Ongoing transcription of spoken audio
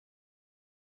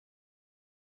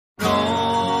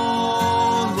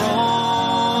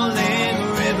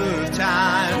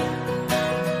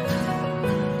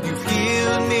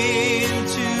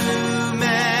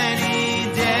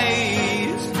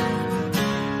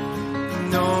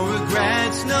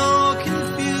lights, no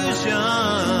confusion,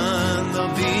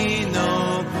 there'll be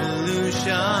no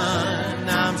pollution.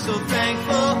 I'm so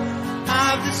thankful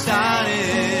I've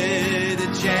decided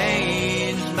to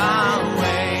change my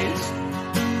ways.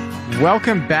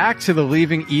 Welcome back to the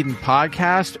Leaving Eden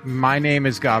podcast. My name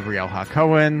is Gabriel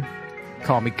Hacohen.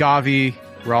 Call me Gavi.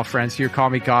 We're all friends here. Call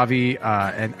me Gavi.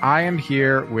 And I am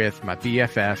here with my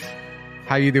BFF.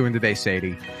 How you doing today,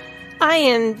 Sadie? I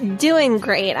am doing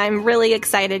great. I'm really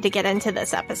excited to get into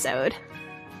this episode.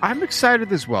 I'm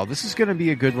excited as well. This is going to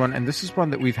be a good one, and this is one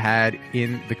that we've had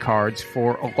in the cards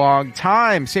for a long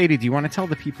time. Sadie, do you want to tell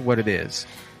the people what it is?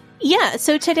 Yeah,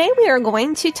 so today we are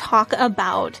going to talk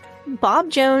about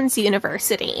Bob Jones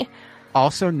University,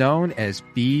 also known as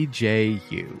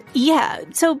BJU. Yeah,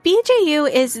 so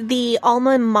BJU is the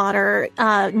alma mater,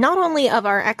 not only of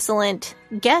our excellent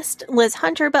guest, Liz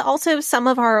Hunter, but also some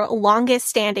of our longest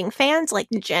standing fans, like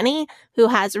Jenny, who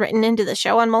has written into the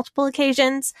show on multiple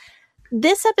occasions.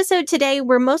 This episode today,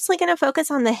 we're mostly going to focus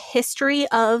on the history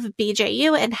of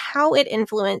BJU and how it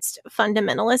influenced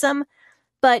fundamentalism.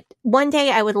 But one day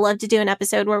I would love to do an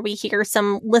episode where we hear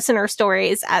some listener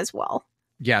stories as well.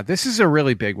 Yeah, this is a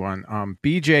really big one.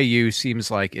 BJU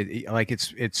seems like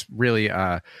it's really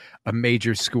a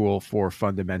major school for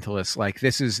fundamentalists. Like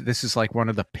this is like one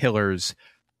of the pillars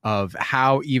of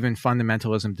how even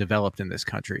fundamentalism developed in this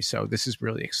country. So this is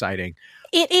really exciting.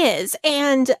 It is,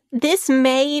 and this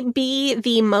may be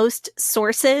the most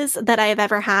sources that I have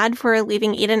ever had for a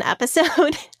Leaving Eden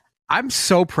episode. I'm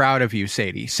so proud of you,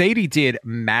 Sadie. Sadie did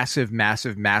massive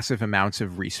amounts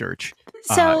of research.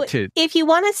 So if you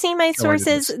want to see my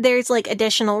sources, there's like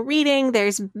additional reading,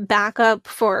 there's backup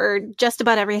for just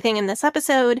about everything in this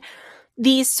episode.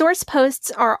 These source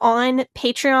posts are on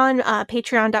Patreon,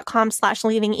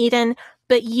 patreon.com/Leaving Eden,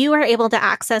 but you are able to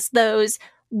access those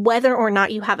whether or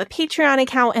not you have a Patreon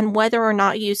account and whether or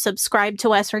not you subscribe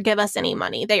to us or give us any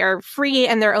money. They are free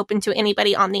and they're open to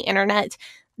anybody on the internet.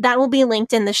 That will be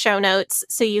linked in the show notes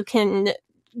so you can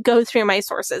go through my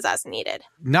sources as needed.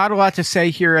 Not a lot to say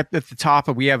here at the top,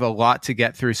 but we have a lot to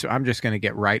get through, so I'm just going to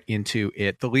get right into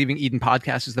it. The Leaving Eden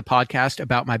podcast is the podcast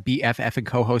about my BFF and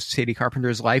co-host Sadie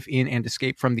Carpenter's life in and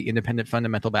escape from the independent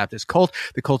fundamental Baptist cult,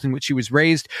 the cult in which she was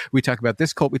raised. We talk about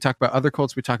this cult, we talk about other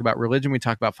cults, we talk about religion, we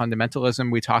talk about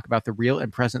fundamentalism, we talk about the real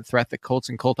and present threat that cults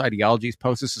and cult ideologies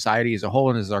pose to society as a whole,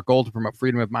 and is our goal to promote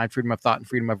freedom of mind, freedom of thought, and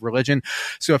freedom of religion.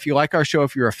 So if you like our show,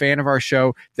 if you're a fan of our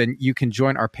show, then you can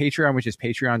join our Patreon, which is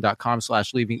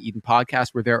patreon.com/Leaving Eden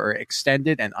podcast, where there are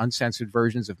extended and uncensored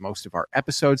versions of most of our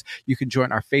episodes. You can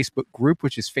join our Facebook group,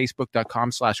 which is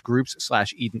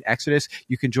facebook.com/groups/Eden Exodus.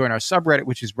 You can join our subreddit,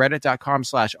 which is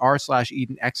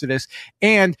reddit.com/r/Eden Exodus.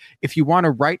 And if you want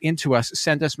to write into us,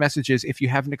 send us messages. If you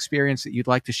have an experience that you'd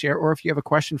like to share, or if you have a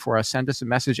question for us, send us a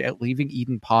message at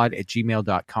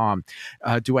leavingedenpod@gmail.com.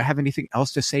 Do I have anything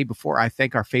else to say before I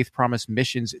thank our Faith Promise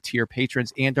Missions tier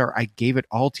patrons and our I Gave It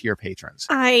All tier patrons?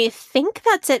 I think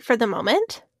that's it for the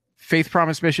moment. Faith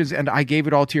Promise Missions and I Gave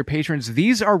It All to your patrons.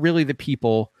 These are really the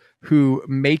people who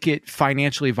make it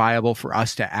financially viable for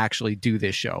us to actually do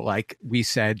this show. Like we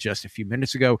said just a few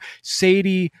minutes ago,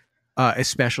 Sadie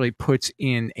especially puts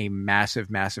in a massive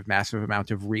amount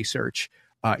of research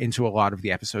into a lot of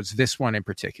the episodes, this one in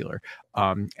particular.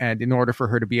 And in order for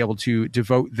her to be able to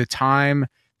devote the time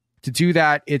to do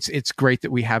that, it's great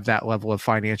that we have that level of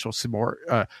financial support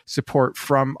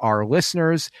from our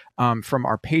listeners, from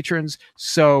our patrons.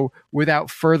 So without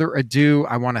further ado,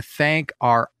 I want to thank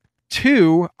our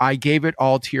two I Gave It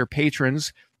All to your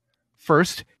patrons.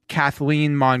 First,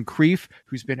 Kathleen Moncrief,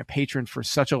 who's been a patron for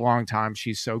such a long time.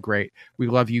 She's so great. We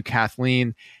love you,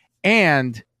 Kathleen.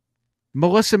 And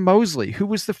Melissa Mosley, who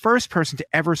was the first person to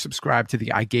ever subscribe to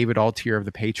the I Gave It All tier of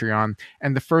the Patreon,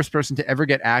 and the first person to ever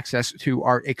get access to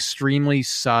our extremely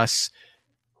sus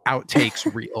outtakes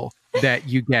reel that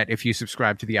you get if you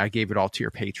subscribe to the I Gave It All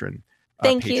tier patron.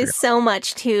 Thank Patreon. You so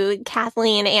much to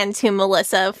Kathleen and to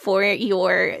Melissa for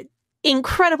your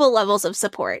incredible levels of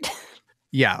support.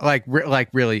 Yeah, like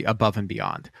really above and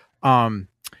beyond. The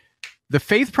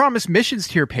Faith Promise Missions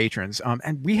tier patrons,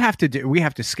 and we have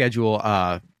to schedule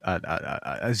a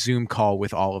Zoom call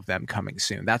with all of them coming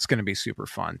soon. That's going to be super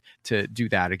fun to do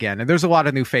that again. And there's a lot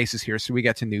of new faces here, so we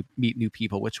get to meet new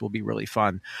people, which will be really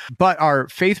fun. But our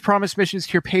Faith Promise Missions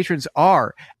tier patrons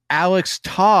are Alex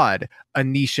Todd,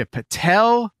 Anisha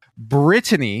Patel,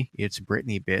 Brittany, it's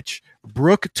Brittany, bitch,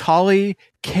 Brooke Tolley,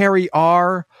 Carrie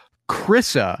R,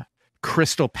 Chrissa,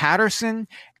 Crystal Patterson,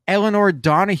 Eleanor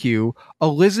Donahue,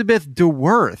 Elizabeth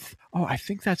DeWorth. Oh, I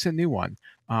think that's a new one.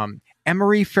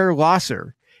 Emery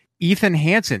Fairlosser, Ethan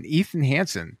Hansen.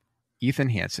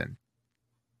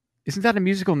 Isn't that a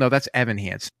musical? No, that's Evan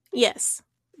Hansen. Yes.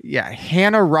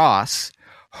 Hannah Ross,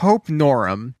 Hope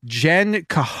Norum, Jen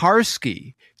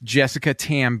Kaharski, Jessica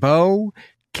Tambo,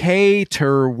 Kay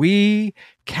Terwee,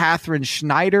 Catherine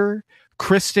Schneider,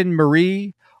 Kristen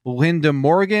Marie, Linda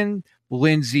Morgan,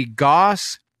 Lindsay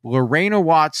Goss, Lorena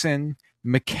Watson,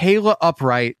 Michaela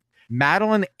Upright,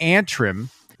 Madeline Antrim,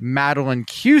 Madeline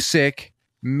Cusick,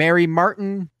 Mary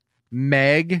Martin,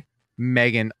 Megan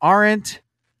Arendt,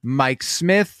 Mike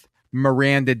Smith,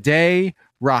 Miranda Day,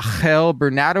 Rachel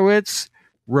Bernatowitz,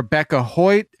 Rebecca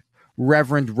Hoyt,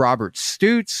 Reverend Robert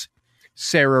Stutz,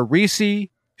 Sarah Reese,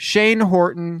 Shane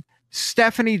Horton,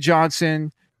 Stephanie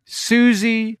Johnson,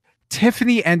 Susie,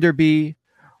 Tiffany Enderby,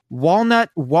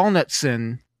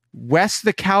 Walnutson, Wes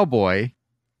the Cowboy,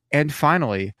 and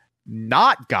finally,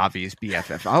 not Gavi's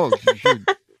BFF. Oh,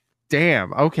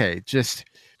 damn. Okay, just...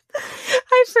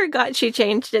 I forgot she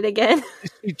changed it again.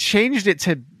 She changed it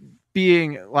to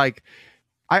being like...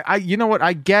 I you know what?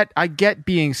 I get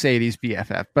being Sadie's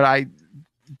BFF, but I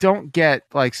don't get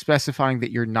like specifying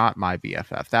that you're not my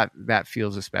BFF. That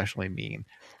feels especially mean.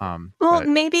 Well,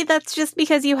 maybe that's just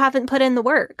because you haven't put in the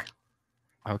work.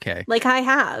 Okay. Like I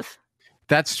have.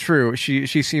 That's true. She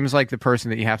seems like the person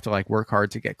that you have to like work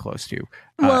hard to get close to.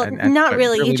 Well, not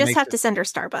really. You just have to send her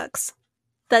Starbucks.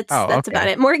 That's about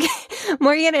it.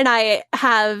 Morgan and I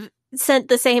have sent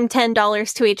the same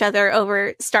 $10 to each other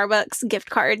over Starbucks gift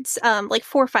cards like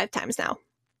 4 or 5 times now.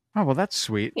 Oh, well, that's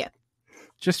sweet. Yeah.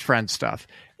 Just friend stuff.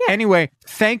 Yeah. Anyway,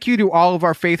 thank you to all of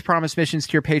our Faith Promise Missions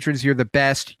tier patrons. You're the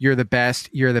best. You're the best.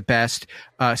 You're the best.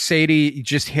 Sadie,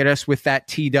 just hit us with that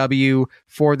TW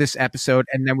for this episode,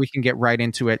 and then we can get right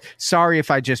into it. Sorry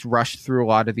if I just rushed through a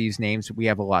lot of these names. We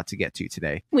have a lot to get to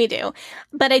today. We do.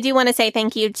 But I do want to say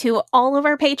thank you to all of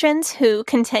our patrons who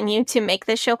continue to make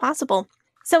this show possible.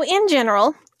 So in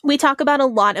general, we talk about a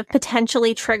lot of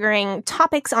potentially triggering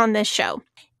topics on this show,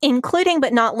 including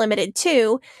but not limited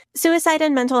to suicide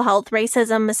and mental health,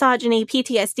 racism, misogyny,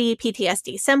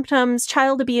 PTSD symptoms,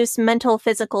 child abuse, mental,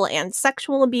 physical, and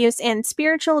sexual abuse, and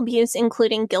spiritual abuse,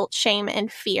 including guilt, shame,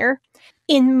 and fear.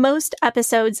 In most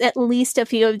episodes, at least a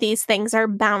few of these things are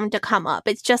bound to come up.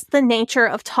 It's just the nature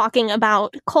of talking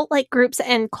about cult-like groups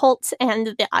and cults and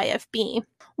the IFB.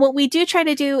 What we do try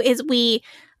to do is we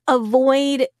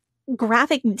avoid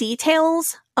graphic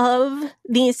details of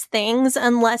these things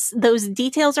unless those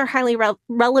details are highly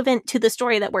relevant to the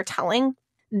story that we're telling.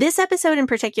 This episode in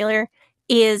particular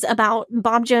is about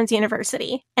Bob Jones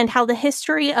University and how the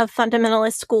history of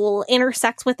fundamentalist school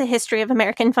intersects with the history of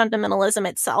American fundamentalism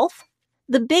itself.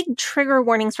 The big trigger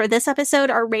warnings for this episode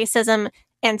are racism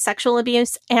and sexual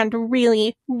abuse and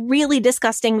really, really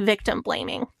disgusting victim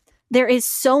blaming. There is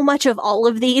so much of all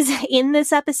of these in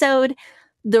this episode.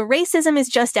 The racism is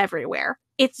just everywhere.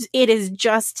 It is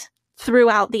just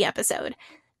throughout the episode.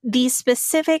 The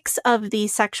specifics of the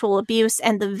sexual abuse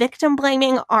and the victim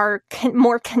blaming are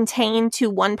more contained to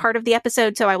one part of the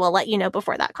episode, so I will let you know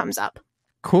before that comes up.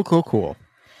 Cool.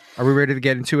 Are we ready to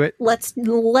get into it? Let's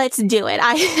do it.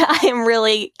 I am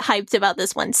really hyped about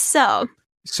this one. So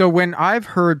when I've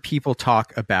heard people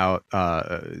talk about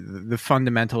the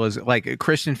fundamentalism, like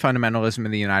Christian fundamentalism in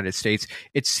the United States,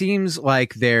 it seems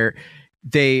like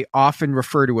they often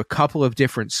refer to a couple of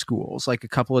different schools, like a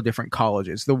couple of different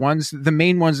colleges. The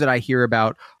main ones that I hear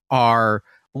about are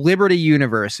Liberty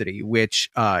University,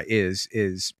 which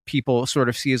is people sort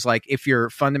of see as like, if you're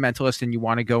fundamentalist and you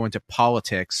want to go into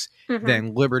politics,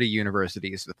 then Liberty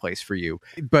University is the place for you.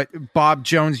 But Bob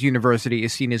Jones University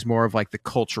is seen as more of like the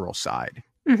cultural side.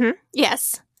 Mm-hmm.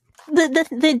 Yes.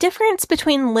 The difference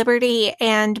between Liberty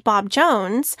and Bob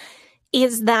Jones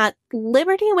is that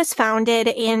Liberty was founded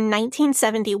in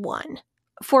 1971.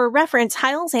 For reference,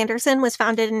 Hyles-Anderson was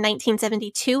founded in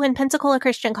 1972 and Pensacola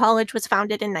Christian College was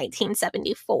founded in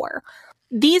 1974.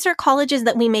 These are colleges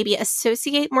that we maybe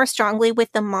associate more strongly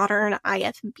with the modern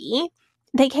IFB.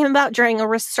 They came about during a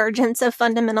resurgence of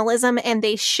fundamentalism, and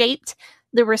they shaped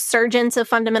the resurgence of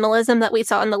fundamentalism that we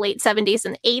saw in the late 70s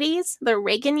and 80s, the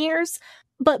Reagan years.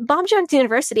 But Bob Jones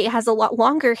University has a lot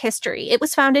longer history. It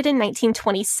was founded in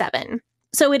 1927.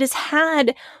 So it has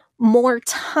had more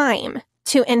time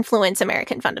to influence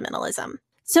American fundamentalism.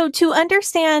 So to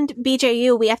understand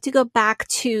BJU, we have to go back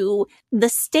to the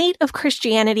state of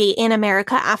Christianity in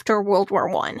America after World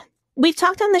War I. We've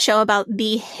talked on the show about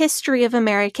the history of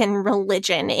American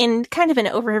religion in kind of an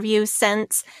overview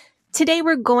sense. Today,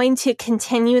 we're going to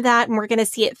continue that, and we're going to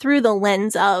see it through the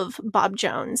lens of Bob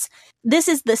Jones. This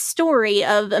is the story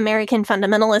of American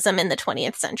fundamentalism in the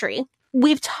 20th century.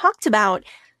 We've talked about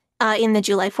in the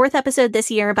July 4th episode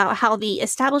this year about how the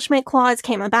Establishment Clause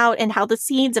came about and how the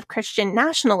seeds of Christian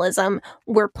nationalism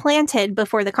were planted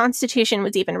before the Constitution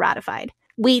was even ratified.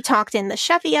 We talked in the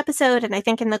Sheffy episode, and I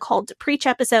think in the Called to Preach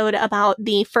episode, about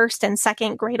the First and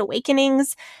Second Great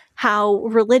Awakenings, how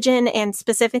religion and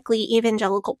specifically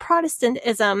evangelical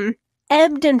Protestantism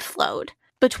ebbed and flowed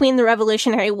between the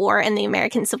Revolutionary War and the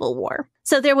American Civil War.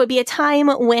 So there would be a time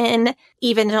when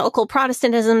evangelical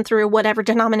Protestantism, through whatever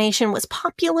denomination, was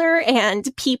popular and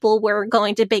people were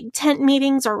going to big tent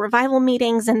meetings or revival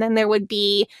meetings. And then there would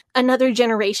be another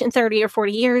generation, 30 or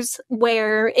 40 years,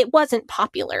 where it wasn't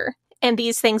popular and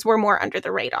these things were more under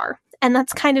the radar. And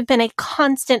that's kind of been a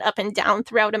constant up and down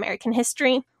throughout American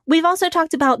history. We've also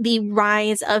talked about the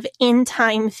rise of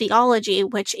end-time theology,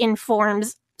 which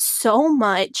informs so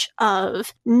much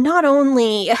of not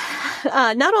only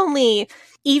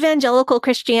evangelical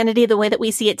Christianity the way that we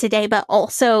see it today, but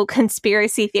also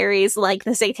conspiracy theories like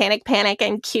the Satanic Panic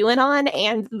and QAnon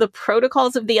and the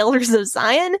Protocols of the Elders of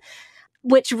Zion,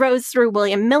 which rose through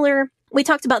William Miller. We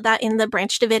talked about that in the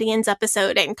Branch Davidians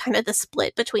episode and kind of the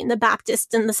split between the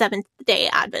Baptists and the Seventh-day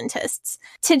Adventists.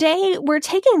 Today, we're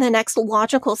taking the next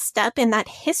logical step in that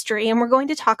history, and we're going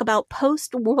to talk about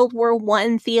post-World War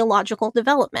I theological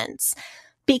developments.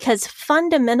 Because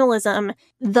fundamentalism,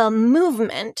 the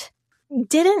movement,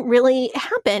 didn't really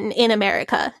happen in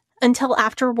America until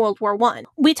after World War I.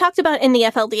 We talked about in the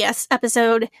FLDS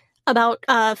episode about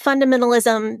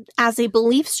fundamentalism as a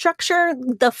belief structure,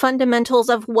 the fundamentals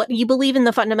of what you believe in,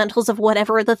 the fundamentals of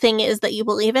whatever the thing is that you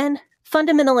believe in.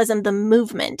 Fundamentalism, the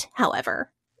movement, however,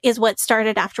 is what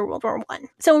started after World War I.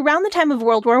 So around the time of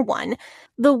World War I,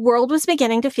 the world was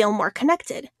beginning to feel more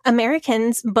connected.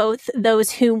 Americans, both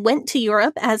those who went to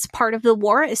Europe as part of the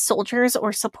war as soldiers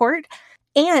or support,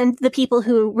 and the people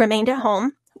who remained at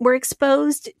home, were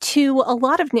exposed to a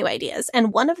lot of new ideas,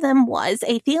 and one of them was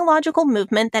a theological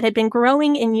movement that had been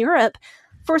growing in Europe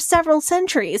for several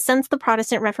centuries since the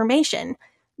Protestant Reformation.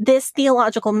 This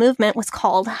theological movement was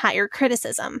called higher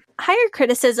criticism. Higher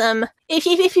criticism, if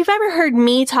you've ever heard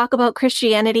me talk about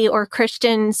Christianity or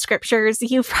Christian scriptures,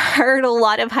 you've heard a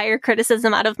lot of higher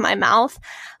criticism out of my mouth.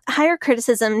 Higher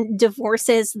criticism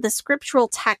divorces the scriptural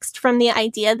text from the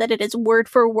idea that it is word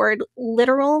for word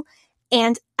literal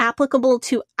and applicable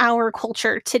to our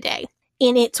culture today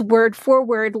in its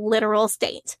word-for-word literal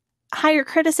state. Higher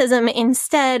criticism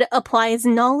instead applies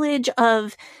knowledge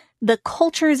of the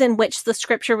cultures in which the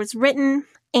scripture was written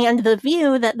and the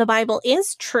view that the Bible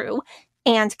is true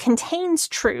and contains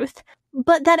truth,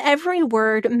 but that every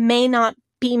word may not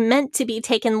be meant to be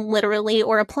taken literally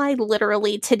or applied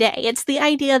literally today. It's the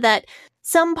idea that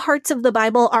some parts of the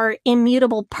Bible are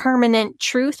immutable, permanent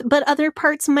truth, but other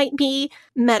parts might be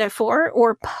metaphor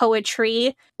or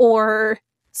poetry or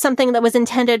something that was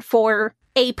intended for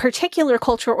a particular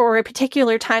culture or a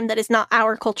particular time that is not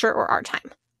our culture or our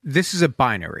time. This is a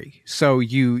binary. So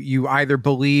you either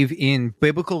believe in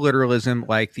biblical literalism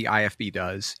like the IFB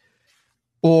does,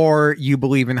 or you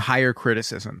believe in higher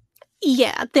criticism.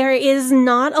 Yeah, there is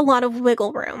not a lot of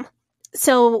wiggle room.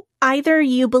 So either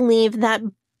you believe that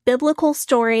biblical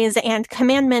stories and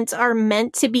commandments are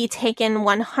meant to be taken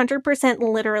 100%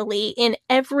 literally in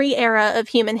every era of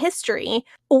human history,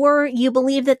 or you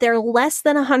believe that they're less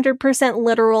than 100%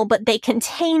 literal, but they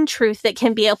contain truth that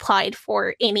can be applied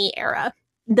for any era.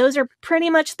 Those are pretty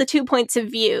much the 2 points of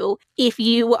view if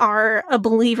you are a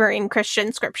believer in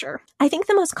Christian scripture. I think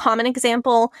the most common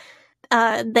example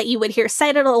that you would hear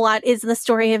cited a lot is the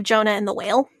story of Jonah and the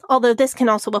whale, although this can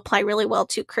also apply really well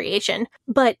to creation.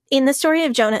 But in the story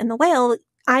of Jonah and the whale,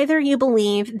 either you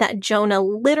believe that Jonah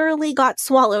literally got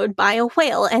swallowed by a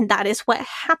whale and that is what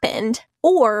happened,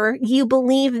 or you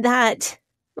believe that,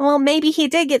 well, maybe he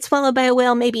did get swallowed by a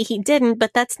whale, maybe he didn't,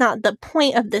 but that's not the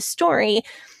point of the story.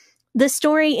 The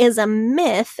story is a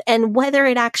myth, and whether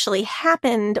it actually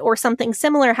happened or something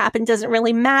similar happened doesn't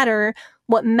really matter.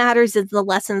 What matters is the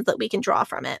lessons that we can draw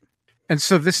from it. And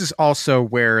so this is also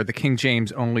where the King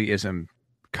James onlyism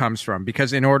comes from,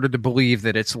 because in order to believe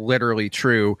that it's literally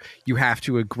true, you have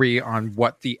to agree on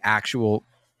what the actual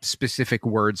specific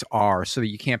words are so that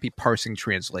you can't be parsing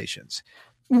translations.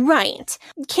 Right.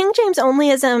 King James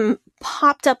onlyism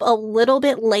popped up a little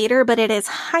bit later, but it is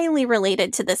highly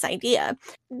related to this idea.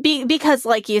 Because,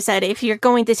 like you said, if you're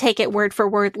going to take it word for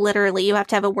word literally, you have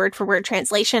to have a word for word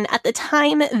translation. At the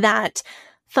time that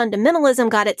fundamentalism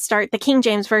got its start, the King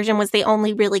James version was the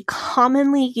only really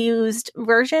commonly used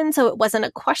version, so it wasn't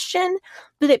a question,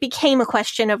 but it became a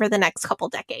question over the next couple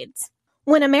decades.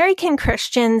 When American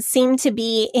Christians seemed to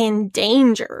be in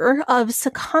danger of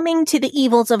succumbing to the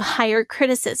evils of higher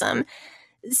criticism,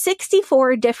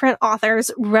 64 different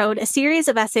authors wrote a series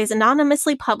of essays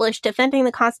anonymously published defending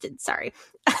the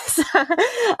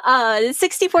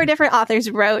 64 different authors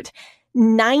wrote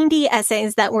 90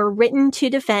 essays that were written to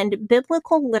defend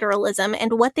biblical literalism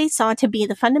and what they saw to be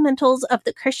the fundamentals of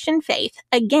the Christian faith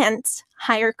against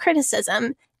higher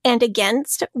criticism and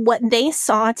against what they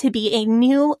saw to be a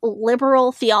new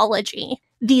liberal theology.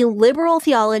 The liberal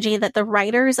theology that the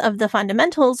writers of the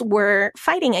fundamentals were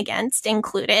fighting against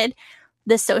included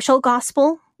the social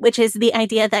gospel, which is the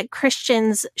idea that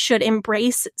Christians should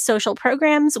embrace social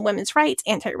programs, women's rights,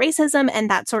 anti-racism, and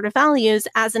that sort of values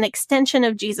as an extension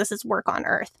of Jesus's work on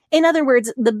earth. In other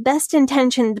words, the best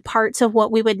intentioned parts of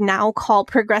what we would now call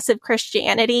progressive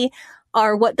Christianity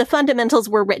are what the fundamentals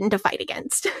were written to fight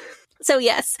against. So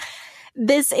yes,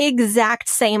 this exact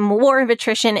same war of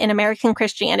attrition in American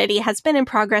Christianity has been in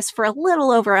progress for a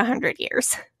little over 100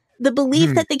 years. The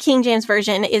belief that the King James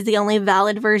Version is the only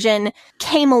valid version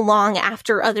came along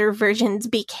after other versions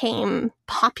became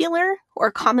popular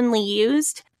or commonly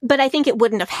used, but I think it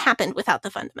wouldn't have happened without the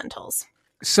fundamentals.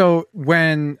 So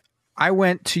when I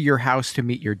went to your house to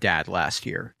meet your dad last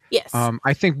year, yes,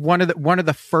 I think one of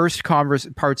the first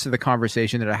parts of the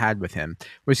conversation that I had with him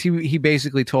was he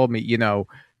basically told me, you know,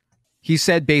 he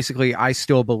said basically, I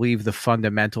still believe the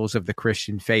fundamentals of the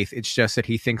Christian faith. It's just that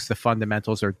he thinks the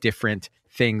fundamentals are different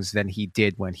things than he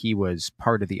did when he was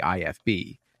part of the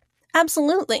IFB.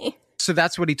 Absolutely. So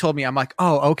that's what he told me. I'm like,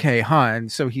 oh, okay, huh?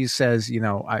 And so he says, you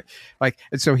know, and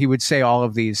so he would say all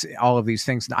of these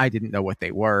things, and I didn't know what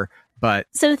they were. But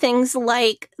so things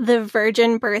like the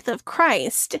virgin birth of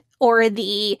Christ or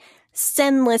the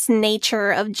sinless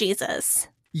nature of Jesus.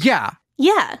 Yeah.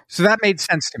 Yeah. So that made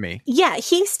sense to me. Yeah,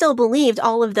 he still believed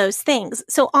all of those things.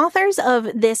 So authors of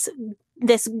this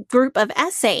group of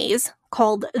essays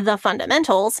called The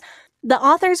Fundamentals, the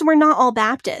authors were not all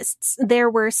Baptists. There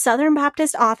were Southern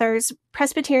Baptist authors,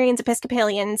 Presbyterians,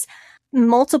 Episcopalians,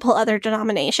 multiple other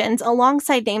denominations,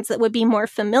 alongside names that would be more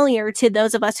familiar to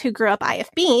those of us who grew up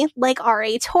IFB, like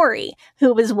R.A. Torrey,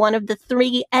 who was one of the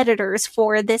 3 editors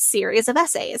for this series of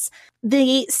essays.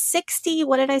 The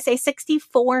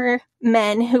 64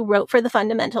 men who wrote for the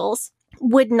Fundamentals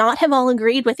would not have all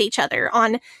agreed with each other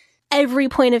on every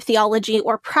point of theology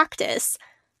or practice.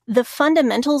 The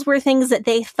fundamentals were things that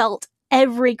they felt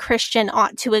every Christian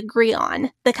ought to agree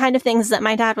on, the kind of things that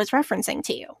my dad was referencing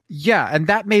to you. Yeah, and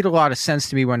that made a lot of sense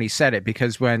to me when he said it,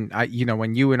 because when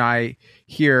when you and I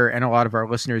hear, and a lot of our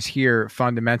listeners hear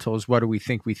fundamentals, what do we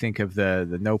think? We think of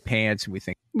the no pants, and we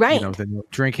think, right, the no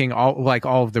drinking, all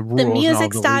of the rules, the music and all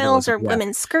the styles, legals, or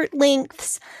women's skirt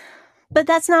lengths. But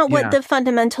that's not what the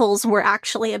fundamentals were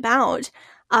actually about.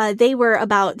 They were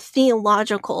about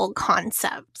theological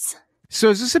concepts. So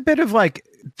is this a bit of like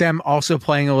them also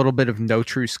playing a little bit of No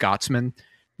True Scotsman,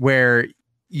 where,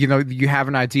 you have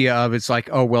an idea of, it's like,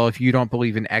 oh, well, if you don't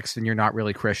believe in X, then you're not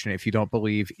really Christian. If you don't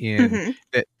believe in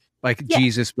that,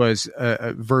 Jesus was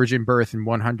a virgin birth and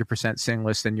 100%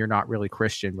 sinless, then you're not really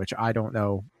Christian, which I don't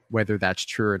know whether that's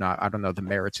true or not. I don't know the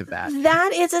merits of that.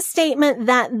 That is a statement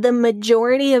that the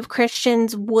majority of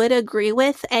Christians would agree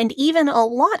with, and even a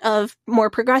lot of more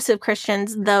progressive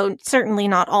Christians, though certainly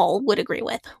not all, would agree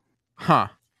with. Huh.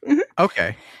 Mm-hmm.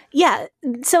 Okay. Yeah.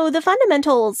 So the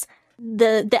fundamentals,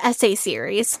 the essay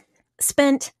series,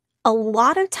 spent a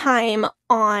lot of time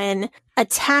on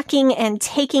attacking and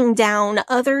taking down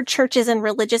other churches and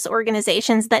religious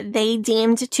organizations that they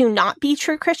deemed to not be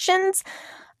true Christians.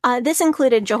 This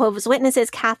included Jehovah's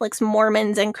Witnesses, Catholics,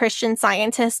 Mormons, and Christian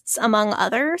Scientists, among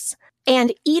others.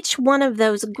 And each one of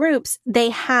those groups,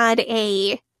 they had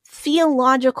a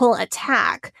theological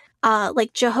attack.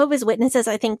 Like Jehovah's Witnesses,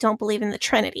 I think, don't believe in the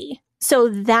Trinity. So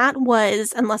that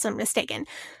was, unless I'm mistaken,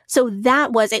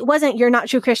 it wasn't you're not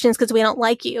true Christians because we don't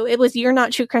like you. It was you're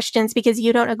not true Christians because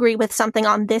you don't agree with something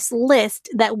on this list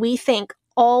that we think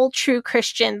all true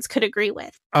Christians could agree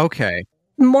with. Okay.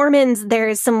 Mormons, there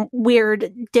is some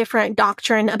weird, different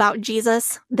doctrine about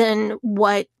Jesus than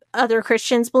what other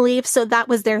Christians believe, so that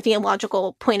was their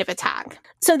theological point of attack.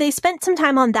 So they spent some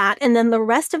time on that, and then the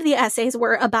rest of the essays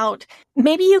were about,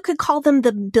 maybe you could call them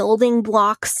the building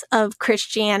blocks of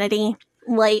Christianity,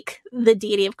 like the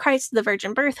deity of Christ, the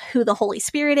virgin birth, who the Holy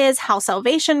Spirit is, how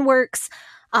salvation works,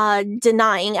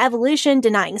 denying evolution,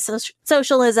 denying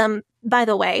socialism. By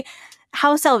the way,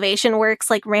 how salvation works,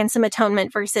 like ransom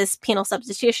atonement versus penal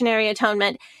substitutionary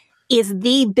atonement, is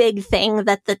the big thing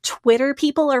that the Twitter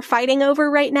people are fighting over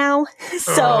right now.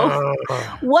 So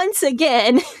once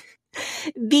again,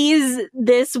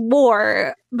 this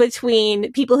war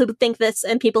between people who think this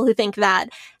and people who think that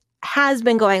has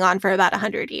been going on for about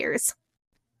 100 years.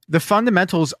 The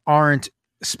fundamentals aren't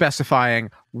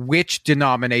specifying which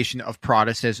denomination of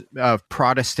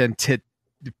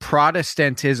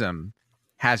Protestantism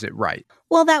has it right.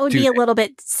 Well, that would be a little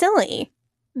bit silly.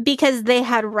 because they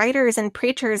had writers and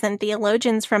preachers and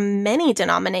theologians from many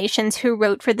denominations who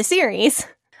wrote for the series.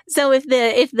 So if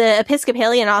the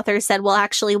Episcopalian authors said, well,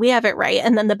 actually, we have it right,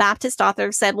 and then the Baptist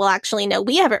authors said, well, actually, no,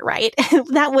 we have it right,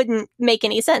 that wouldn't make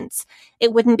any sense.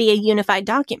 It wouldn't be a unified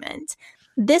document.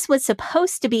 This was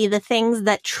supposed to be the things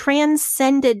that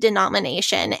transcended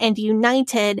denomination and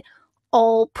united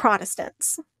all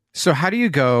Protestants. So how do you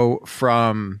go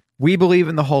from we believe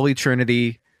in the Holy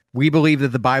Trinity, we believe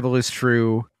that the Bible is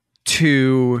true,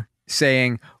 to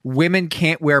saying women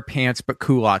can't wear pants but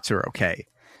culottes are okay?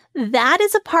 That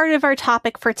is a part of our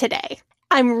topic for today.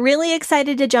 I'm really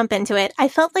excited to jump into it. I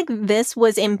felt like this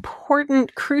was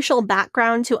important, crucial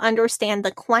background to understand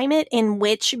the climate in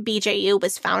which BJU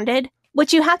was founded,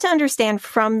 which you have to understand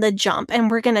from the jump.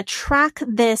 And we're going to track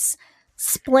this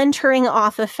splintering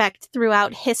off effect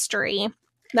throughout history,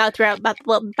 throughout about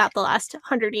the last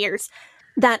 100 years,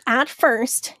 that at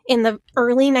first, in the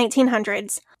early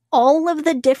 1900s, all of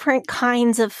the different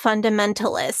kinds of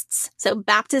fundamentalists, so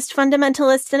Baptist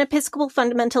fundamentalists and Episcopal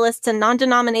fundamentalists and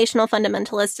non-denominational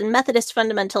fundamentalists and Methodist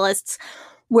fundamentalists,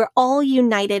 were all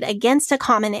united against a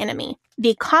common enemy.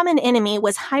 The common enemy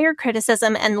was higher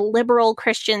criticism and liberal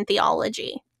Christian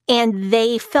theology. And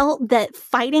they felt that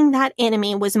fighting that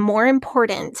enemy was more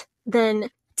important than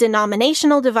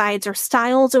denominational divides or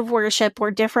styles of worship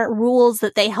or different rules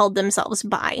that they held themselves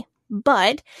by.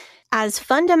 But as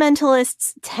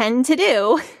fundamentalists tend to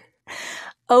do,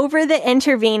 over the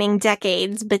intervening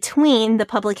decades between the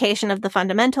publication of the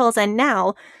fundamentals and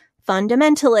now,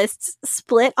 fundamentalists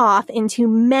split off into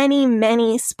many,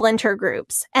 many splinter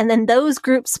groups. And then those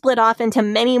groups split off into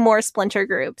many more splinter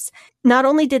groups. Not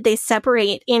only did they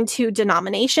separate into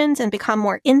denominations and become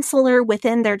more insular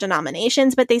within their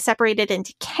denominations, but they separated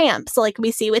into camps like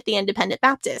we see with the Independent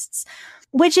Baptists,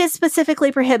 which is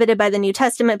specifically prohibited by the New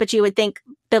Testament, but you would think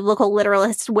biblical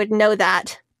literalists would know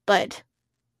that, but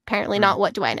apparently not.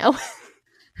 What do I know?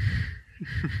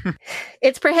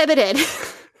 It's prohibited.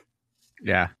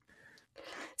 Yeah.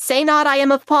 Say not I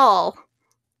am of Paul.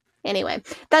 Anyway,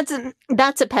 that's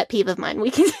a pet peeve of mine.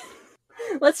 We can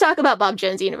let's talk about Bob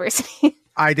Jones University.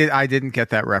 I didn't get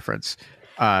that reference.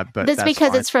 But that's because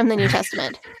fine. It's from the New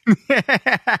Testament.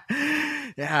 Yeah,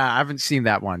 I haven't seen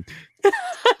that one.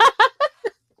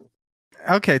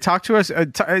 Okay, talk to us.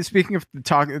 Speaking of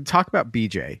talk about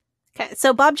BJ. Okay,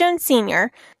 so Bob Jones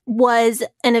Sr. was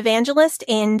an evangelist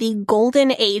in the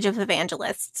golden age of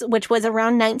evangelists, which was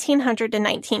around 1900 to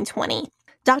 1920.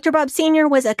 Dr. Bob Sr.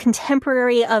 was a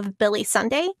contemporary of Billy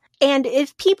Sunday. And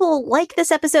if people like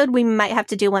this episode, we might have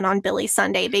to do one on Billy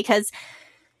Sunday because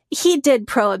he did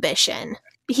prohibition.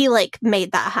 He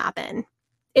made that happen.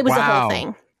 It was a whole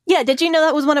thing. Yeah, did you know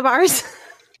that was one of ours?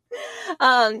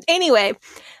 Anyway,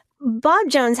 Bob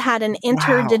Jones had an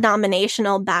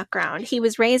interdenominational background. He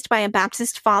was raised by a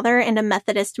Baptist father and a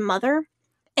Methodist mother.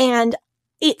 And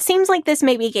it seems like this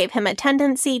maybe gave him a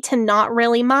tendency to not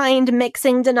really mind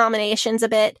mixing denominations a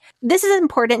bit. This is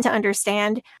important to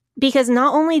understand because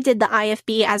not only did the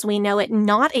IFB as we know it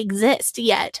not exist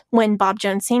yet when Bob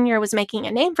Jones Sr. was making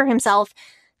a name for himself,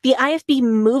 the IFB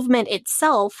movement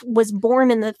itself was born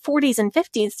in the 40s and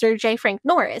 50s through J. Frank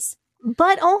Norris.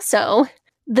 But also,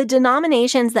 the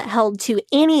denominations that held to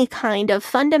any kind of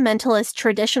fundamentalist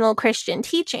traditional Christian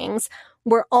teachings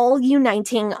were all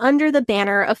uniting under the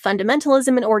banner of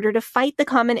fundamentalism in order to fight the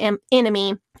common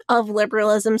enemy of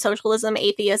liberalism, socialism,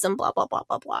 atheism, blah, blah, blah,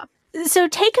 blah, blah. So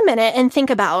take a minute and think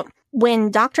about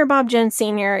when Dr. Bob Jones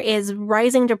Sr. is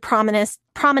rising to prominence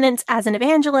as an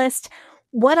evangelist,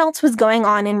 what else was going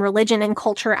on in religion and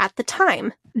culture at the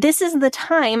time? This is the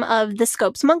time of the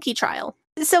Scopes monkey trial.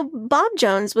 So Bob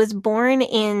Jones was born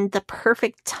in the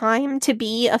perfect time to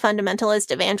be a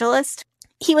fundamentalist evangelist.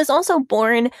 He was also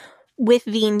born with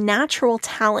the natural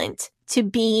talent to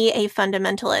be a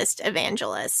fundamentalist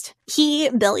evangelist. He,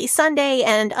 Billy Sunday,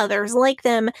 and others like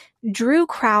them drew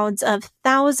crowds of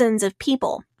thousands of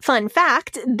people. Fun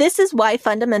fact, this is why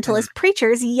fundamentalist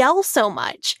preachers yell so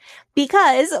much.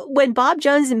 Because when Bob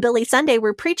Jones and Billy Sunday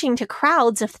were preaching to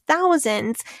crowds of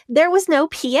thousands, there was no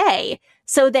PA.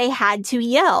 So they had to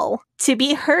yell to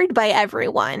be heard by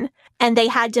everyone. And they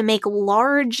had to make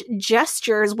large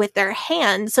gestures with their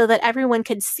hands so that everyone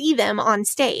could see them on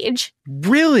stage.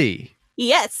 Really?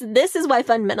 Yes, this is why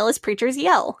fundamentalist preachers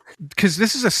yell. Because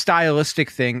this is a stylistic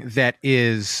thing that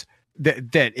is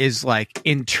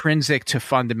intrinsic to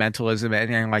fundamentalism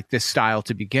and this style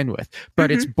to begin with.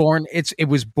 But it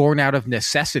was born out of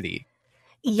necessity.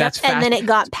 Yep, and then it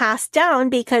got passed down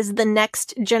because the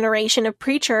next generation of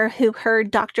preacher who heard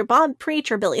Dr. Bob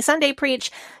preach or Billy Sunday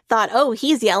preach thought, oh,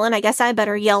 he's yelling, I guess I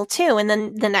better yell too. And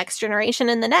then the next generation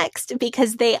and the next,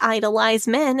 because they idolize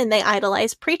men and they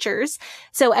idolize preachers.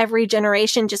 So every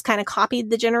generation just kind of copied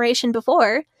the generation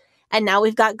before. And now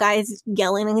we've got guys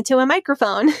yelling into a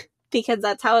microphone because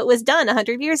that's how it was done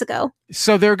 100 years ago.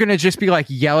 So they're going to just be like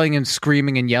yelling and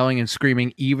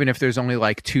screaming, even if there's only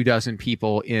like 24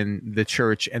 people in the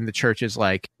church and the church is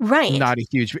like not a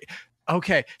huge.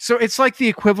 Okay. So it's like the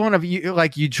equivalent of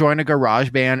you join a garage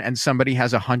band and somebody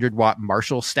has 100-watt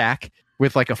Marshall stack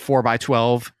with like a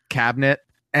 4x12 cabinet.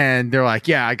 And they're like,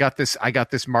 yeah, I got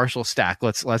this Marshall stack.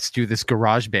 Let's do this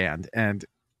garage band. And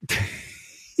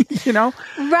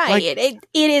right. Like,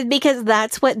 it is because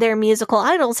that's what their musical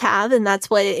idols have, and that's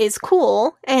what is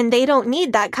cool, and they don't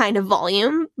need that kind of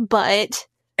volume, but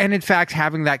and in fact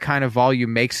having that kind of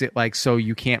volume makes it like so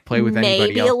you can't play with anybody else.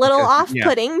 Maybe a little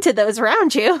off-putting to those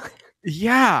around you.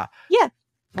 Yeah.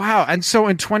 Wow. And so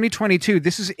in 2022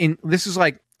 this is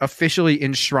like officially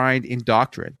enshrined in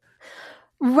doctrine.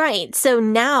 Right. So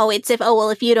now it's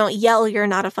if you don't yell, you're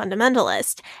not a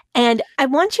fundamentalist. And I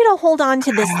want you to hold on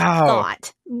to this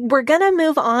thought. We're going to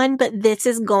move on, but this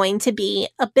is going to be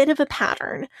a bit of a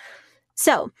pattern.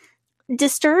 So,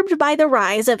 disturbed by the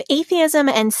rise of atheism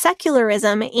and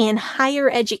secularism in higher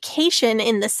education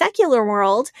in the secular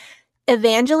world,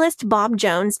 evangelist Bob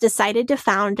Jones decided to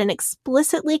found an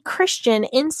explicitly Christian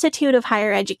institute of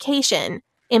higher education.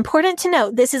 Important to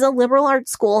note, this is a liberal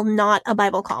arts school, not a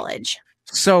Bible college.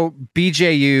 So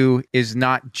BJU is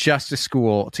not just a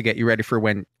school to get you ready for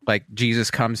when like Jesus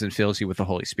comes and fills you with the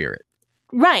Holy Spirit.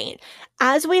 Right.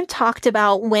 As we've talked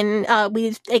about when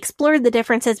we've explored the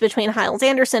differences between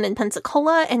Hyles-Anderson and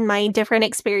Pensacola and my different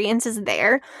experiences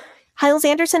there,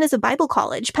 Hyles-Anderson is a Bible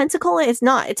college. Pensacola is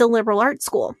not. It's a liberal arts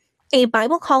school. A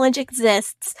Bible college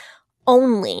exists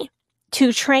only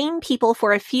to train people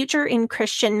for a future in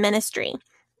Christian ministry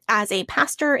as a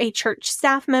pastor, a church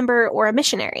staff member, or a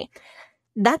missionary.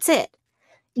 That's it.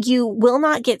 You will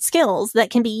not get skills that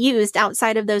can be used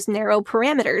outside of those narrow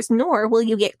parameters, nor will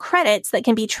you get credits that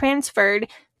can be transferred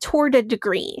toward a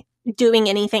degree doing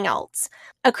anything else.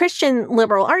 A Christian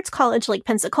liberal arts college like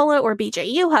Pensacola or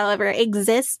BJU, however,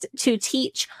 exists to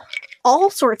teach all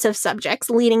sorts of subjects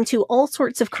leading to all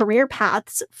sorts of career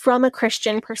paths from a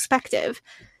Christian perspective.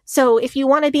 So if you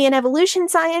want to be an evolution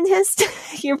scientist,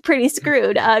 you're pretty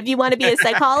screwed. If you want to be a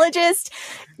psychologist,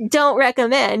 don't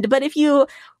recommend. But if you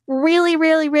really,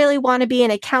 really, really want to be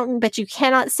an accountant, but you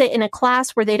cannot sit in a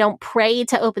class where they don't pray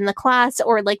to open the class,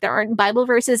 or like there aren't Bible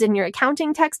verses in your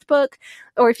accounting textbook,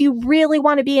 or if you really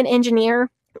want to be an engineer,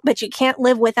 but you can't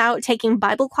live without taking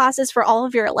Bible classes for all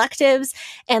of your electives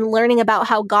and learning about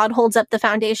how God holds up the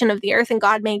foundation of the earth and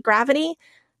God made gravity,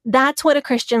 that's what a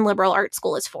Christian liberal arts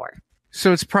school is for.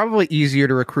 So it's probably easier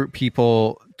to recruit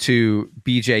people to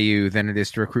BJU than it is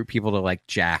to recruit people to like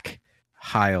Jack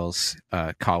Hyles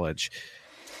College.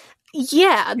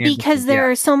 Yeah, because there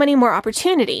are so many more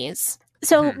opportunities.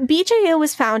 So BJU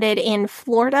was founded in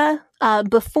Florida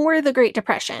before the Great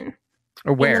Depression.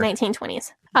 Where? In the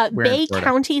 1920s. Bay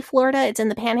County, Florida. It's in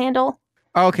the Panhandle.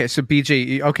 Oh, okay, so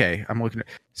BJU. Okay, I'm looking at.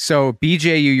 So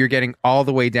BJU, you're getting all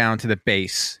the way down to the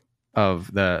base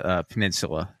of the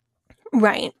peninsula.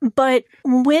 Right. But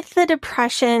with the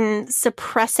Depression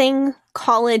suppressing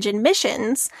college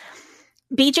admissions,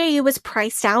 BJU was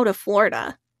priced out of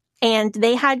Florida, and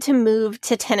they had to move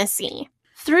to Tennessee.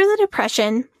 Through the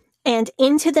Depression and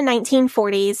into the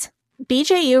 1940s,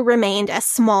 BJU remained a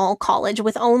small college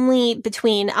with only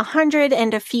between 100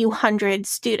 and a few hundred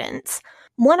students.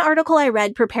 One article I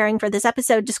read preparing for this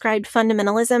episode described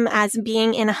fundamentalism as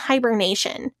being in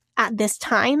hibernation at this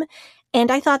time, and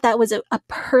I thought that was a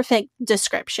perfect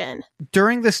description.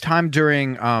 During this time,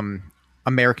 during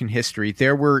American history,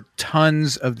 there were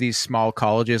tons of these small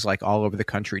colleges, like all over the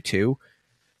country too.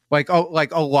 Like a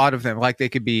lot of them, like they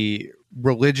could be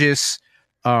religious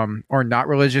or not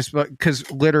religious, but because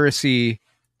literacy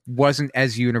wasn't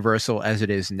as universal as it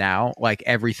is now. Like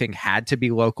everything had to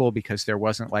be local because there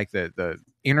wasn't like the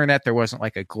internet, there wasn't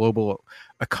like a global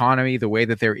economy the way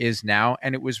that there is now.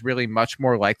 And it was really much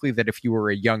more likely that if you were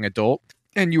a young adult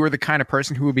and you were the kind of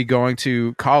person who would be going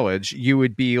to college, you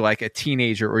would be like a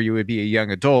teenager or you would be a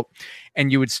young adult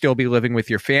and you would still be living with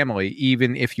your family,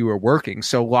 even if you were working.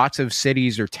 So lots of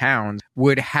cities or towns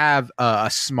would have a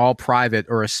small private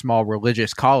or a small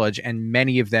religious college. And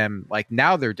many of them, like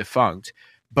now they're defunct,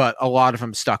 but a lot of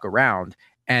them stuck around,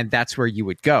 and that's where you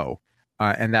would go.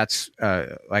 And that's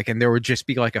and there would just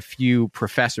be like a few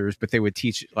professors, but they would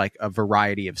teach like a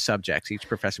variety of subjects. Each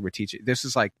professor would teach it. This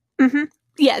is like,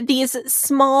 these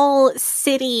small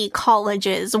city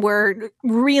colleges were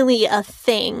really a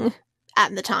thing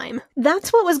at the time.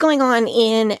 That's what was going on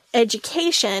in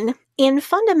education. In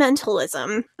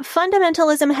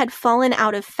fundamentalism had fallen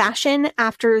out of fashion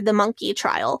after the monkey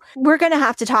trial. We're going to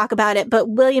have to talk about it, but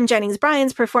William Jennings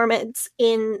Bryan's performance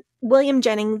in the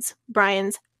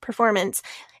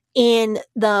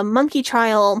monkey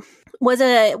trial was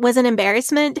an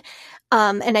embarrassment.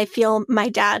 And I feel my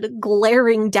dad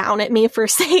glaring down at me for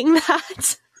saying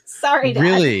that. Sorry, Dad.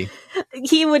 Really?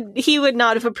 He would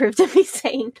not have approved of me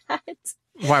saying that.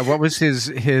 Why? What was his?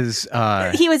 He was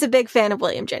a big fan of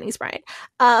William Jennings Bryan,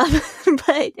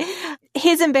 but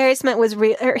his embarrassment was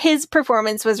his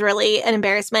performance was really an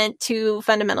embarrassment to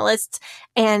fundamentalists.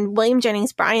 And William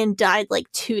Jennings Bryan died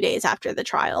like 2 days after the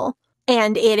trial,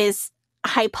 and it is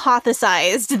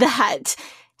hypothesized that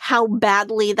how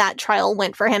badly that trial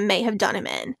went for him may have done him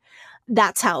in.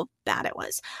 That's how bad it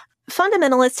was.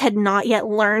 Fundamentalists had not yet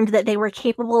learned that they were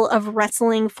capable of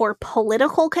wrestling for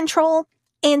political control,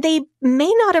 and they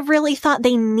may not have really thought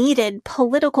they needed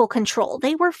political control.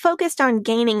 They were focused on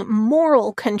gaining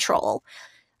moral control.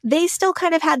 They still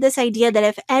kind of had this idea that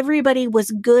if everybody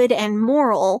was good and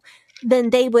moral,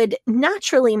 then they would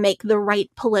naturally make the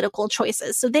right political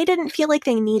choices. So they didn't feel like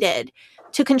they needed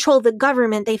to control the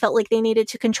government. They felt like they needed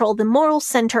to control the moral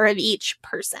center of each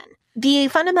person. The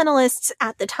fundamentalists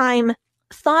at the time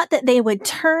thought that they would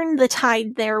turn the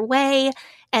tide their way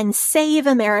and save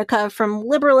America from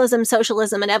liberalism,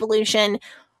 socialism, and evolution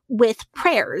with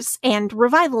prayers and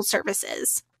revival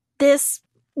services. This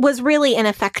was really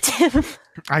ineffective.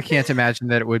 I can't imagine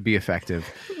that it would be effective.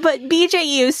 But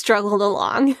BJU struggled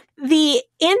along. The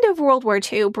end of World War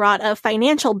II brought a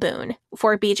financial boon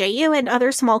for BJU and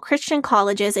other small Christian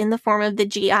colleges in the form of the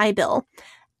GI Bill.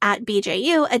 At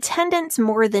BJU, attendance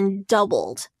more than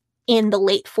doubled in the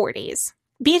late 40s.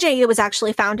 BJU was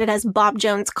actually founded as Bob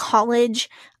Jones College.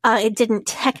 It didn't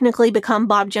technically become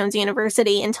Bob Jones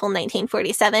University until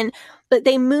 1947, but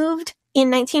they moved in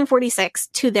 1946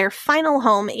 to their final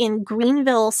home in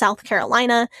Greenville, South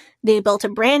Carolina. They built a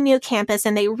brand new campus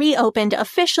and they reopened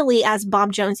officially as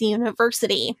Bob Jones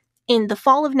University in the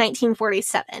fall of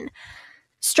 1947.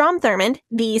 Strom Thurmond,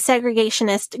 the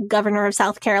segregationist governor of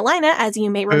South Carolina, as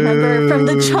you may remember from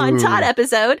the John Todd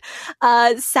episode,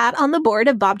 sat on the board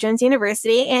of Bob Jones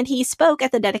University, and he spoke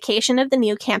at the dedication of the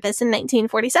new campus in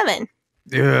 1947.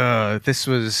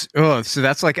 So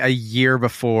that's like a year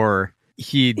before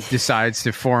he decides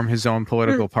to form his own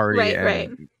political party.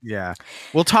 Right. Yeah.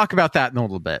 We'll talk about that in a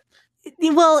little bit.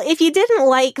 Well, if you didn't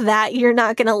like that, you're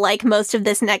not going to like most of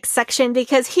this next section,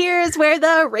 because here's where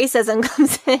the racism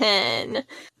comes in.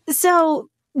 So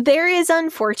there is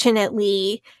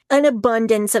unfortunately an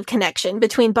abundance of connection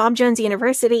between Bob Jones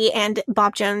University and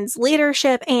Bob Jones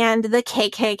leadership and the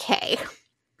KKK.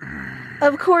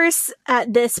 Of course,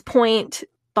 at this point,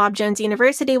 Bob Jones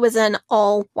University was an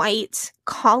all-white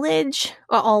college,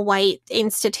 or all-white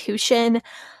institution.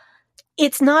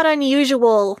 It's not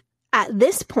unusual at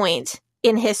this point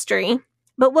in history,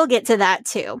 but we'll get to that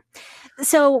too.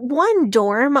 So one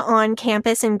dorm on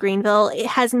campus in Greenville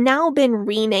has now been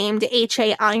renamed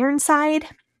H.A. Ironside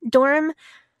dorm,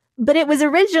 but it was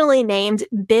originally named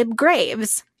Bibb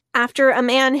Graves after a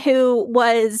man who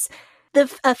was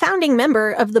a founding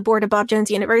member of the board of Bob Jones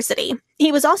University.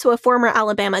 He was also a former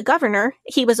Alabama governor.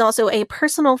 He was also a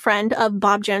personal friend of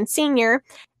Bob Jones Sr.,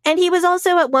 and he was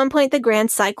also at one point the Grand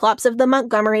Cyclops of the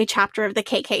Montgomery chapter of the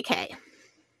KKK.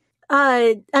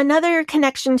 Another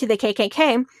connection to the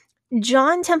KKK,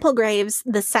 John Temple Graves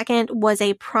II was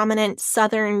a prominent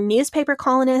Southern newspaper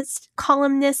columnist,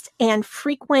 and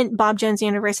frequent Bob Jones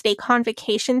University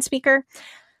convocation speaker.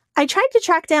 I tried to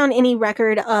track down any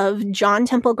record of John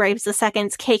Temple Graves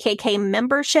II's KKK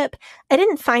membership. I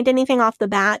didn't find anything off the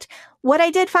bat. What I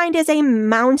did find is a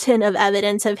mountain of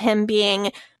evidence of him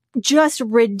being just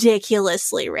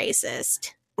ridiculously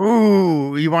racist.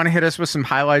 Ooh, you want to hit us with some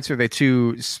highlights? Or are they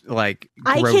too like?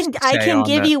 I can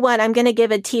give you one. I'm going to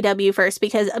give a TW first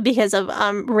because of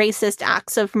racist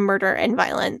acts of murder and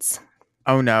violence.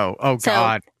 Oh no! Oh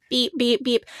God! Beep beep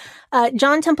beep.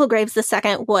 John Temple Graves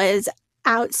II was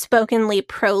outspokenly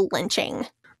pro-lynching.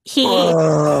 He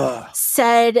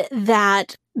said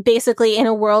that basically in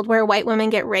a world where white women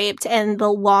get raped and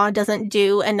the law doesn't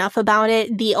do enough about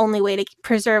it, the only way to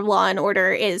preserve law and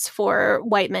order is for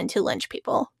white men to lynch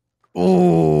people.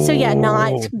 Oh. So yeah,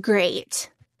 not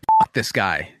great. Fuck this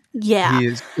guy. Yeah. He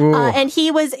is, and he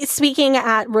was speaking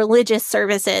at religious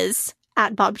services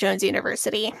at Bob Jones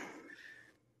University.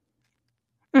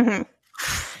 Mm-hmm.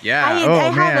 Yeah. I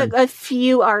have a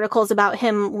few articles about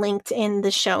him linked in the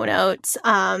show notes.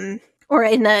 or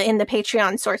in the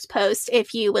Patreon source post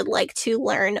if you would like to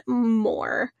learn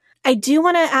more. I do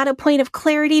want to add a point of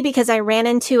clarity because I ran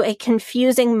into a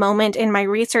confusing moment in my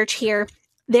research here.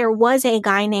 There was a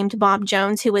guy named Bob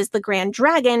Jones who was the Grand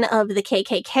Dragon of the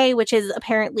KKK, which is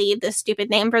apparently the stupid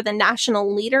name for the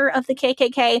national leader of the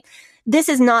KKK. This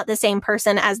is not the same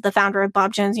person as the founder of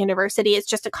Bob Jones University. It's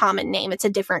just a common name. It's a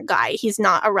different guy. He's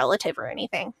not a relative or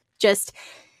anything. Just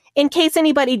in case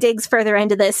anybody digs further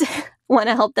into this, want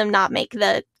to help them not make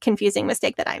the confusing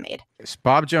mistake that I made. It's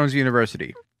Bob Jones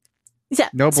University. Yeah.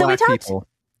 No black people.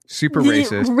 Super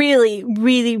racist. Really,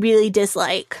 really, really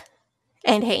dislike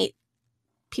and hate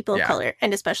people of color,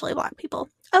 and especially black people.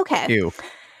 Okay. Ew.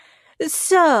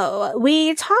 So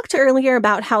we talked earlier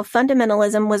about how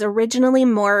fundamentalism was originally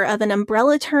more of an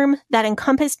umbrella term that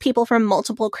encompassed people from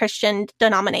multiple Christian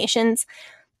denominations.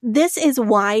 This is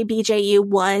why BJU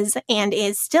was and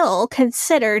is still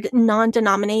considered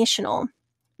non-denominational,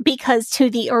 because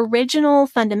to the original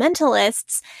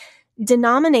fundamentalists,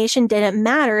 denomination didn't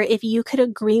matter if you could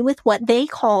agree with what they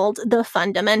called the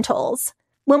fundamentals.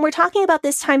 When we're talking about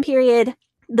this time period,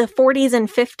 the 40s and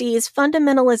 50s,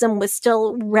 fundamentalism was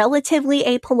still relatively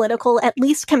apolitical, at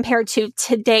least compared to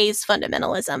today's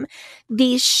fundamentalism.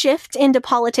 The shift into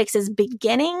politics is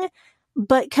beginning,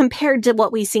 but compared to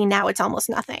what we see now, it's almost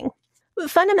nothing.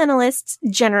 Fundamentalists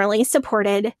generally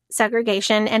supported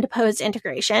segregation and opposed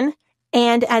integration.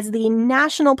 And as the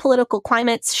national political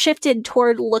climates shifted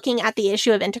toward looking at the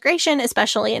issue of integration,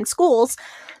 especially in schools,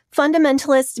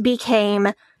 fundamentalists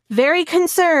became very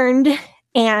concerned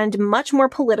and much more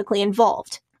politically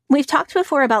involved. We've talked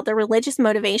before about the religious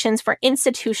motivations for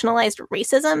institutionalized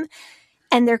racism,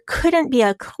 and there couldn't be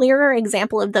a clearer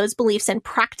example of those beliefs in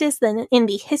practice than in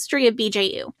the history of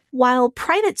BJU. While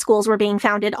private schools were being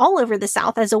founded all over the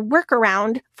South as a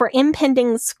workaround for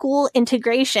impending school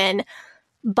integration,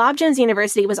 Bob Jones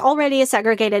University was already a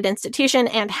segregated institution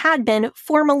and had been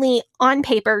formally on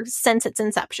paper since its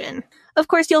inception. Of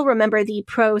course, you'll remember the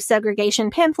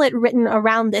pro-segregation pamphlet written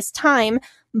around this time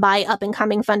by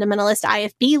up-and-coming fundamentalist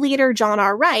IFB leader John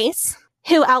R. Rice,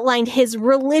 who outlined his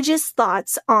religious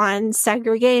thoughts on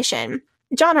segregation.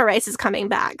 John R. Rice is coming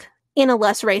back in a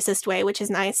less racist way, which is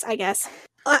nice, I guess.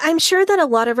 I'm sure that a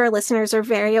lot of our listeners are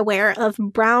very aware of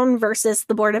Brown versus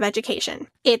the Board of Education.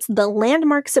 It's the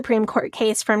landmark Supreme Court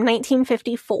case from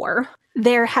 1954.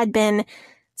 There had been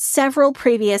several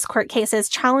previous court cases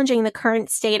challenging the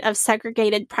current state of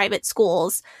segregated private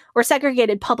schools or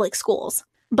segregated public schools.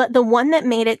 But the one that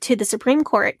made it to the Supreme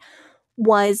Court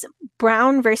was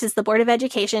Brown versus the Board of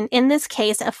Education. In this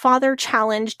case, a father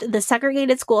challenged the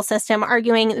segregated school system,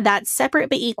 arguing that separate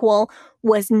but equal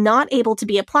was not able to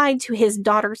be applied to his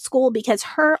daughter's school because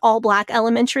her all-black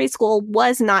elementary school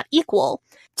was not equal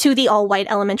to the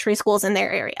all-white elementary schools in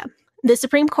their area. The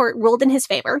Supreme Court ruled in his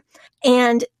favor,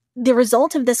 and the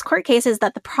result of this court case is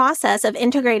that the process of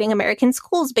integrating American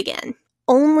schools began.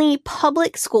 Only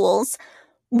public schools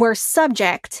were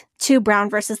subject to Brown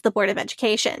versus the Board of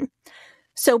Education.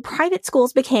 So private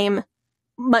schools became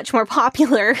much more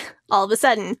popular all of a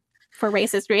sudden for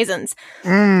racist reasons.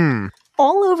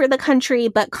 All over the country,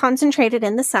 but concentrated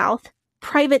in the South,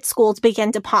 private schools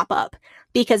began to pop up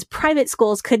because private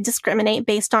schools could discriminate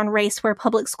based on race where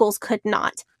public schools could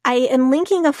not. I am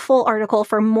linking a full article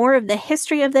for more of the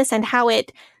history of this and how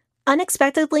it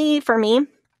unexpectedly, for me,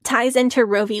 ties into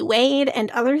Roe v. Wade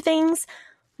and other things.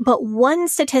 But one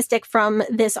statistic from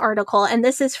this article, and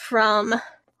this is from,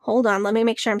 hold on, let me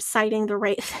make sure I'm citing the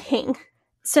right thing.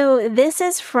 So this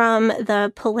is from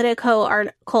the Politico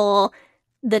article.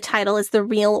 The title is The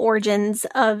Real Origins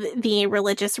of the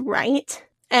Religious Right.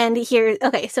 And here's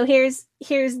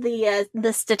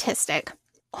the statistic.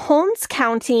 Holmes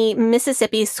County,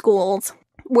 Mississippi schools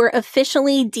were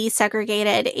officially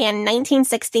desegregated in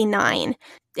 1969.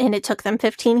 And it took them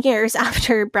 15 years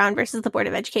after Brown versus the Board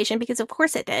of Education, because of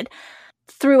course it did.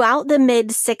 Throughout the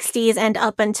mid-60s and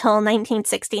up until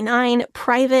 1969,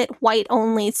 private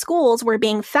white-only schools were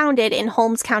being founded in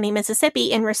Holmes County,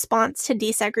 Mississippi in response to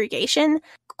desegregation.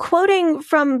 Quoting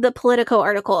from the Politico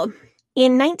article,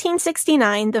 in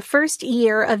 1969, the first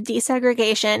year of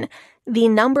desegregation, the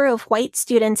number of white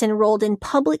students enrolled in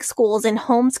public schools in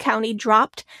Holmes County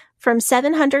dropped from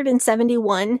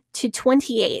 771 to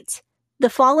 28. The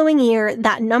following year,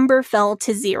 that number fell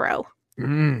to 0.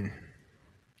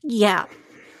 Yeah.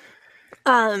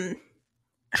 I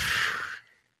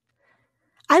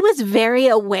was very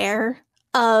aware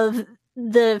of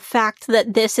the fact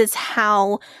that this is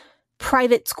how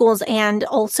private schools and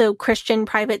also Christian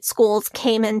private schools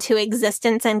came into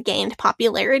existence and gained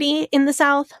popularity in the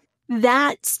South.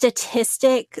 That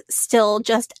statistic still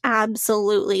just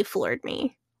absolutely floored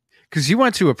me. Because you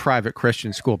went to a private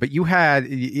Christian school, but you had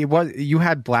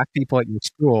Black people at your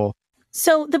school.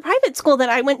 So the private school that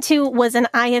I went to was an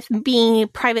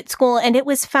IFB private school, and it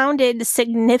was founded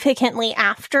significantly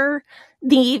after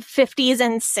the 50s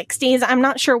and 60s. I'm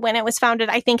not sure when it was founded.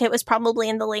 I think it was probably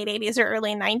in the late 80s or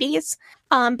early 90s,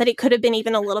 but it could have been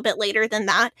even a little bit later than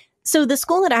that. So the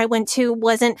school that I went to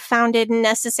wasn't founded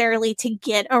necessarily to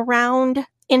get around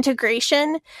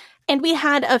integration, and we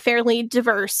had a fairly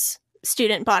diverse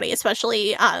student body,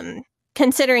 especially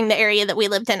considering the area that we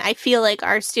lived in. I feel like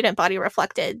our student body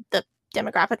reflected the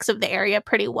demographics of the area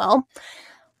pretty well.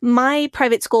 My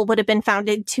private school would have been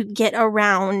founded to get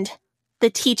around the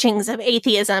teachings of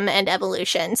atheism and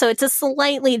evolution. So it's a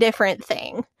slightly different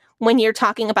thing when you're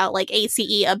talking about like ACE,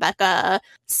 ABECA,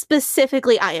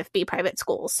 specifically IFB private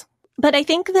schools. But I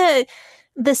think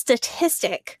the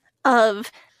statistic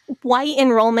of white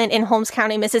enrollment in Holmes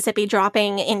County, Mississippi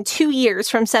dropping in 2 years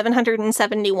from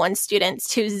 771 students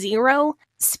to 0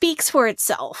 speaks for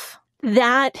itself.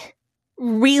 That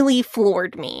really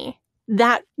floored me.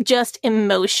 That just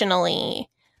emotionally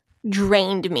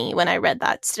drained me when I read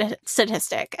that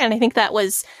statistic. And I think it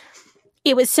was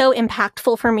so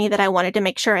impactful for me that I wanted to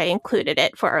make sure I included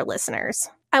it for our listeners.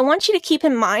 I want you to keep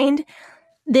in mind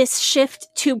this shift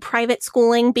to private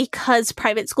schooling because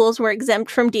private schools were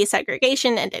exempt from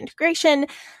desegregation and integration.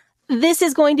 This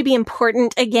is going to be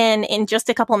important again in just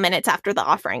a couple minutes after the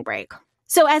offering break.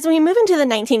 So as we move into the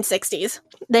 1960s,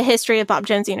 the history of Bob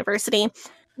Jones University,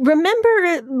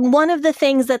 remember one of the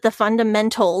things that the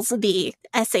fundamentals, the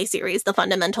essay series, the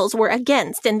fundamentals, were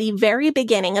against in the very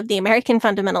beginning of the American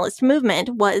fundamentalist movement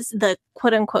was the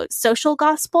quote-unquote social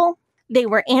gospel. They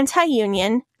were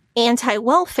anti-union,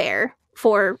 anti-welfare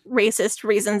for racist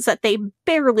reasons that they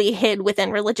barely hid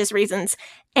within religious reasons,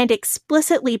 and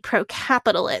explicitly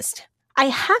pro-capitalist. I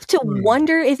have to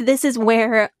wonder if this is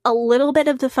where a little bit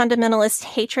of the fundamentalist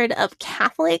hatred of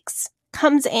Catholics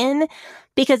comes in,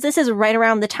 because this is right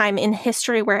around the time in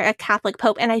history where a Catholic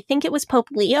pope, and I think it was Pope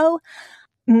Leo,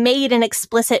 made an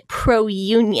explicit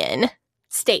pro-union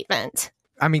statement.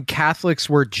 I mean, Catholics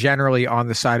were generally on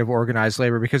the side of organized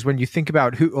labor, because when you think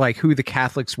about who the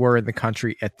Catholics were in the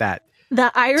country at that the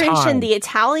Irish time, and the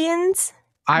Italians,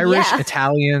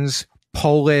 Italians,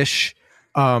 Polish,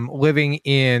 living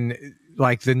in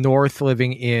like the North,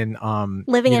 living in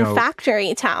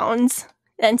factory towns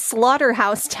and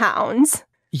slaughterhouse towns.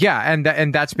 Yeah,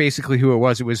 and that's basically who it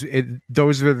was.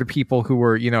 Those were the people who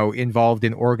were, involved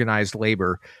in organized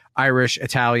labor. Irish,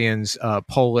 Italians,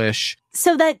 Polish.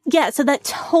 So that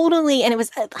totally, and it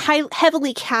was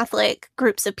heavily Catholic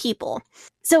groups of people.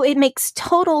 So it makes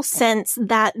total sense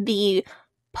that the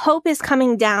Pope is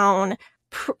coming down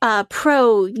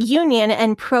pro-union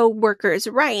and pro-workers'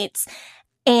 rights,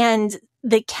 and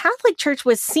the Catholic Church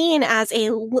was seen as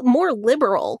a more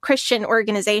liberal Christian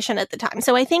organization at the time.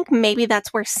 So I think maybe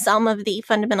that's where some of the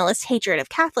fundamentalist hatred of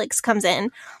Catholics comes in,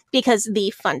 because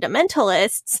the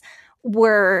fundamentalists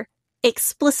were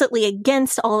explicitly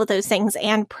against all of those things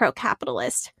and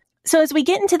pro-capitalist. So as we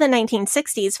get into the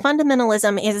 1960s,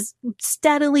 fundamentalism is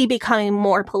steadily becoming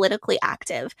more politically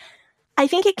active. I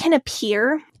think it can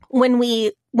appear when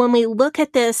we look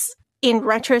at this in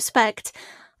retrospect,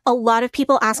 a lot of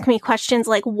people ask me questions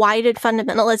like, why did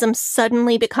fundamentalism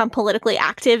suddenly become politically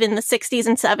active in the 60s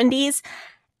and 70s?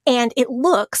 And it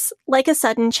looks like a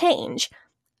sudden change.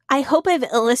 I hope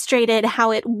I've illustrated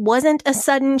how it wasn't a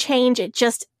sudden change. It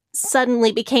just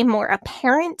suddenly became more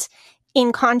apparent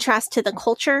in contrast to the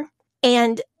culture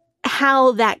and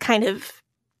how that kind of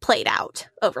played out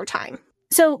over time.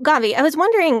 So, Gavi, I was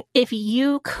wondering if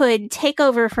you could take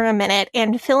over for a minute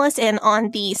and fill us in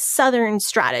on the Southern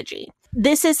strategy.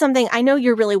 This is something I know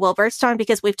you're really well versed on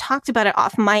because we've talked about it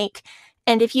off mic.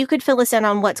 And if you could fill us in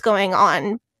on what's going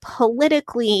on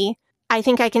politically, I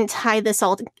think I can tie this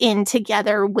all in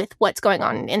together with what's going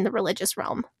on in the religious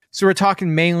realm. So we're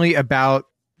talking mainly about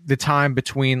the time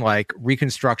between like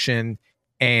Reconstruction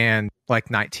and like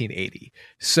 1980.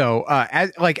 So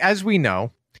as we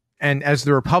know, and as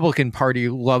the Republican Party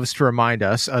loves to remind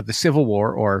us, the Civil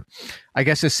War, or I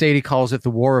guess as Sadie calls it,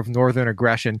 the War of Northern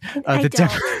Aggression. I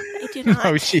do not.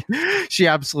 No, she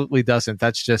absolutely doesn't.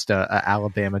 That's just a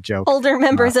Alabama joke. Older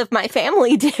members of my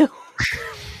family do.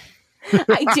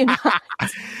 I do not.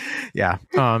 Yeah.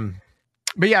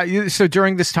 But yeah, so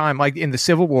during this time, like in the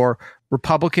Civil War,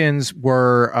 Republicans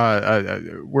were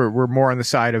more on the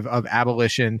side of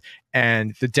abolition,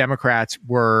 and the Democrats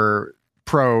were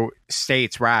pro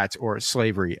states' rights or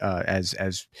slavery,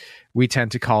 as we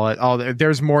tend to call it.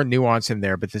 There's more nuance in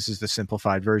there, but this is the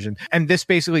simplified version. And this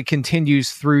basically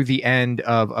continues through the end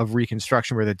of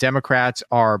Reconstruction, where the Democrats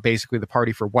are basically the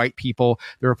party for white people.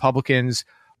 The Republicans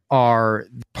are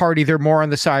the party. They're more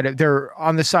on the side of, they're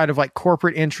on the side of like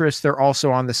corporate interests. They're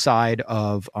also on the side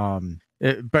of,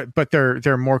 but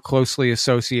they're more closely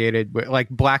associated with, like,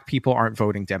 black people aren't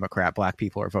voting Democrat. Black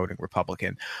people are voting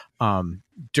Republican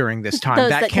during this time. Those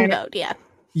that can vote, yeah.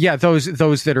 Yeah, those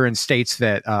that are in states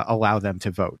that allow them to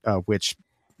vote, which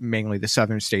mainly the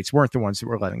southern states weren't the ones that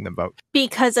were letting them vote.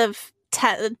 Because of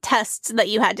tests that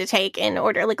you had to take in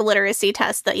order, like literacy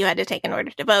tests that you had to take in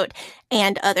order to vote,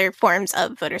 and other forms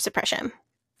of voter suppression.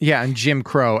 Yeah, and Jim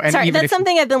Crow. And sorry, that's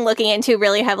something I've been looking into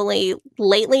really heavily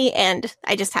lately, and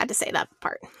I just had to say that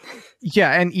part.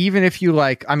 Yeah, and even if you,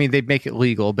 like, I mean, they'd make it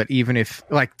legal, but even if,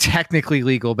 like, technically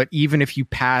legal, but even if you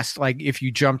passed, like, if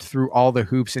you jumped through all the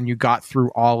hoops and you got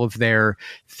through all of their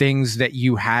things that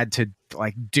you had to,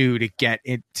 like, do to get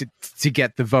it, to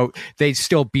get the vote, they'd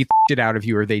still beat the shit out of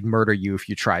you, or they'd murder you if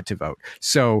you tried to vote.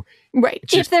 So, right.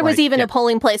 If there was even a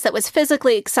polling place that was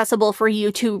physically accessible for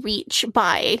you to reach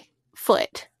by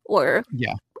foot or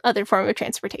other form of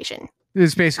transportation.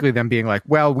 It's basically them being like,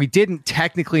 well, we didn't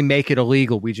technically make it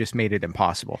illegal, we just made it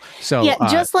impossible. So yeah,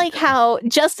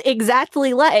 just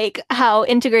exactly like how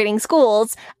integrating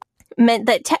schools meant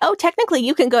that technically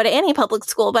you can go to any public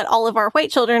school, but all of our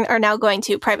white children are now going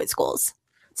to private schools.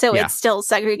 So it's still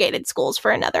segregated schools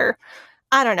for another,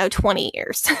 I don't know, 20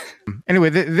 years. Anyway,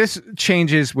 this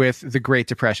changes with the Great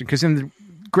Depression, because in the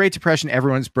Great Depression,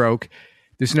 everyone's broke.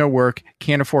 There's no work,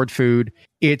 can't afford food.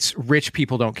 It's rich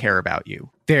people don't care about you.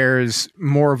 There's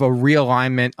more of a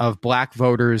realignment of black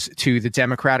voters to the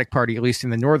Democratic Party, at least in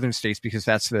the northern states, because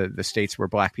that's the states where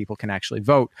black people can actually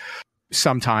vote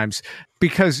sometimes.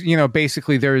 Because, you know,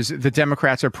 basically the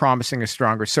Democrats are promising a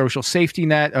stronger social safety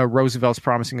net. Roosevelt's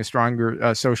promising a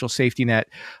stronger social safety net.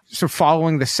 So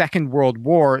following the Second World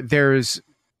War, there's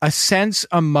a sense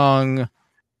among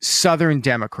Southern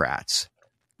Democrats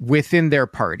within their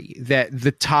party that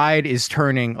the tide is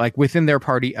turning, like, within their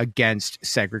party against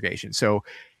segregation. So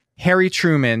Harry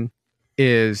Truman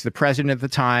is the president at the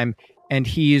time, and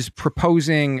he's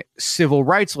proposing civil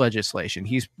rights legislation.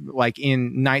 He's, like,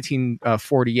 in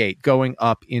 1948, going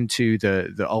up into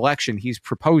the election, he's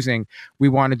proposing, we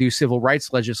want to do civil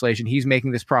rights legislation. He's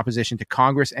making this proposition to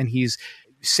Congress, and he's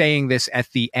saying this at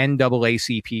the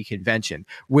NAACP convention,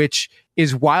 which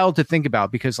is wild to think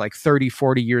about, because, like, 30,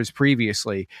 40 years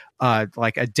previously,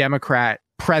 like, a Democrat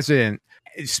president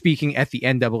speaking at the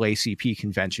NAACP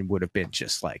convention would have been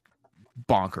just, like,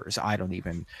 bonkers. I don't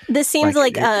even... This seems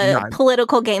like a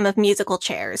political game of musical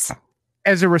chairs.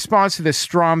 As a response to this,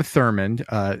 Strom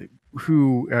Thurmond,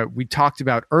 who we talked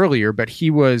about earlier, but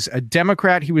he was a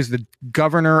Democrat. He was the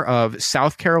governor of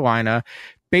South Carolina,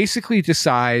 basically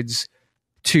decides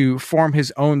to form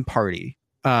his own party,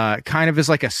 kind of as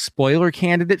like a spoiler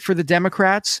candidate for the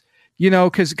Democrats, you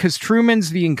know, because Truman's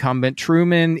the incumbent.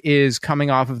 Truman is coming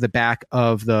off of the back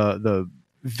of the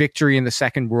victory in the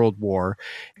Second World War.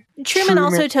 Truman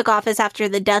also took office after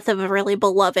the death of a really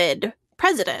beloved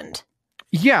president.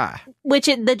 Yeah. Which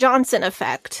is the Johnson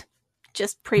effect,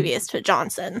 just previous to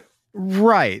Johnson.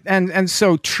 Right. And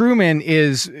so Truman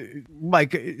is,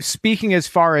 like, speaking as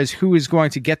far as who is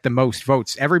going to get the most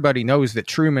votes. Everybody knows that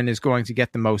Truman is going to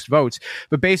get the most votes.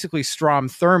 But basically, Strom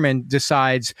Thurmond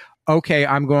decides, okay,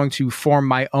 I'm going to form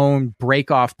my own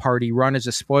break-off party, run as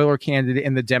a spoiler candidate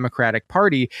in the Democratic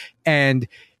Party. And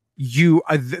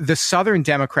the Southern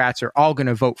Democrats are all going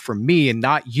to vote for me and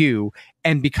not you.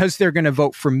 And because they're going to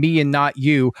vote for me and not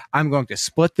you, I'm going to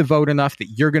split the vote enough that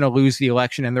you're going to lose the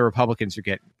election and the Republicans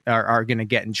are going to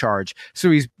get in charge. So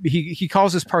he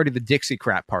calls his party the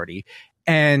Dixiecrat Party.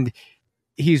 And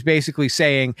he's basically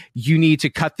saying, you need to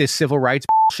cut this civil rights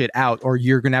shit out, or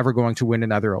you're never going to win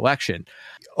another election.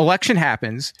 Election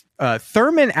happens.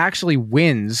 Thurman actually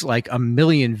wins like 1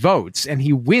 million votes, and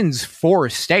he wins 4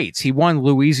 states. He won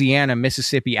Louisiana,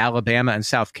 Mississippi, Alabama, and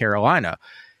South Carolina.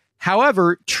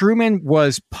 However, Truman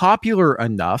was popular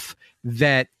enough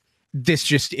that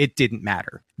it didn't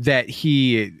matter, that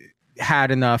he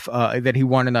had enough, that he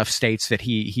won enough states that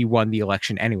he won the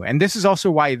election anyway. And this is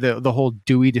also why the whole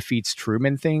Dewey defeats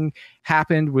Truman thing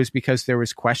happened, was because there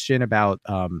was question about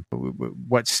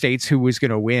what states who was going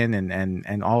to win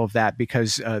and all of that,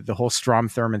 because the whole Strom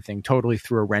Thurmond thing totally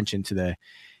threw a wrench into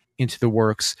the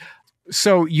works.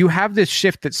 So you have this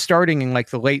shift that's starting in,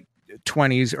 like, the late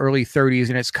 20s, early 30s,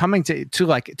 and it's coming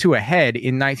to a head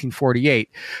in 1948,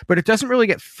 but it doesn't really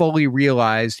get fully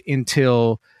realized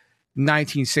until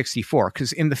 1964,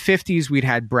 because in the 50s we'd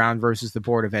had Brown versus the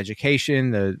Board of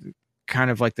Education, the kind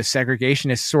of like the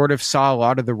segregationists sort of saw a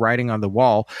lot of the writing on the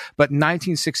wall. But in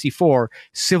 1964,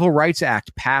 Civil Rights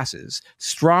Act passes.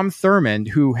 Strom Thurmond,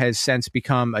 who has since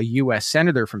become a U.S.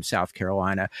 Senator from South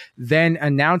Carolina, then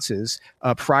announces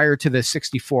prior to the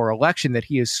 64 election that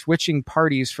he is switching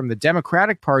parties from the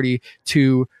Democratic Party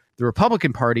to the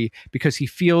Republican Party because he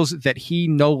feels that he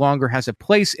no longer has a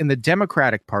place in the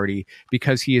Democratic Party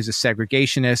because he is a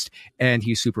segregationist and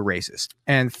he's super racist.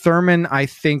 And Thurmond, I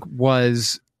think,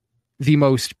 was the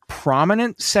most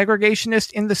prominent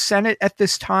segregationist in the Senate at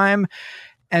this time.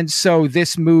 And so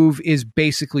this move is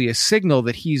basically a signal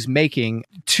that he's making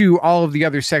to all of the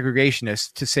other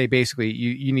segregationists to say, basically,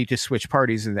 you need to switch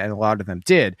parties, and a lot of them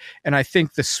did. And I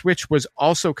think the switch was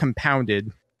also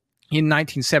compounded in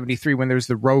 1973, when there's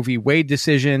the Roe v. Wade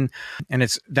decision, and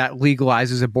that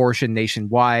legalizes abortion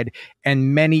nationwide,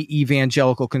 and many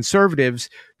evangelical conservatives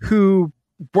who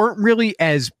weren't really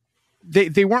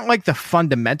they weren't like the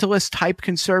fundamentalist type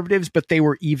conservatives, but they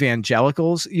were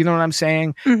evangelicals. You know what I'm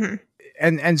saying? Mm-hmm.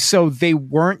 And so they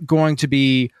weren't going to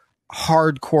be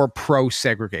hardcore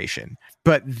pro-segregation,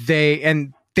 but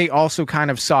they also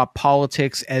kind of saw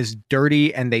politics as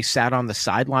dirty, and they sat on the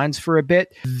sidelines for a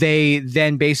bit.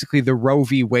 Then basically the Roe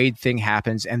v. Wade thing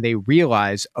happens, and they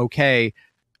realize, okay,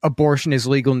 abortion is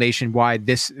legal nationwide.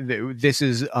 This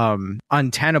is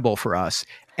untenable for us.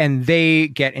 And they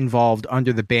get involved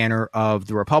under the banner of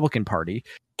the Republican Party.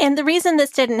 And the reason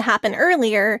this didn't happen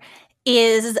earlier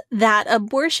is that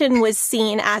abortion was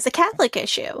seen as a Catholic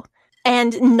issue,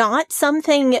 and not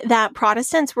something that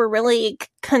Protestants were really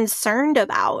concerned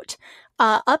about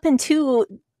up into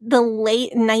the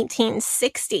late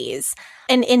 1960s.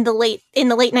 And in the late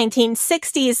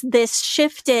 1960s, this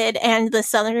shifted, and the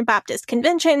Southern Baptist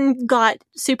Convention got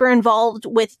super involved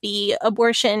with the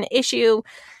abortion issue,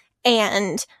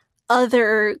 and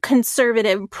other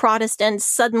conservative Protestants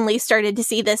suddenly started to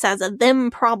see this as a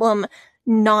them problem,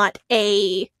 not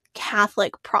a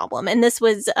Catholic problem. And this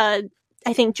was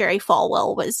I think Jerry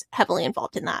Falwell was heavily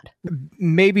involved in that.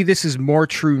 Maybe this is more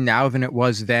true now than it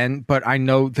was then, but I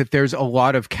know that there's a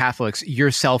lot of Catholics,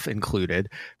 yourself included,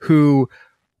 who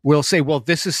will say, well,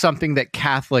 this is something that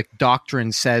Catholic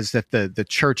doctrine says that the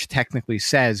church technically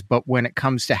says, but when it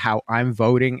comes to how I'm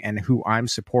voting and who I'm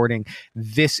supporting,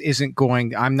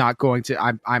 I'm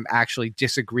actually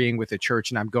disagreeing with the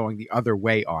church, and I'm going the other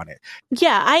way on it.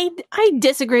 Yeah, I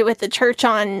disagree with the church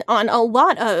on a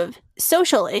lot of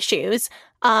social issues.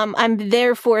 I'm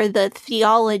there for the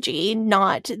theology,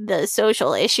 not the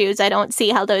social issues. I don't see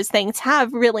how those things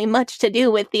have really much to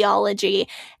do with theology.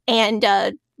 And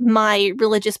my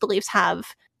religious beliefs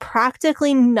have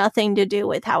practically nothing to do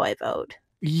with how I vote.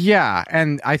 Yeah,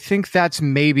 and I think that's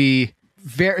maybe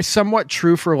somewhat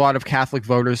true for a lot of Catholic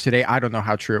voters today. I don't know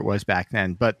how true it was back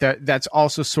then, but that's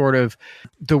also sort of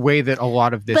the way that a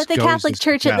lot of this goes. But the Catholic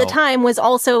Church at the time was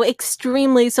also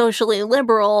extremely socially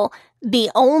liberal. The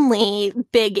only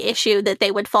big issue that they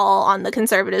would fall on the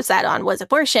conservative side on was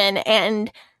abortion,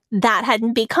 and that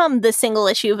hadn't become the single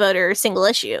issue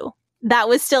that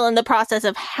was still in the process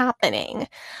of happening.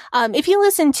 If you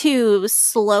listen to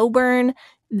Slow Burn,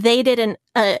 they did an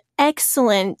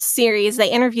excellent series.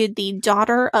 They interviewed the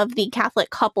daughter of the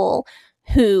Catholic couple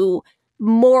who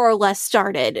more or less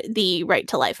started the Right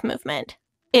to Life movement.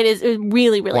 It is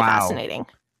really, really fascinating.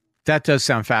 That does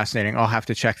sound fascinating. I'll have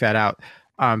to check that out.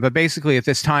 But basically at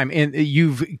this time,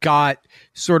 you've got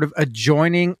sort of a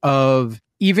joining of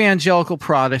evangelical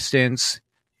Protestants,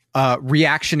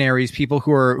 reactionaries, people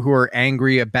who are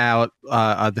angry about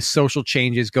the social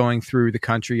changes going through the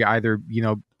country, either,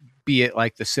 be it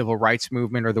like the civil rights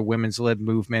movement or the women's lib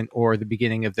movement or the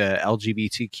beginning of the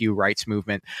LGBTQ rights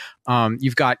movement.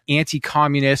 You've got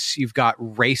anti-communists, you've got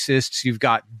racists, you've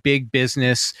got big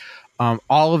business,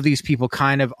 all of these people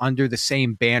kind of under the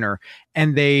same banner.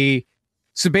 And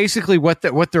so basically what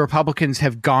the Republicans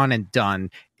have gone and done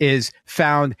is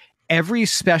found every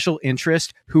special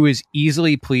interest who is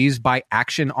easily pleased by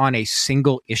action on a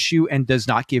single issue and does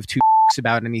not give two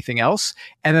about anything else.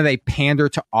 And then they pander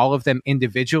to all of them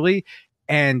individually.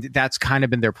 And that's kind of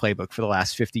been their playbook for the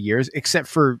last 50 years, except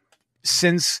for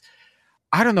since,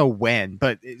 I don't know when,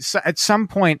 but at some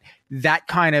point that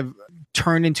kind of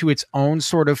turned into its own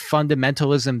sort of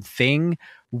fundamentalism thing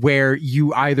where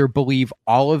you either believe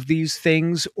all of these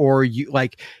things or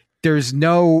there's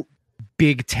no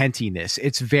big tentiness.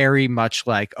 It's very much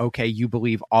like, okay, you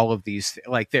believe all of these,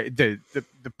 the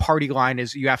party line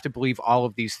is you have to believe all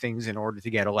of these things in order to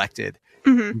get elected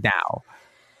now.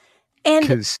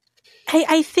 And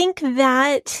I think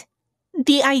that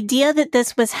the idea that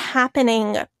this was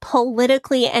happening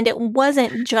politically and it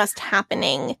wasn't just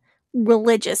happening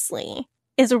religiously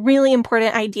is a really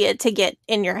important idea to get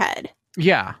in your head.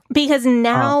 Yeah. Because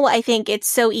now I think it's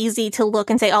so easy to look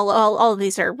and say, all of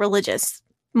these are religious,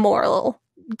 moral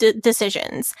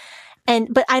decisions.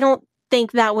 But I don't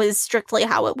think that was strictly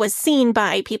how it was seen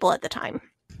by people at the time.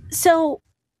 So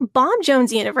Bob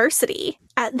Jones University,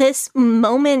 at this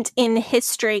moment in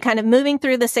history, kind of moving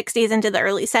through the 60s into the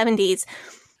early 70s,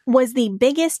 was the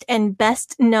biggest and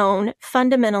best known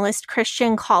fundamentalist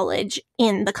Christian college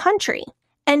in the country.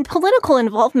 And political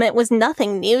involvement was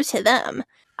nothing new to them.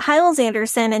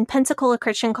 Hyles-Anderson and Pensacola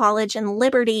Christian College and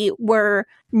Liberty were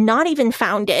not even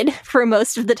founded for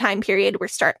most of the time period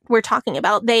we're talking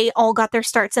about. They all got their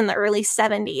starts in the early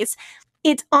 70s.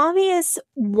 It's obvious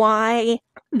why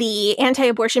the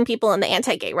anti-abortion people and the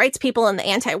anti-gay rights people and the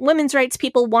anti-women's rights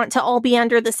people want to all be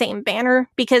under the same banner,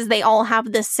 because they all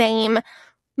have the same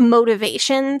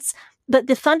motivations. But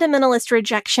the fundamentalist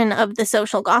rejection of the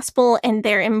social gospel and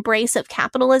their embrace of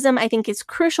capitalism, I think, is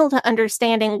crucial to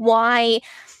understanding why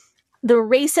the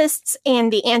racists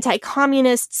and the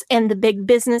anti-communists and the big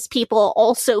business people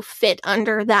also fit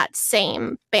under that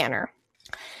same banner.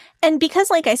 And because,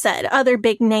 like I said, other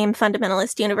big-name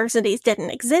fundamentalist universities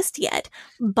didn't exist yet,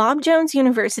 Bob Jones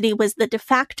University was the de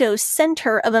facto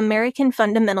center of American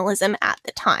fundamentalism at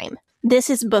the time.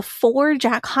 This is before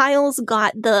Jack Hyles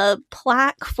got the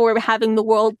plaque for having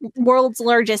the world's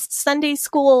largest Sunday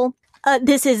school.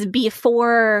 This is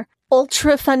before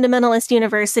ultra-fundamentalist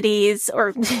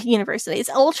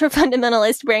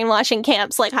ultra-fundamentalist brainwashing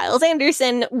camps like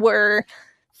Hyles-Anderson were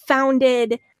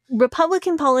founded.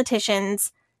 Republican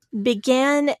politicians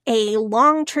began a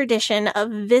long tradition of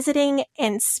visiting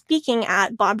and speaking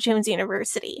at Bob Jones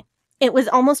University. It was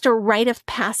almost a rite of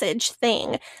passage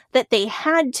thing that they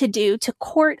had to do to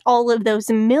court all of those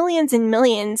millions and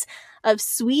millions of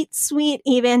sweet, sweet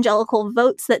evangelical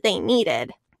votes that they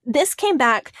needed. This came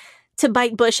back to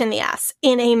bite Bush in the ass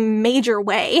in a major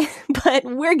way, but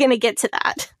we're going to get to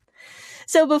that.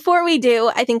 So before we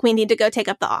do, I think we need to go take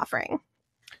up the offering.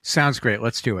 Sounds great.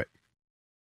 Let's do it.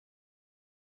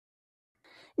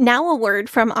 Now a word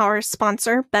from our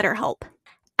sponsor, BetterHelp.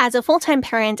 As a full-time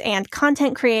parent and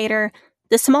content creator,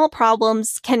 the small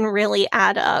problems can really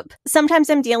add up. Sometimes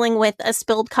I'm dealing with a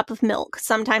spilled cup of milk.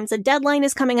 Sometimes a deadline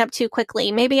is coming up too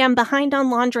quickly. Maybe I'm behind on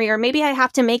laundry, or maybe I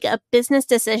have to make a business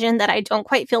decision that I don't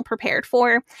quite feel prepared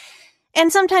for.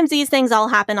 And sometimes these things all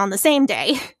happen on the same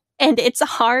day, and it's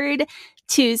hard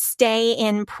to stay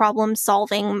in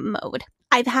problem-solving mode.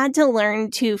 I've had to learn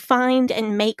to find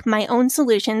and make my own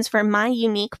solutions for my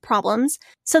unique problems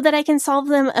so that I can solve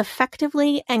them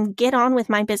effectively and get on with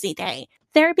my busy day.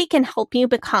 Therapy can help you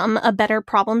become a better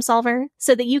problem solver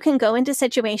so that you can go into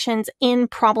situations in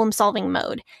problem-solving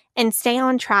mode and stay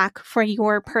on track for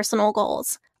your personal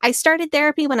goals. I started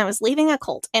therapy when I was leaving a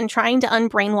cult and trying to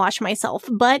unbrainwash myself,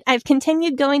 but I've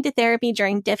continued going to therapy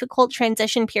during difficult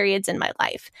transition periods in my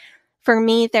life. For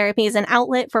me, therapy is an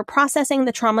outlet for processing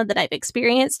the trauma that I've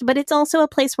experienced, but it's also a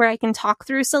place where I can talk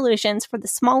through solutions for the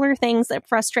smaller things that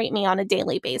frustrate me on a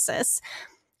daily basis.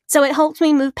 So it helps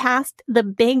me move past the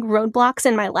big roadblocks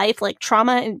in my life, like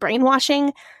trauma and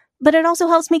brainwashing, but it also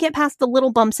helps me get past the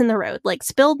little bumps in the road, like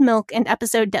spilled milk and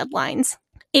episode deadlines.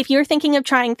 If you're thinking of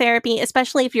trying therapy,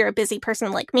 especially if you're a busy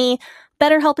person like me,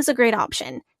 BetterHelp is a great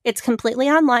option. It's completely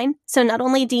online, so not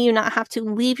only do you not have to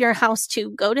leave your house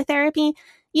to go to therapy,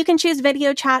 you can choose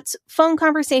video chats, phone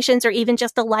conversations, or even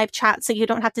just a live chat so you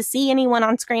don't have to see anyone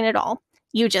on screen at all.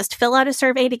 You just fill out a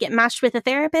survey to get matched with a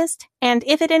therapist, and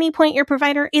if at any point your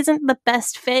provider isn't the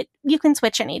best fit, you can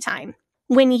switch anytime.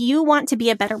 When you want to be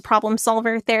a better problem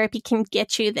solver, therapy can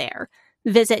get you there.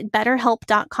 Visit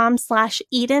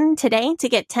betterhelp.com/Eden today to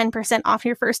get 10% off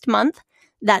your first month.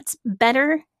 That's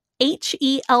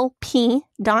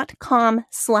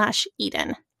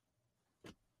betterhelp.com/Eden.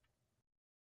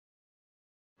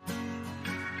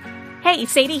 Hey,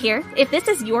 Sadie here. If this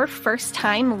is your first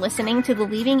time listening to the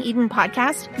Leaving Eden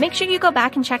podcast, make sure you go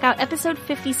back and check out episode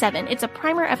 57. It's a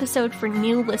primer episode for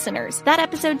new listeners. That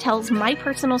episode tells my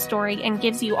personal story and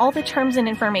gives you all the terms and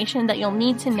information that you'll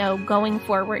need to know going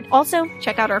forward. Also,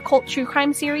 check out our cult true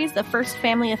crime series, The First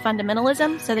Family of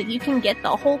Fundamentalism, so that you can get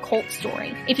the whole cult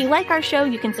story. If you like our show,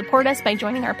 you can support us by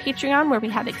joining our Patreon, where we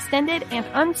have extended and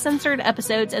uncensored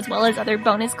episodes as well as other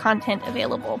bonus content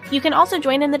available. You can also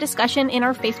join in the discussion in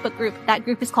our Facebook group. That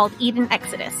group is called Eden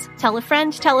Exodus. Tell a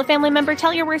friend, tell a family member,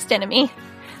 tell your worst enemy.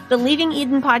 The Leaving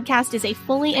Eden podcast is a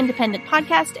fully independent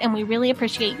podcast, and we really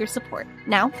appreciate your support.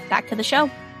 Now, back to the show.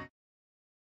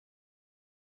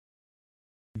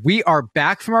 We are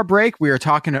back from our break. We are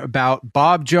talking about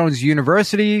Bob Jones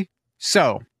University.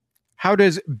 So, how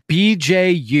does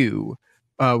BJU,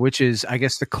 which is, I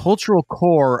guess, the cultural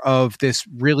core of this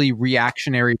really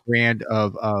reactionary brand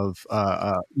of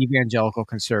evangelical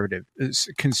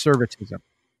conservatism.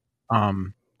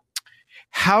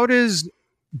 How does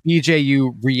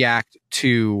BJU react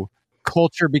to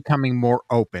culture becoming more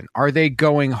open? Are they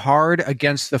going hard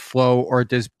against the flow, or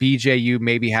does BJU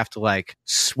maybe have to like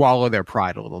swallow their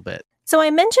pride a little bit? So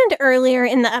I mentioned earlier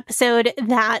in the episode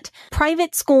that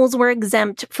private schools were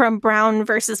exempt from Brown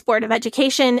versus Board of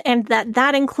Education, and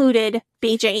that included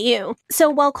BJU. So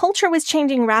while culture was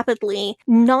changing rapidly,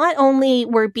 not only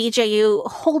were BJU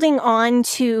holding on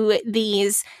to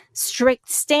these strict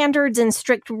standards and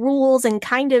strict rules and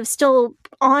kind of still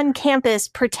on campus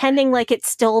pretending like it's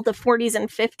still the 40s and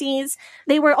 50s,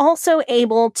 they were also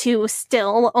able to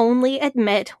still only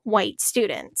admit white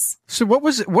students. So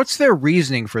what's their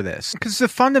reasoning for this? Because the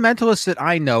fundamentalists that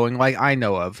I know and like I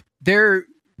know of, they're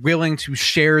willing to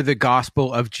share the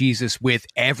gospel of Jesus with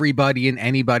everybody and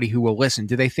anybody who will listen.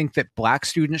 Do they think that black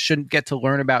students shouldn't get to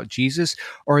learn about Jesus,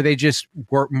 or are they just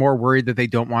more worried that they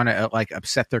don't want to like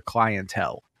upset their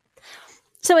clientele?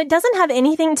 So it doesn't have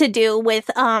anything to do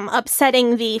with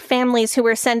upsetting the families who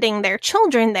were sending their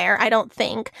children there, I don't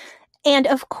think. And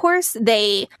of course,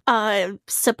 they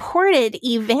supported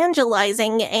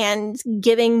evangelizing and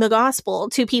giving the gospel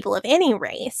to people of any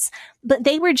race, but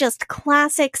they were just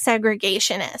classic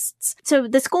segregationists. So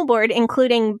the school board,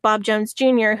 including Bob Jones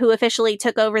Jr., who officially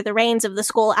took over the reins of the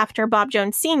school after Bob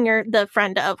Jones Sr., the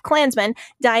friend of Klansmen,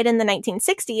 died in the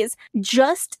 1960s,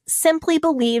 just simply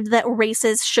believed that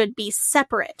races should be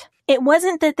separate. It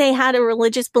wasn't that they had a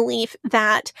religious belief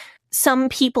that some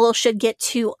people should get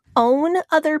to own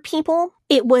other people.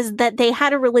 It was that they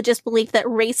had a religious belief that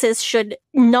races should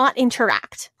not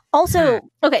interact. Also,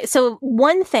 okay, so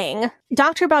one thing,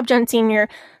 Dr. Bob Jones Sr.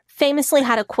 famously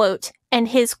had a quote, and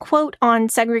his quote on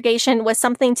segregation was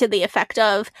something to the effect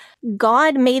of,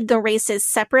 "God made the races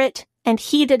separate, and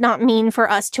he did not mean for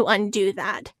us to undo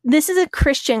that." This is a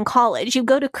Christian college. You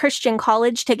go to Christian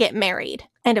college to get married.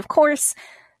 And of course,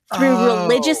 through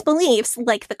religious beliefs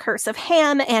like the curse of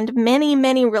Ham and many,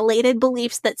 many related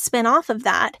beliefs that spin off of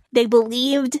that, they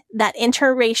believed that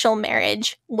interracial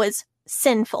marriage was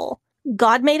sinful.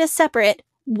 God made us separate.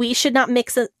 We should not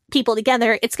mix people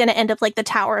together. It's going to end up like the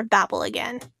Tower of Babel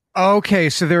again. Okay,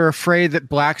 so they're afraid that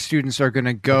black students are going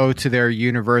to go to their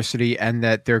university and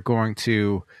that they're going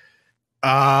to...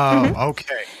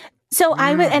 okay. So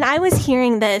I was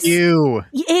hearing this. Ew.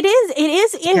 It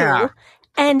is ew. Yeah.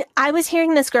 And I was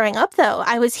hearing this growing up, though.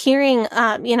 I was hearing,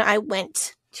 I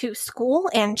went to school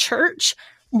and church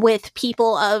with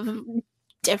people of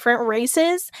different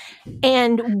races.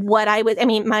 And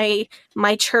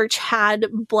my church had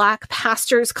black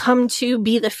pastors come to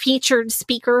be the featured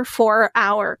speaker for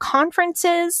our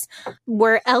conferences.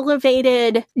 We're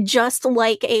elevated just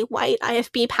like a white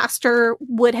IFB pastor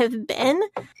would have been.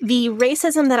 The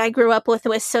racism that I grew up with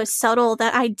was so subtle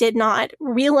that I did not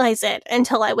realize it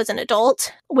until I was an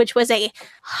adult, which was a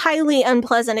highly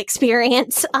unpleasant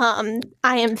experience. I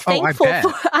am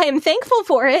thankful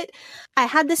for it. I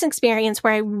had this experience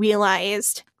where I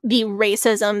realized the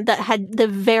racism that had the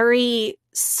very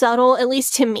subtle, at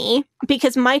least to me,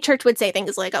 because my church would say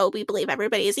things like, oh, we believe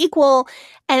everybody is equal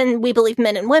and we believe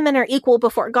men and women are equal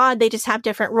before God. They just have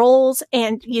different roles.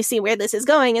 And you see where this is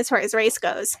going as far as race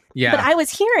goes. Yeah. But I was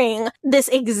hearing this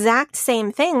exact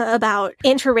same thing about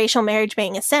interracial marriage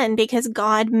being a sin because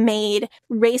God made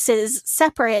races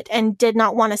separate and did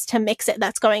not want us to mix it.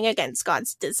 That's going against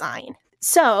God's design.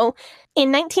 So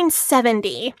in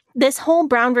 1970, this whole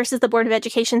Brown versus the Board of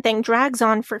Education thing drags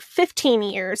on for 15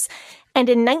 years. And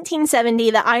in 1970,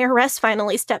 the IRS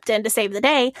finally stepped in to save the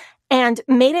day and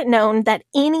made it known that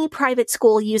any private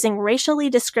school using racially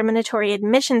discriminatory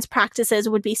admissions practices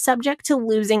would be subject to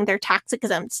losing their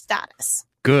tax-exempt status.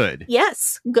 Good.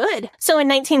 Yes, good. So in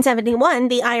 1971,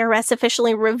 the IRS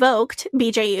officially revoked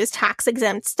BJU's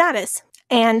tax-exempt status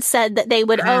and said that they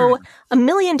would owe $1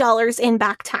 million in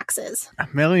back taxes.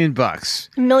 $1 million.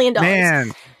 $1 million.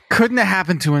 Man, couldn't have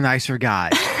happened to a nicer guy.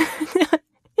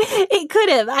 It could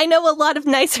have. I know a lot of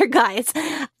nicer guys.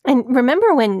 And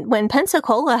remember when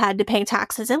Pensacola had to pay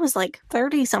taxes, it was like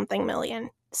 30-something million.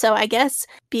 So I guess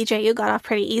BJU got off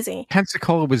pretty easy.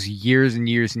 Pensacola was years and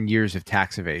years and years of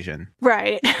tax evasion.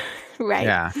 Right. Right.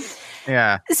 Yeah.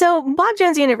 Yeah. So Bob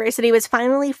Jones University was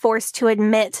finally forced to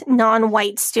admit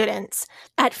non-white students.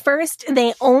 At first,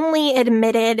 they only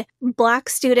admitted black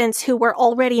students who were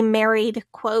already married,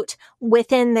 quote,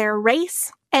 within their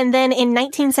race. And then in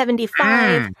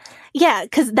 1975, yeah,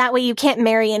 because that way you can't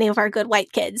marry any of our good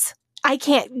white kids. I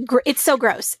can't. It's so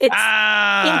gross. It's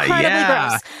incredibly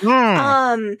gross.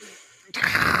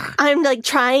 I'm like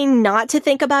trying not to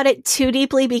think about it too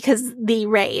deeply because the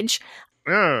rage.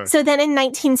 So then in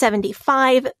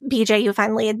 1975, BJU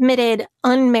finally admitted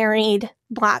unmarried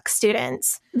Black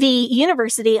students. The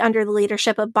university, under the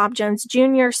leadership of Bob Jones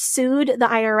Jr., sued the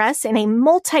IRS in a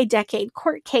multi-decade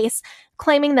court case,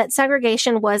 claiming that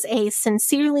segregation was a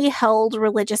sincerely held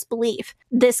religious belief.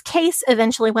 This case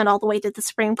eventually went all the way to the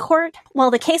Supreme Court.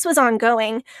 While the case was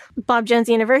ongoing, Bob Jones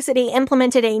University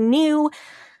implemented a new,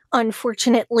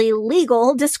 unfortunately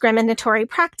legal, discriminatory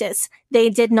practice. They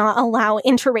did not allow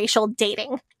interracial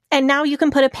dating. And now you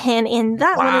can put a pin in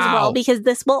that one as well, because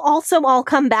this will also all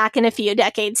come back in a few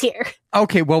decades here.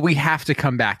 Okay, well, we have to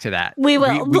come back to that. We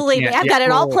will. Believe me, I've got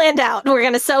it all planned out. We're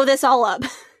going to sew this all up.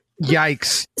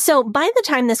 Yikes. So by the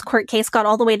time this court case got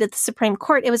all the way to the Supreme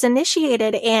Court, it was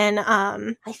initiated in,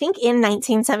 I think in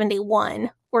 1971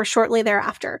 or shortly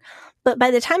thereafter. But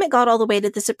by the time it got all the way to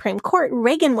the Supreme Court,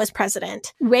 Reagan was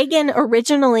president. Reagan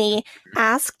originally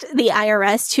asked the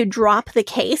IRS to drop the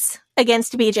case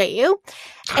against BJU,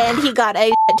 and he got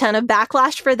a ton of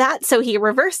backlash for that, so he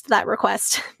reversed that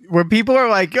request. When people are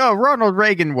like, oh, Ronald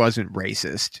Reagan wasn't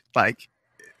racist, like...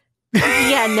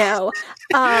 Yeah, no.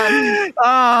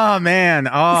 Oh, man.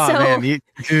 BJU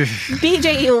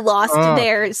lost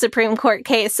their Supreme Court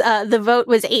case. The vote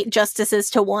was 8 justices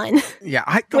to 1.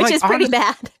 Yeah. Which is pretty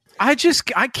bad. I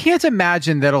can't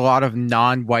imagine that a lot of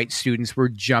non-white students were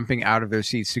jumping out of their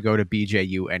seats to go to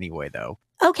BJU anyway, though.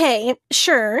 Okay,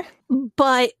 sure.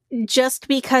 But just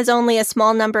because only a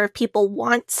small number of people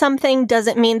want something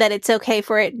doesn't mean that it's okay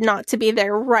for it not to be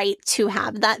their right to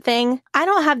have that thing. I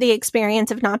don't have the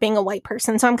experience of not being a white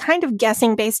person, so I'm kind of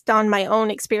guessing based on my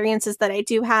own experiences that I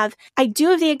do have. I do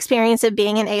have the experience of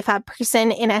being an AFAB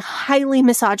person in a highly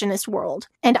misogynist world.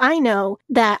 And I know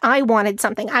that I wanted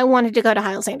something. I wanted to go to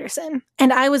Hyles-Anderson.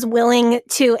 And I was willing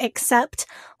to accept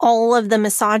all of the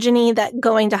misogyny that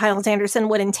going to Hyles-Anderson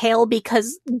would entail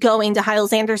because going to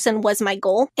Hyles-Anderson was my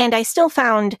goal. And I still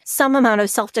found some amount of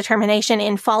self-determination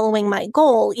in following my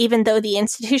goal, even though the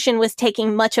institution was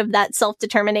taking much of that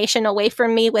self-determination away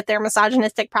from me with their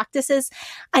misogynistic practices.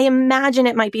 I imagine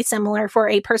it might be similar for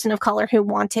a person of color who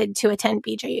wanted to attend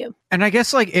BJU. And I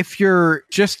guess, like, if you're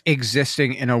just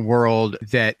existing in a world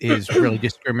that is really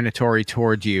discriminatory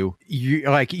toward you,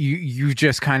 you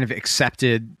just kind of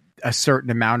accepted a certain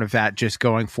amount of that just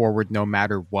going forward no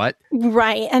matter what.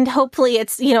 Right. And hopefully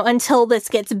it's, until this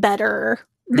gets better,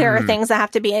 there are things that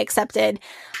have to be accepted.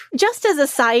 Just as a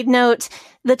side note,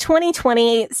 the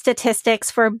 2020 statistics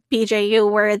for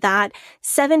BJU were that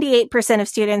 78% of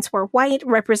students were white,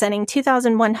 representing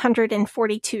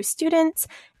 2,142 students,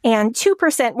 and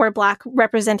 2% were Black,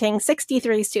 representing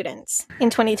 63 students in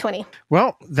 2020.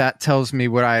 Well, that tells me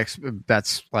what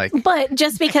that's like. But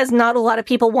just because not a lot of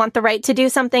people want the right to do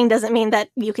something doesn't mean that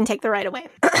you can take the right away.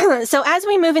 So as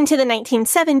we move into the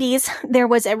 1970s, there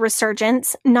was a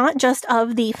resurgence, not just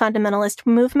of the fundamentalist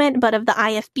movement, but of the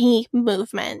IFB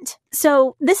movement.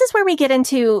 So this is where we get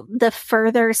into the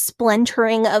further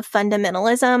splintering of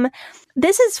fundamentalism.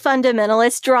 This is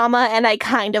fundamentalist drama, and I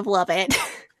kind of love it.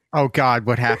 Oh, God,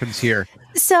 what happens here?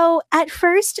 So at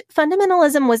first,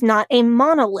 fundamentalism was not a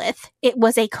monolith. It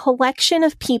was a collection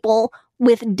of people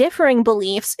with differing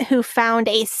beliefs who found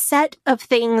a set of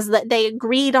things that they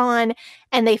agreed on,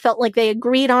 and they felt like they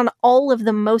agreed on all of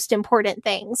the most important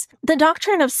things. The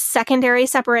doctrine of secondary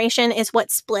separation is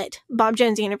what split Bob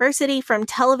Jones University from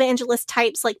televangelist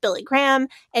types like Billy Graham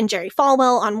and Jerry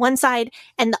Falwell on one side,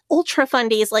 and the ultra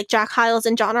fundies like Jack Hyles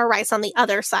and John R. Rice on the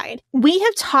other side. We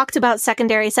have talked about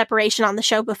secondary separation on the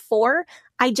show before.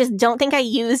 I just don't think I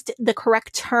used the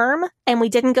correct term, and we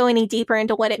didn't go any deeper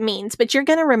into what it means, but you're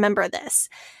going to remember this.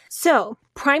 So,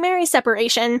 primary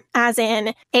separation, as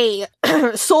in a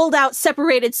sold-out,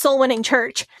 separated, soul-winning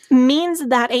church, means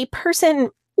that a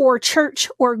person or church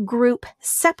or group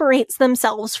separates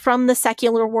themselves from the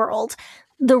secular world.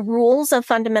 The rules of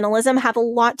fundamentalism have a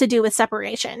lot to do with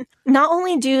separation. Not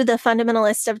only do the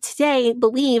fundamentalists of today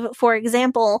believe, for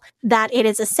example, that it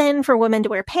is a sin for women to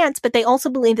wear pants, but they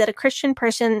also believe that a Christian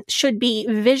person should be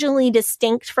visually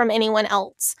distinct from anyone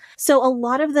else. So a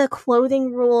lot of the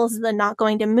clothing rules, the not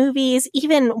going to movies,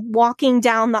 even walking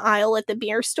down the aisle at the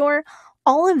beer store,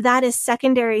 all of that is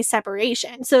secondary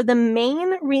separation. So the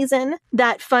main reason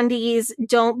that fundies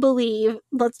don't believe,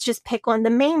 let's just pick one,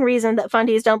 the main reason that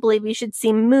fundies don't believe you should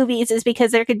see movies is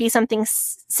because there could be something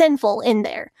sinful in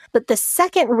there. But the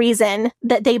second reason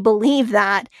that they believe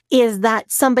that is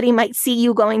that somebody might see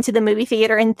you going to the movie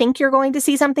theater and think you're going to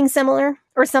see something similar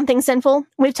or something sinful.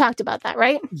 We've talked about that,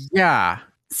 right? Yeah.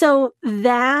 So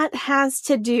that has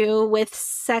to do with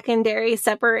secondary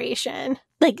separation.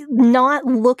 Like not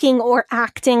looking or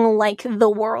acting like the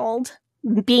world.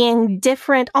 being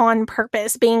different on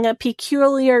purpose, being a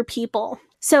peculiar people.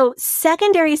 So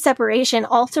secondary separation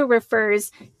also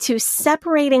refers to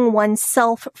separating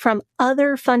oneself from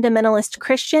other fundamentalist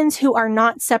Christians who are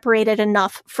not separated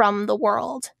enough from the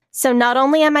world. So not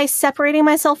only am I separating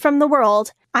myself from the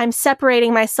world, I'm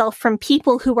separating myself from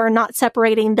people who are not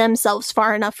separating themselves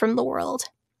far enough from the world.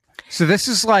 So this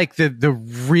is like the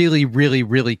really, really,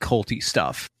 really culty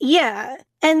stuff. Yeah.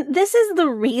 And this is the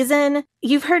reason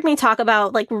you've heard me talk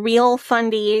about, like, real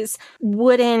fundies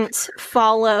wouldn't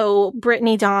follow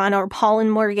Brittany Dawn or Paul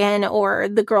and Morgan or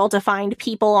the Girl Defined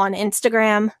people on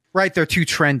Instagram. Right. They're too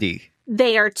trendy.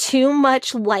 They are too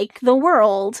much like the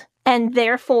world. And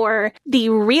therefore, the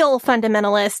real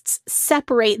fundamentalists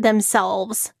separate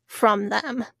themselves from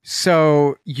them.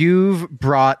 So you've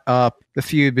brought up the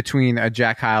feud between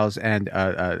Jack Hyles and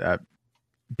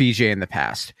BJ in the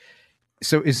past.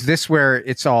 So is this where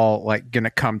it's all like going to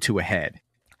come to a head?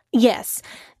 Yes.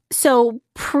 So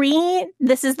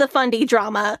this is the Fundy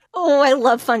drama. Oh, I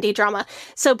love Fundy drama.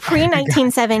 So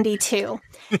pre-1972,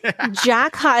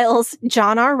 Jack Hyles,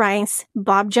 John R. Rice,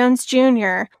 Bob Jones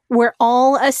Jr. were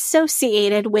all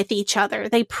associated with each other.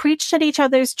 They preached at each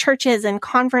other's churches and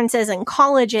conferences and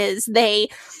colleges. They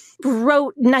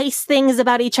wrote nice things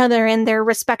about each other in their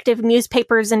respective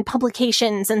newspapers and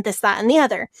publications and this, that, and the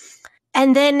other.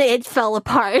 And then it fell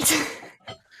apart.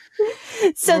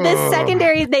 So this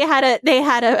secondary, they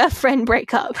had a friend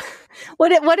breakup.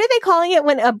 What are they calling it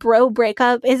when a bro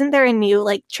breakup? Isn't there a new,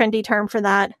 like, trendy term for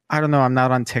that? I don't know. I'm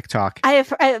not on TikTok.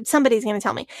 Somebody's going to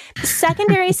tell me.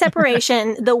 Secondary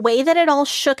separation, the way that it all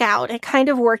shook out, it kind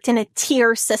of worked in a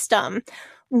tier system,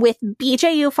 with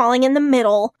BJU falling in the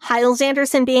middle, Hyles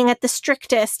Anderson being at the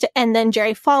strictest, and then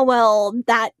Jerry Falwell,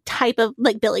 that type of,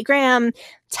 like, Billy Graham,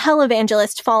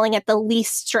 televangelist, falling at the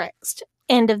least strict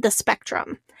end of the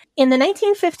spectrum. In the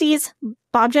 1950s,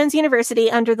 Bob Jones University,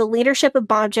 under the leadership of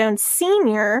Bob Jones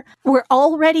Sr., were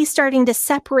already starting to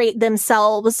separate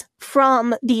themselves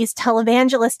from these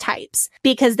televangelist types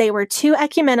because they were too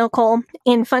ecumenical.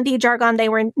 In Fundy jargon, they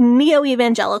were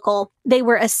neo-evangelical. They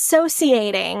were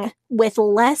associating with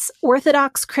less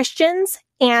Orthodox Christians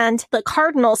and the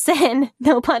cardinal sin,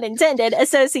 no pun intended,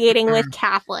 associating with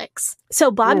Catholics. So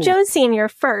Bob Jones Sr.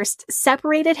 first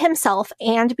separated himself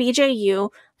and BJU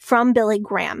from Billy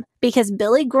Graham because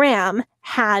Billy Graham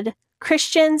had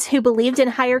Christians who believed in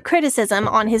higher criticism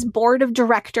on his board of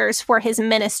directors for his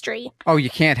ministry. Oh, you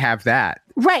can't have that.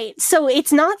 Right. So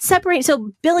it's not separate.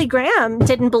 So Billy Graham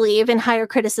didn't believe in higher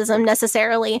criticism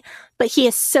necessarily, but he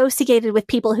associated with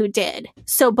people who did.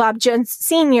 So Bob Jones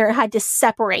Sr. had to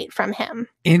separate from him.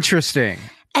 Interesting.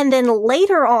 And then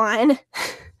later on, this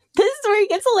is where it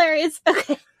gets hilarious.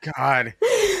 Okay. God.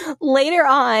 Later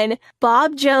on,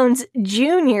 Bob Jones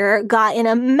Jr. got in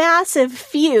a massive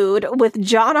feud with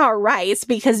John R. Rice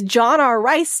because John R.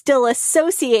 Rice still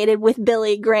associated with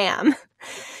Billy Graham.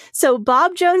 So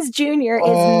Bob Jones Jr.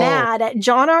 is mad at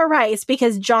John R. Rice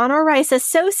because John R. Rice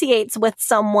associates with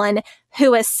someone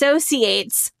who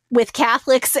associates with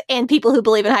Catholics and people who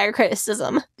believe in higher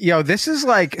criticism. Yo, this is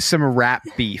like some rap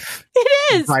beef.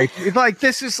 It is. Like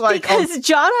this is like... Because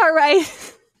John R.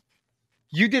 Rice...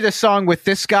 You did a song with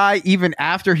this guy even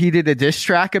after he did a diss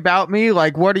track about me?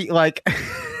 Like, what do you, like...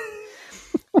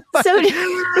 So,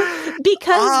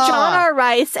 because John R.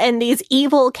 Rice and these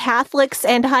evil Catholics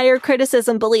and higher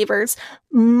criticism believers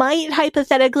might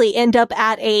hypothetically end up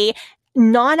at a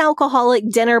non-alcoholic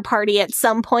dinner party at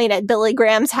some point at Billy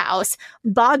Graham's house,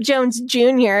 Bob Jones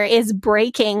Jr. is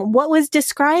breaking what was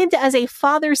described as a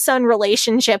father-son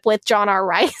relationship with John R.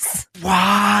 Rice.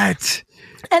 What?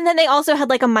 And then they also had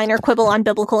like a minor quibble on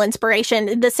biblical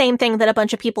inspiration, the same thing that a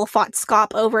bunch of people fought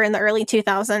SCOP over in the early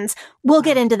 2000s. We'll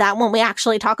get into that when we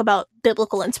actually talk about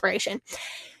biblical inspiration.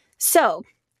 So,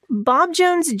 Bob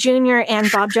Jones Jr.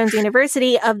 and Bob Jones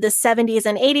University of the 70s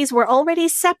and 80s were already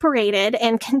separated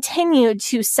and continued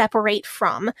to separate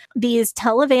from these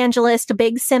televangelist,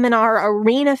 big seminar,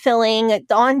 arena-filling,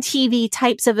 on-TV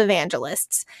types of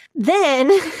evangelists. Then,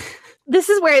 this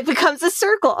is where it becomes a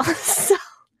circle. So,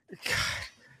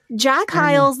 Jack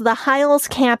Hyles, the Hyles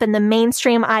camp, and the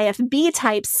mainstream IFB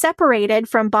types separated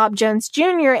from Bob Jones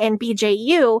Jr. and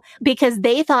BJU because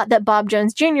they thought that Bob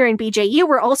Jones Jr. and BJU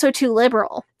were also too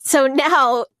liberal. So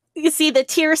now you see the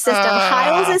tier system.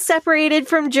 Hyles is separated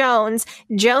from Jones.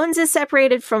 Jones is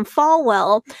separated from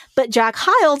Falwell. But Jack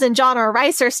Hyles and John R.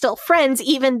 Rice are still friends,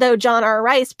 even though John R.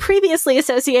 Rice previously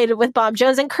associated with Bob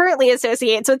Jones and currently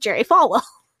associates with Jerry Falwell.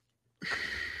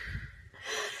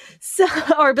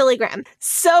 Or Billy Graham.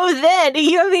 So then,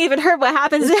 you haven't even heard what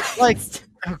happens next. Like,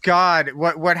 Oh God,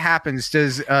 what happens?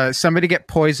 Does somebody get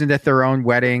poisoned at their own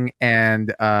wedding?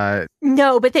 And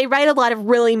no, but they write a lot of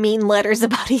really mean letters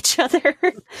about each other.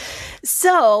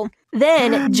 So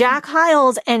then Jack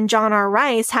Hyles and John R.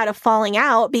 Rice had a falling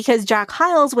out because Jack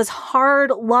Hyles was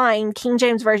hard-line King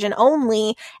James Version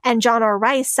only, and John R.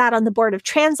 Rice sat on the board of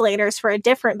translators for a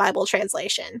different Bible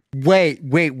translation. Wait,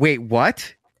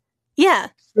 what? Yeah.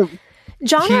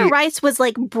 John R. Rice was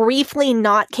like briefly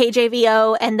not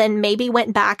KJVO and then maybe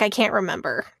went back. I can't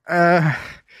remember.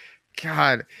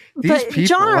 God. But people,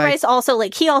 John R. Rice also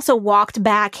he also walked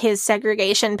back his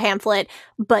segregation pamphlet,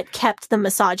 but kept the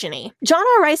misogyny. John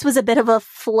R. Rice was a bit of a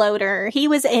floater. He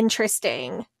was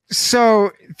interesting.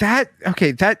 So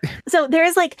So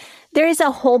there's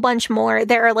a whole bunch more.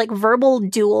 There are verbal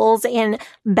duels in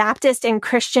Baptist and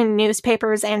Christian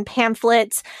newspapers and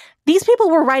pamphlets. These people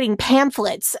were writing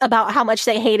pamphlets about how much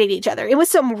they hated each other. It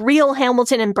was some real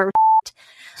Hamilton and Burr.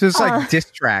 So it's like diss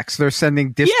tracks. They're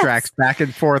sending diss tracks back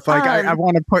and forth. I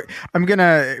want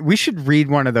to we should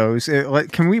read one of those.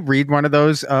 Can we read one of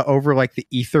those over the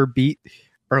ether beat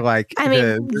or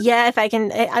yeah, if I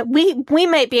can, we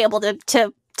might be able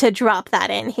to drop that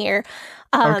in here.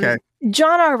 Okay.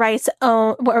 John R. Rice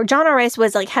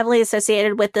was heavily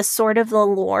associated with the Sword of the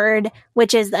Lord,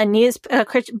 which is a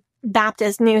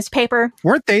Baptist newspaper.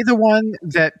 Weren't they the one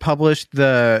that published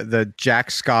the Jack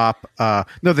Scop?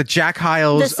 The Jack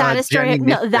Hyles. The saddest story.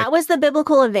 No, that was the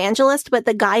Biblical Evangelist, but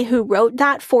the guy who wrote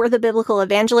that for the Biblical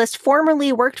Evangelist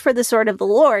formerly worked for the Sword of the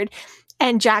Lord.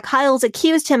 And Jack Hyles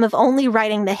accused him of only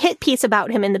writing the hit piece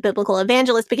about him in the Biblical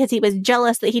Evangelist because he was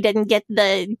jealous that he didn't get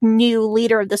the new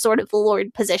leader of the Sword of the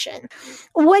Lord position.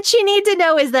 What you need to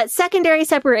know is that secondary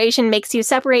separation makes you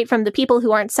separate from the people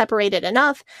who aren't separated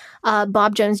enough.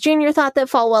 Bob Jones Jr. thought that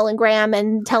Falwell and Graham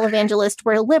and Televangelist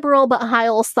were liberal, but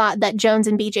Hyles thought that Jones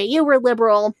and BJU were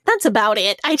liberal. That's about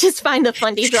it. I just find the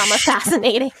Fundy drama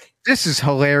fascinating. This is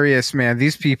hilarious, man.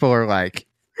 These people are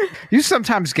you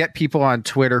sometimes get people on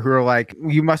Twitter who are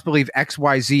you must believe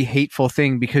XYZ hateful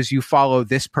thing because you follow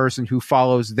this person who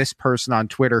follows this person on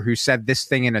Twitter who said this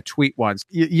thing in a tweet once.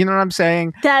 You know what I'm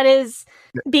saying? That is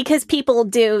because people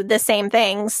do the same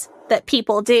things that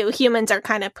people do. Humans are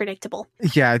kind of predictable.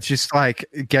 Yeah, it's just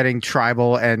getting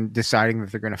tribal and deciding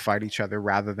that they're going to fight each other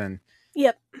rather than...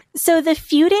 Yep. So the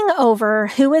feuding over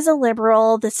who is a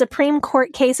liberal, the Supreme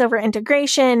Court case over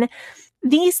integration...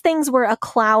 These things were a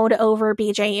cloud over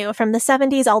BJU from the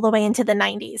 70s all the way into the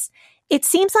 90s. It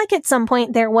seems like at some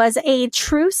point there was a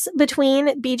truce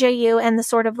between BJU and the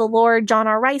Sword of the Lord John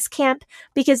R. Rice camp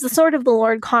because the Sword of the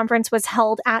Lord conference was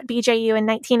held at BJU in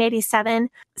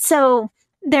 1987. So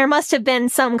there must have been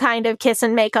some kind of kiss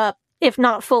and make up, if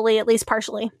not fully, at least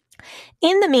partially.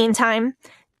 In the meantime,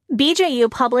 BJU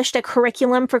published a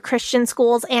curriculum for Christian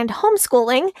schools and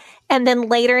homeschooling, and then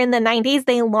later in the 90s,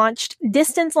 they launched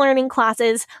distance learning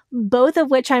classes, both of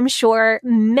which I'm sure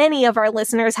many of our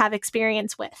listeners have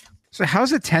experience with. So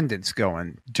how's attendance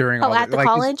going during all at the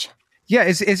college?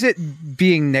 Is it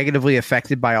being negatively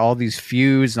affected by all these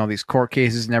feuds and all these court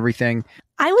cases and everything?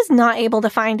 I was not able to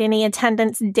find any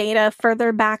attendance data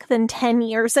further back than 10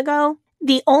 years ago.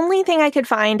 The only thing I could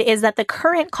find is that the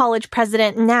current college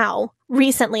president now,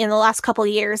 recently in the last couple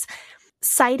of years,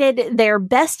 cited their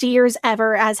best years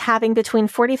ever as having between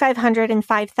 4,500 and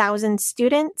 5,000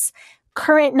 students.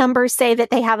 Current numbers say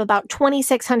that they have about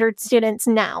 2,600 students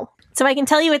now. So I can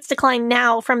tell you it's declined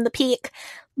now from the peak,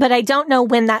 but I don't know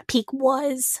when that peak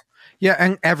was. Yeah,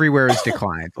 and everywhere has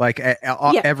declined.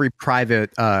 Every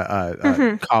private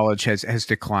college has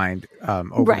declined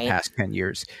over the past 10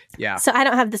 years. Yeah. So I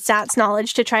don't have the stats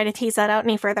knowledge to try to tease that out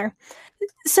any further.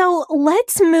 So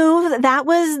let's move. That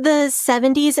was the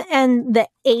 70s and the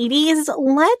 80s.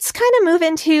 Let's kind of move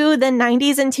into the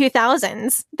 90s and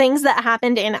 2000s, things that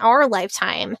happened in our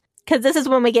lifetime, because this is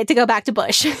when we get to go back to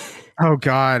Bush. Oh,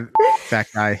 God, that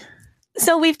guy.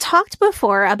 So we've talked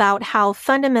before about how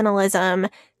fundamentalism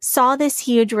saw this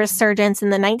huge resurgence in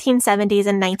the 1970s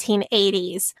and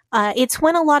 1980s. It's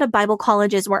when a lot of Bible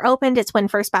colleges were opened. It's when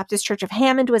First Baptist Church of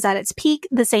Hammond was at its peak.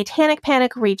 The Satanic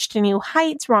Panic reached new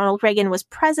heights. Ronald Reagan was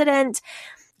president.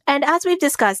 And as we've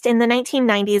discussed, in the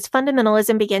 1990s,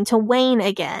 fundamentalism began to wane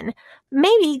again,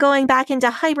 maybe going back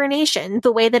into hibernation,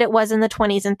 the way that it was in the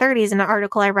 20s and 30s in an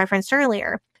article I referenced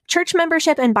earlier. Church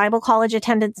membership and Bible college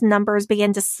attendance numbers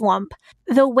began to slump.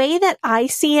 The way that I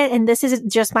see it, and this is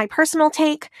just my personal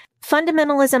take,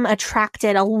 fundamentalism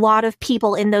attracted a lot of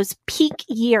people in those peak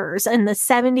years in the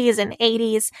 70s and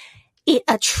 80s. It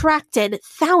attracted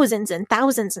thousands and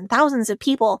thousands and thousands of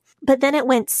people, but then it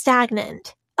went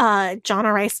stagnant. John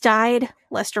R. Rice died.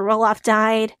 Lester Roloff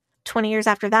died. 20 years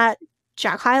after that,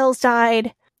 Jack Hyles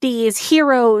died. these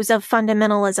heroes of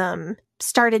fundamentalism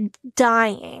started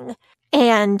dying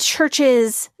and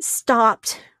churches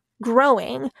stopped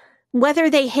growing, whether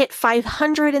they hit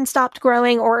 500 and stopped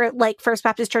growing or like First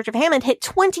Baptist Church of Hammond hit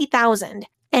 20,000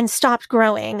 and stopped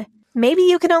growing, maybe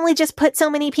you can only just put so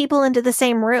many people into the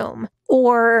same room.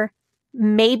 Or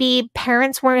maybe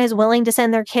parents weren't as willing to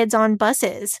send their kids on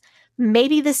buses.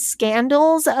 Maybe the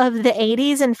scandals of the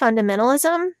 80s and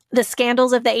fundamentalism, the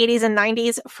scandals of the 80s and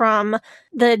 90s, from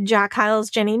the Jack Hyles,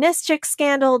 Jenny Nischik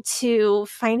scandal to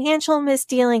financial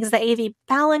misdealings, the A.V.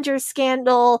 Ballinger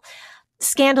scandal,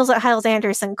 scandals at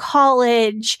Hyles-Anderson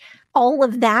College, all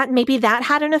of that, maybe that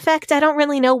had an effect. I don't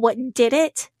really know what did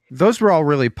it. Those were all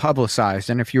really publicized,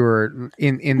 and if you were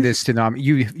in this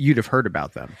denomination, you'd have heard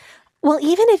about them. Well,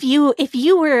 even if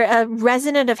you were a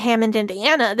resident of Hammond,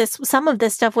 Indiana, some of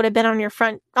this stuff would have been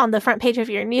on the front page of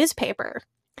your newspaper.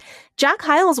 Jack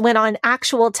Hyles went on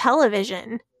actual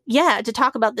television, to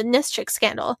talk about the Nischik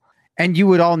scandal. And you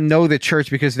would all know the church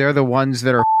because they're the ones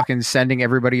that are fucking sending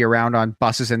everybody around on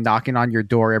buses and knocking on your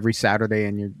door every Saturday.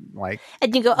 And you're like...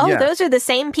 And you go, those are the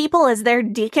same people as their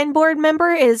deacon board member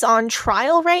is on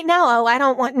trial right now? Oh, I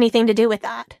don't want anything to do with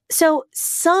that. So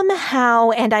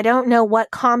somehow, and I don't know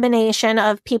what combination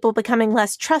of people becoming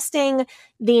less trusting,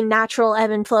 the natural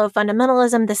ebb and flow of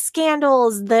fundamentalism, the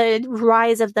scandals, the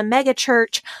rise of the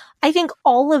megachurch, I think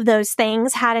all of those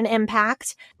things had an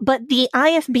impact, but the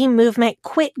IFB movement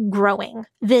quit growing.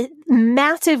 The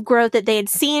massive growth that they had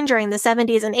seen during the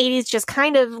 70s and 80s just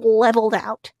kind of leveled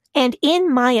out. And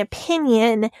in my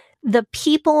opinion, the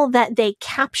people that they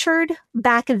captured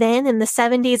back then in the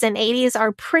 70s and 80s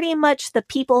are pretty much the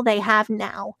people they have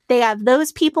now. They have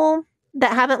those people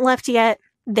that haven't left yet,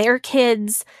 their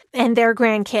kids and their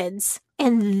grandkids,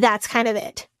 and that's kind of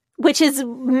it. Which is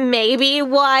maybe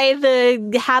why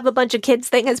the have a bunch of kids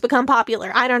thing has become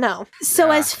popular. I don't know.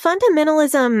 So as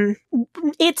fundamentalism,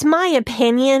 it's my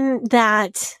opinion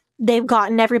that they've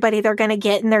gotten everybody they're going to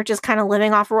get and they're just kind of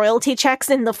living off royalty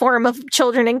checks in the form of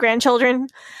children and grandchildren.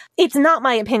 It's not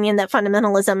my opinion that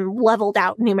fundamentalism leveled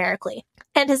out numerically.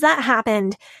 And as that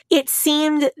happened, it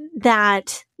seemed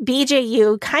that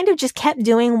BJU kind of just kept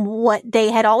doing what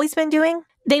they had always been doing.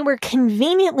 They were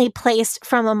conveniently placed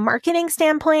from a marketing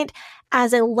standpoint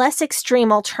as a less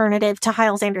extreme alternative to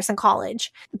Hyles-Anderson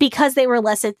College. Because they were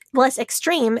less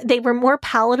extreme, they were more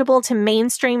palatable to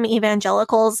mainstream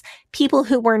evangelicals, people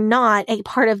who were not a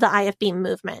part of the IFB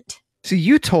movement. So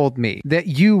you told me that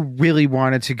you really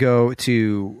wanted to go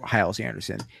to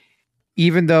Hyles-Anderson,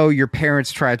 even though your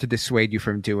parents tried to dissuade you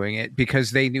from doing it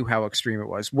because they knew how extreme it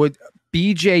was. Would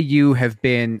BJU have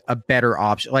been a better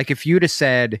option? Like if you'd have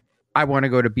said, I want to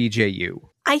go to BJU.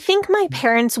 I think my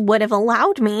parents would have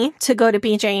allowed me to go to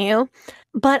BJU,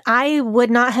 but I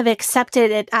would not have accepted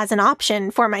it as an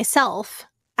option for myself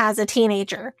as a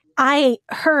teenager. I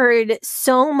heard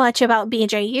so much about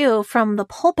BJU from the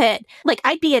pulpit. Like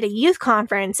I'd be at a youth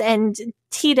conference and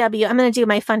TW, I'm going to do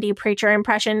my Fundy preacher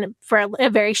impression for a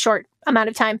very short amount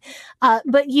of time.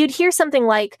 But you'd hear something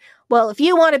like, well, if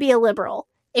you want to be a liberal,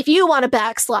 if you want to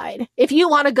backslide, if you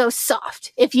want to go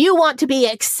soft, if you want to be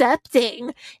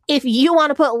accepting, if you want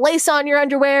to put lace on your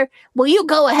underwear, well, you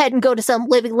go ahead and go to some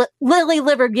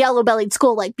lily-livered, yellow-bellied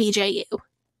school like BJU.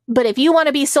 But if you want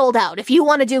to be sold out, if you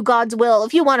want to do God's will,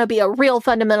 if you want to be a real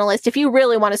fundamentalist, if you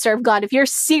really want to serve God, if you're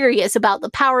serious about the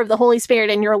power of the Holy Spirit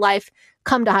in your life,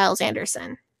 come to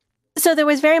Hyles-Anderson. So there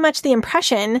was very much the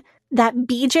impression that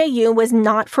BJU was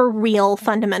not for real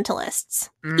fundamentalists.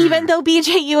 Even though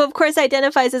BJU, of course,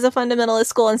 identifies as a fundamentalist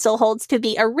school and still holds to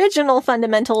the original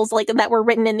fundamentals like that were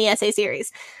written in the essay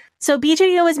series. So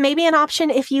BJU was maybe an option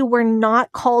if you were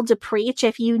not called to preach,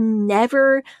 if you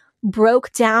never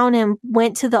broke down and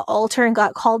went to the altar and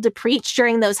got called to preach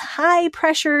during those high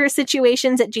pressure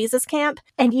situations at Jesus Camp,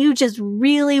 and you just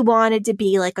really wanted to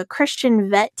be like a Christian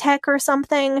vet tech or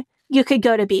something, you could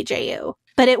go to BJU.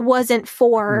 But it wasn't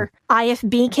for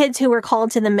IFB kids who were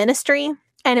called to the ministry,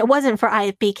 and it wasn't for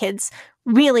IFB kids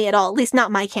really at all, at least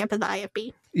not my camp of the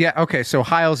IFB. Yeah, okay, so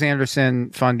Hyles-Anderson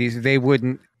fundies, they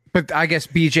wouldn't, but I guess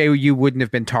BJU wouldn't have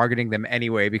been targeting them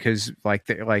anyway because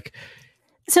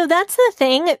So that's the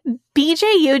thing.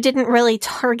 BJU didn't really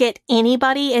target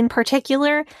anybody in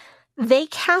particular. They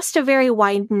cast a very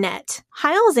wide net.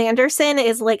 Hyles-Anderson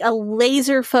is like a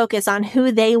laser focus on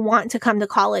who they want to come to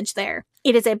college there.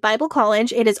 It is a Bible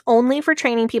college. It is only for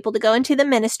training people to go into the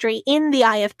ministry in the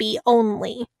IFB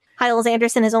only.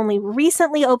 Hyles-Anderson has only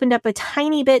recently opened up a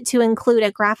tiny bit to include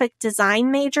a graphic design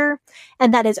major,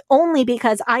 and that is only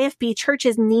because IFB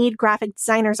churches need graphic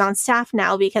designers on staff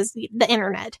now because the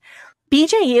internet.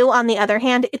 BJU, on the other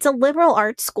hand, it's a liberal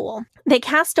arts school. They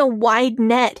cast a wide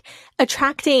net,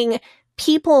 attracting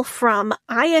people from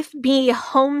IFB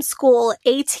homeschool,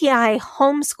 ATI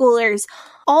homeschoolers,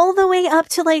 all the way up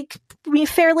to like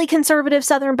fairly conservative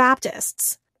Southern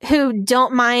Baptists who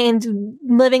don't mind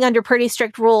living under pretty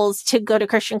strict rules to go to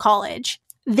Christian college.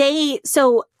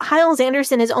 So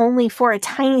Hyles-Anderson is only for a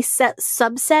tiny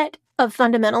subset of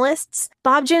fundamentalists.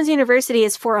 Bob Jones University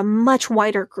is for a much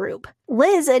wider group.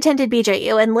 Liz attended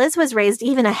BJU, and Liz was raised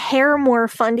even a hair more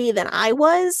fundy than I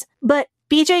was, but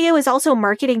BJU is also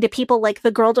marketing to people like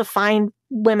the Girl Defined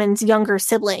women's younger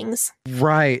siblings.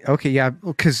 Right. Okay, yeah,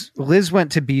 because Liz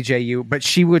went to BJU, but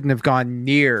she wouldn't have gone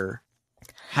near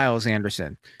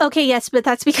Hyles-Anderson. Okay, yes, but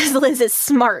that's because Liz is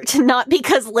smart, not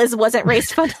because Liz wasn't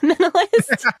raised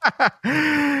fundamentalist.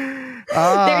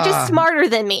 They're just smarter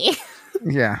than me.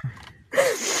 Yeah.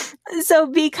 So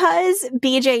because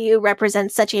BJU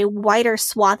represents such a wider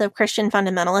swath of Christian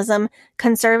fundamentalism,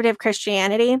 conservative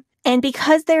Christianity, and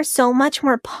because they're so much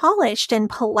more polished and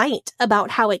polite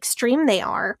about how extreme they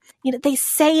are, they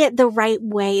say it the right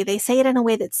way. They say it in a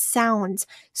way that sounds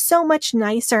so much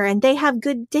nicer, and they have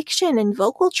good diction and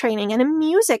vocal training and a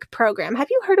music program.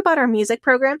 Have you heard about our music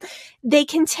program? They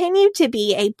continue to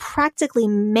be a practically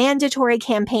mandatory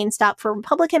campaign stop for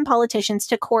Republican politicians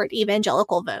to court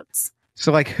evangelical votes.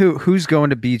 So, like, who's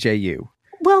going to BJU?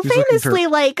 Well, famously,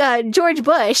 George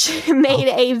Bush made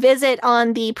a visit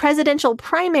on the presidential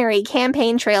primary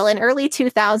campaign trail in early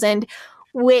 2000,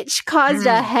 which caused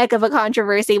a heck of a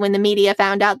controversy when the media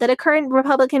found out that a current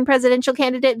Republican presidential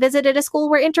candidate visited a school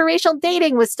where interracial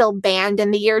dating was still banned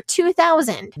in the year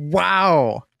 2000.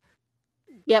 Wow.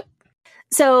 Yep.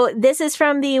 So this is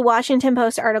from the Washington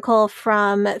Post article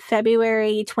from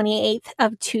February 28th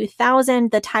of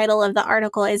 2000. The title of the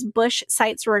article is Bush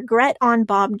Cites Regret on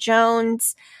Bob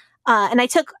Jones. And I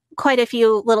took quite a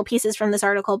few little pieces from this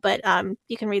article, but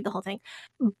you can read the whole thing.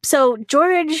 So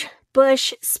George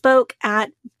Bush spoke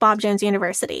at Bob Jones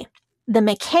University. The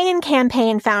McCain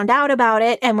campaign found out about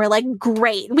it and were like,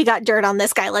 great, we got dirt on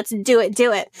this guy. Let's do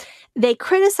it. They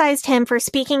criticized him for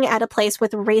speaking at a place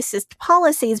with racist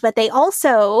policies, but they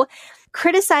also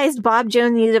criticized Bob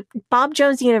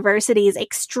Jones University's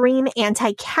extreme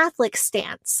anti-Catholic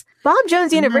stance. Bob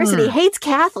Jones University hates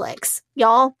Catholics,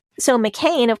 y'all. So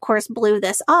McCain, of course, blew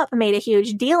this up, made a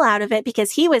huge deal out of it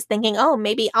because he was thinking, oh,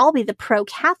 maybe I'll be the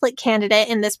pro-Catholic candidate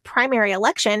in this primary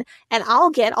election and I'll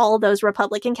get all those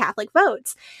Republican Catholic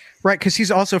votes. Right, because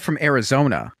he's also from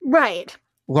Arizona. Right.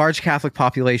 Large Catholic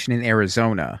population in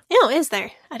Arizona. Oh, is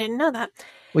there? I didn't know that.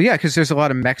 Well, yeah, because there's a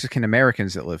lot of Mexican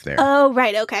Americans that live there. Oh,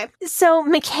 right. Okay. So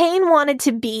McCain wanted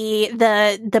to be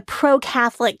the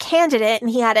pro-Catholic candidate, and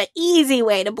he had an easy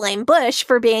way to blame Bush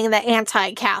for being the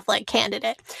anti-Catholic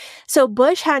candidate. So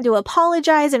Bush had to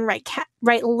apologize and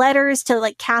write letters to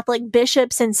like Catholic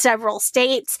bishops in several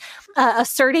states,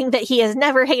 asserting that he has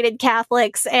never hated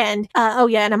Catholics. And,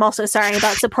 and I'm also sorry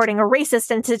about supporting a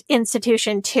racist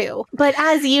institution too. But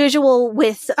as usual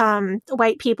with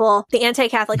white people, the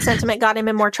anti-Catholic sentiment got him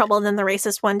in more trouble than the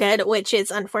racist one did, which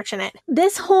is unfortunate.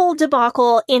 This whole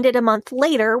debacle ended a month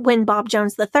later when Bob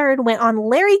Jones III went on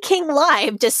Larry King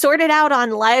Live to sort it out on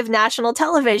live national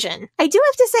television. I do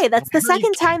have to say, that's the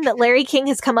second time that Larry King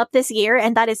has come up this year,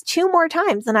 and that is 2 more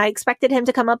times than I expected him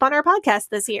to come up on our podcast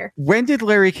this year. When did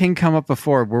Larry King come up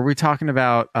before? Were we talking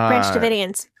about Branch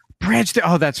Davidians?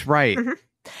 Oh, that's right.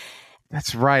 Mm-hmm.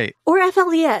 That's right. Or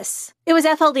FLDS. It was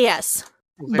FLDS.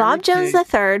 Bob Jones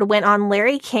III went on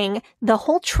Larry King. The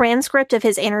whole transcript of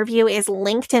his interview is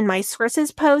linked in my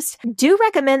sources post. Do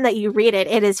recommend that you read it.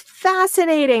 It is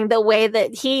fascinating the way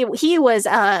that he was,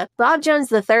 Bob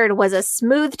Jones III was a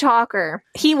smooth talker.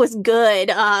 He was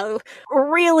good.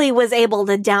 Really was able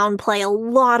to downplay a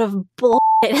lot of bullshit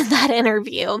in that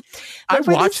interview. I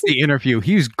watched the interview.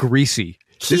 He was greasy.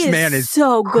 This man is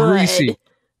so good. Greasy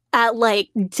at like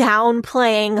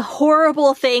downplaying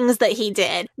horrible things that he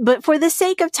did. But for the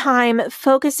sake of time,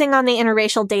 focusing on the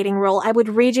interracial dating rule, I would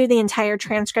read you the entire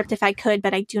transcript if I could,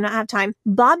 but I do not have time.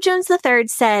 Bob Jones III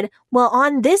said, well,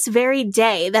 on this very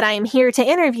day that I am here to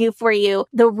interview for you,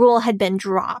 the rule had been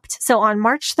dropped. So on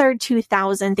March 3rd,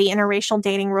 2000, the interracial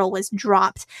dating rule was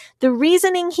dropped. The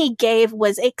reasoning he gave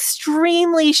was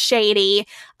extremely shady.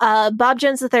 Bob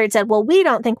Jones III said, well, we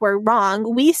don't think we're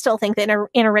wrong. We still think that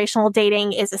interracial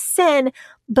dating is a sin,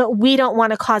 but we don't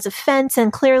want to cause offense.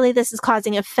 And clearly this is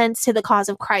causing offense to the cause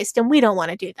of Christ. And we don't want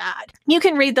to do that. You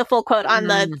can read the full quote on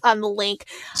the link.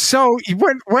 So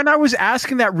when I was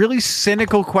asking that really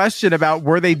cynical question about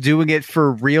were they doing it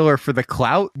for real or for the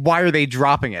clout, why are they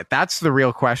dropping it? That's the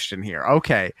real question here.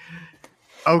 Okay.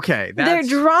 Okay. They're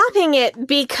dropping it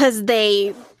because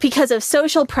of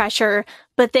social pressure,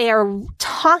 but they are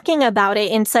talking about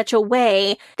it in such a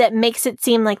way that makes it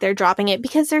seem like they're dropping it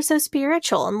because they're so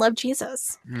spiritual and love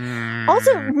Jesus.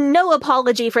 Also, no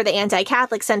apology for the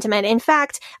anti-Catholic sentiment. In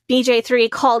fact, BJ3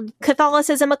 called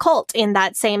Catholicism a cult in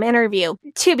that same interview.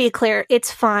 To be clear,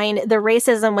 it's fine. The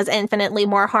racism was infinitely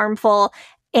more harmful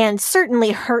and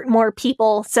certainly hurt more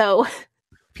people, so...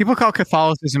 People call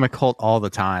Catholicism a cult all the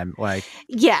time.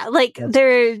 Yeah,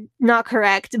 they're not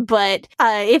correct. But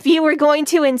if you were going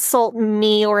to insult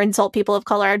me or insult people of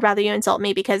color, I'd rather you insult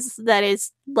me because that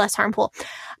is less harmful.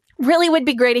 Really would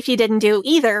be great if you didn't do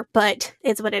either, but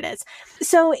it's what it is.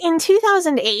 So in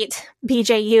 2008,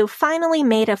 BJU finally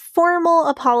made a formal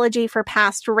apology for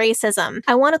past racism.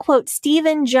 I want to quote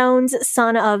Stephen Jones,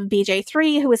 son of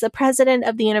BJ3, who was the president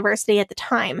of the university at the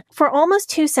time. For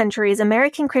almost 2 centuries,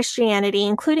 American Christianity,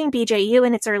 including BJU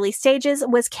in its early stages,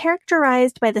 was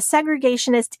characterized by the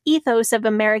segregationist ethos of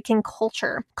American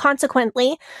culture.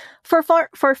 Consequently, for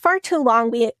far too long,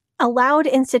 we allowed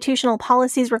institutional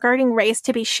policies regarding race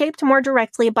to be shaped more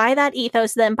directly by that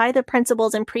ethos than by the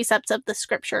principles and precepts of the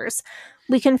scriptures.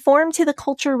 We conform to the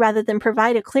culture rather than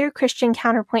provide a clear Christian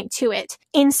counterpoint to it.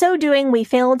 In so doing, we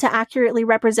failed to accurately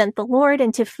represent the Lord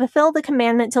and to fulfill the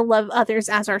commandment to love others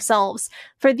as ourselves.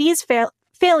 For these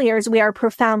failures, we are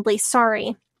profoundly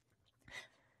sorry.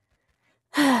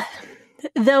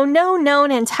 Though no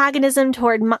known antagonism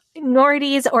toward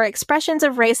minorities or expressions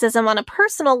of racism on a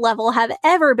personal level have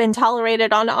ever been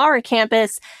tolerated on our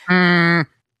campus, we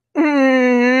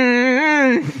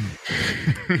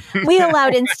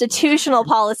allowed institutional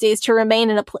policies to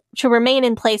remain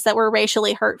in place that were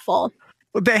racially hurtful.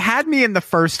 Well, they had me in the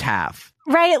first half.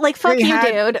 Right? Fuck you,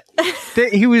 dude.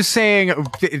 He was saying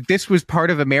this was part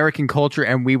of American culture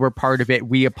and we were part of it.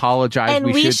 We apologize.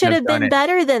 And we should have been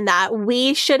better than that.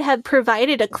 We should have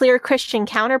provided a clear Christian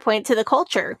counterpoint to the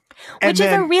culture, which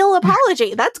is a real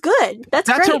apology. That's good. That's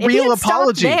great. A real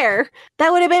apology. There,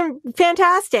 that would have been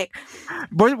fantastic.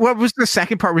 What was the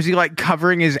second part? Was he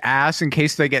covering his ass in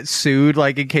case they get sued,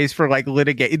 in case for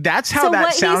litigate? That's how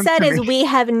that sounds. So what he said is, we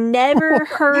have never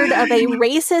heard of a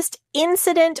racist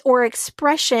incident or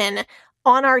expression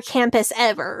on our campus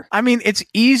ever. I mean, it's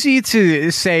easy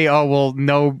to say, oh, well,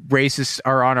 no racists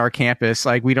are on our campus.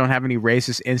 We don't have any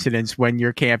racist incidents when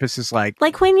your campus is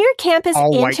when your campus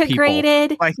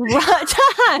integrated. True.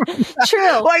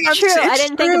 True. I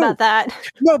didn't think about that.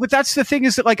 No, but that's the thing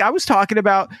is that I was talking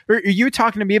about, or you were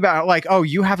talking to me about oh,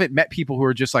 you haven't met people who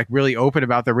are just really open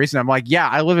about their race. And I'm yeah,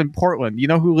 I live in Portland. You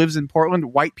know who lives in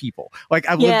Portland? White people.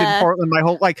 I've lived in Portland my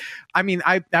whole,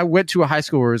 I went to a high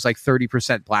school where it was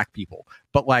 30% black people.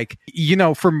 But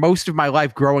for most of my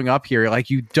life growing up here,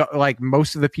 you don't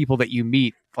most of the people that you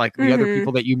meet, the other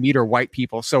people that you meet are white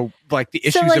people. So the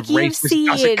issues of race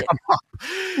doesn't come up.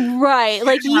 Right.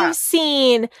 You've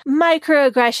seen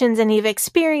microaggressions and you've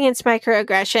experienced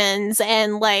microaggressions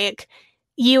and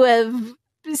you have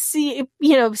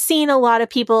seen a lot of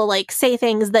people say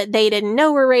things that they didn't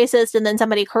know were racist, and then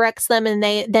somebody corrects them and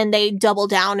they double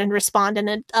down and respond in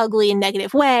an ugly and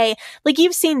negative way.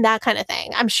 You've seen that kind of thing,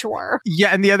 I'm sure. Yeah,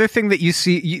 and the other thing that you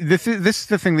see, this is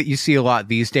the thing that you see a lot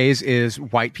these days, is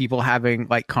white people having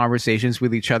conversations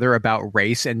with each other about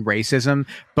race and racism,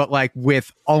 but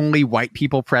with only white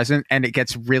people present, and it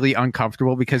gets really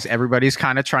uncomfortable because everybody's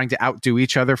kind of trying to outdo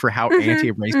each other for how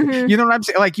anti-racist. You know what I'm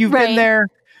saying? You've been there.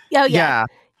 Oh, yeah.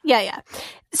 Yeah.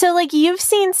 So, you've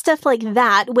seen stuff like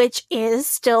that, which is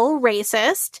still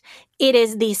racist. It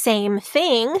is the same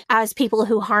thing as people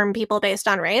who harm people based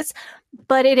on race,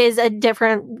 but it is a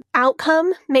different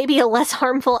outcome, maybe a less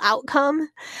harmful outcome,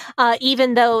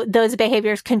 even though those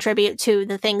behaviors contribute to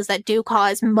the things that do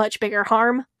cause much bigger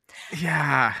harm.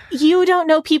 Yeah. You don't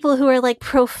know people who are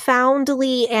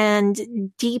profoundly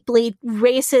and deeply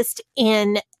racist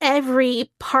in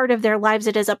every part of their lives.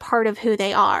 It is a part of who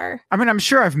they are. I mean, I'm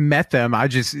sure I've met them. It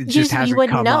just hasn't you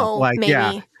wouldn't come know, up.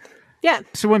 maybe. Yeah.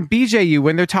 So when BJU,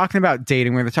 when they're talking about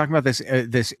dating, when they're talking about this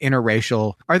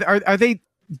interracial, are they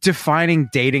defining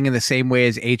dating in the same way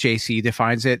as HAC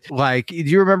defines it? Do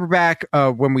you remember back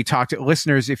when we talked to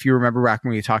listeners, if you remember back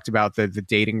when we talked about the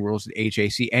dating rules at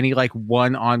HAC, any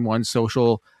one-on-one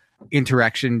social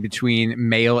interaction between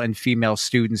male and female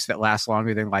students that lasts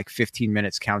longer than 15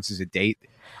 minutes counts as a date?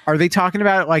 Are they talking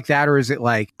about it like that, or is it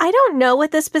I don't know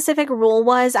what the specific rule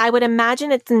was. I would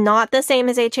imagine it's not the same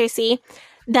as HAC.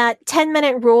 That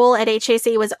 10-minute rule at HAC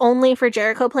was only for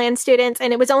Jericho Plan students,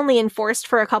 and it was only enforced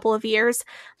for a couple of years.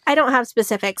 I don't have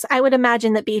specifics. I would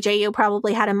imagine that BJU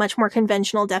probably had a much more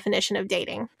conventional definition of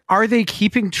dating. Are they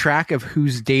keeping track of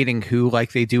who's dating who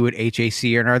like they do at HAC,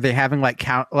 and are they having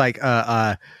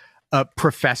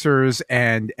professors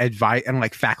and advice and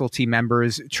like faculty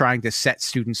members trying to set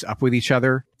students up with each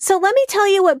other. So let me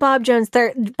tell you what Bob Jones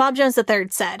III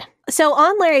said. So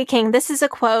on Larry King, this is a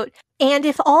quote. And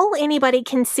if all anybody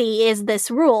can see is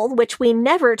this rule, which we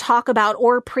never talk about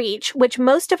or preach, which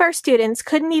most of our students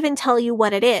couldn't even tell you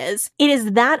what it is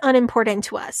that unimportant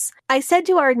to us. I said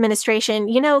to our administration,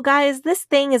 you know, guys, this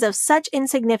thing is of such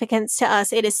insignificance to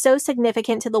us. It is so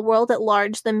significant to the world at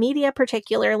large, the media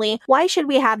particularly. Why should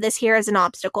we have this here as an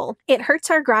obstacle? It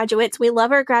hurts our graduates. We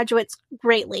love our graduates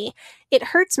greatly. It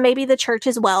hurts maybe the church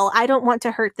as well. I don't want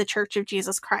to hurt the Church of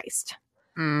Jesus Christ.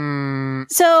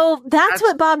 So that's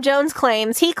what Bob Jones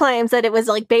claims. He claims that it was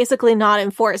like basically not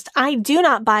enforced. I do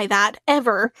not buy that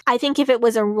ever. I think if it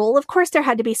was a rule, of course there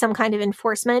had to be some kind of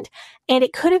enforcement, and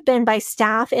it could have been by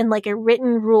staff in like a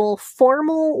written rule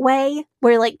formal way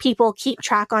where like people keep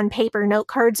track on paper note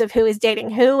cards of who is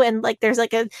dating who, and like there's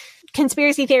like a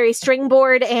conspiracy theory string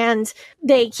board and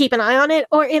they keep an eye on it,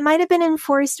 or it might have been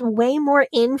enforced way more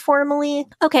informally.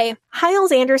 Okay,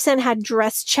 Hyles Anderson had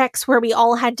dress checks where we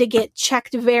all had to get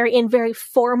checked in very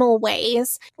formal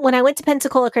ways. When I went to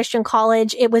Pensacola Christian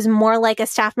College, it was more like a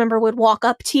staff member would walk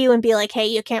up to you and be like, hey,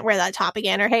 you can't wear that top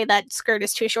again, or hey, that skirt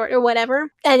is too short, or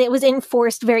whatever. And it was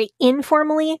enforced very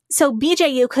informally. So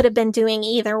BJU could have been doing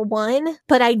either one,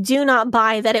 but I do not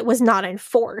buy that it was not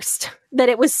enforced. That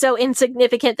it was so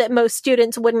insignificant that most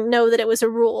students wouldn't know that it was a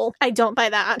rule. I don't buy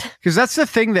that. Because that's the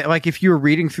thing that, like, if you were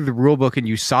reading through the rule book and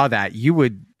you saw that, you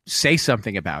would say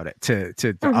something about it to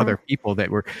the other people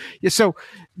that were. So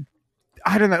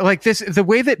I don't know, like this, the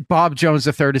way that Bob Jones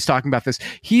III is talking about this,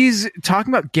 he's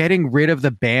talking about getting rid of the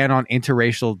ban on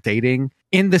interracial dating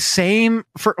in the same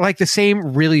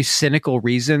really cynical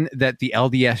reason that the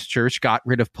LDS Church got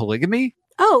rid of polygamy.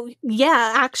 Oh,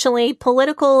 yeah, actually,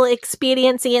 political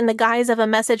expediency in the guise of a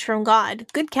message from God.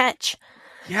 Good catch.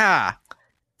 Yeah.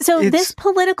 So this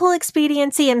political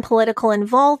expediency and political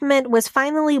involvement was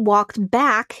finally walked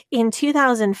back in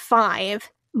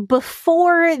 2005.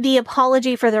 Before the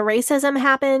apology for the racism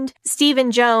happened,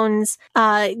 Stephen Jones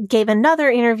gave another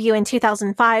interview in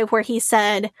 2005 where he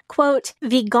said, quote,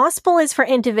 "The gospel is for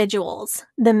individuals.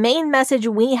 The main message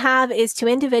we have is to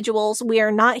individuals. We are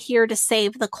not here to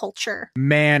save the culture."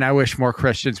 Man, I wish more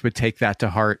Christians would take that to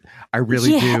heart. I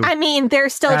really do. I mean, they're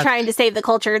still trying to save the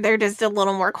culture. They're just a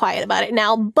little more quiet about it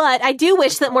now. But I do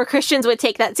wish that more Christians would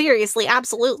take that seriously.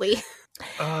 Absolutely.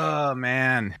 Oh,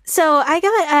 man. So I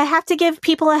have to give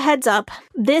people a heads up.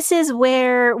 This is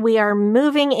where we are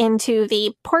moving into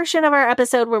the portion of our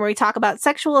episode where we talk about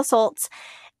sexual assaults.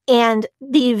 And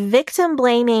the victim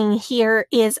blaming here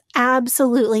is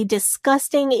absolutely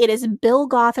disgusting. It is Bill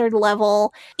Gothard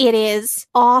level. It is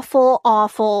awful,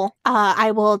 awful.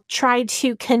 I will try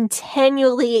to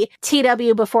continually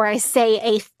TW before I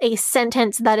say a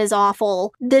sentence that is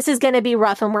awful. This is going to be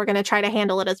rough, and we're going to try to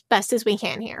handle it as best as we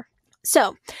can here.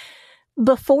 So,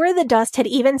 before the dust had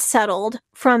even settled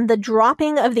from the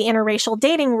dropping of the interracial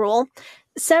dating rule,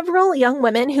 several young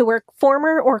women who were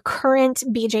former or current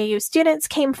BJU students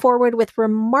came forward with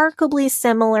remarkably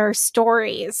similar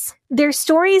stories. Their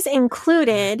stories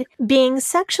included being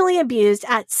sexually abused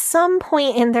at some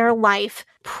point in their life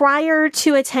prior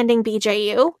to attending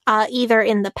BJU, either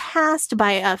in the past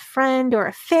by a friend or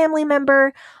a family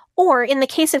member, or in the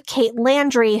case of Kate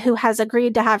Landry, who has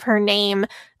agreed to have her name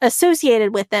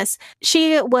associated with this,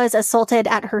 she was assaulted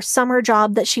at her summer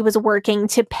job that she was working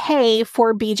to pay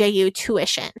for BJU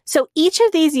tuition. So each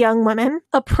of these young women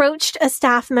approached a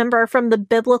staff member from the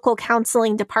biblical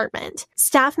counseling department.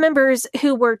 Staff members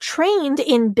who were trained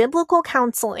in biblical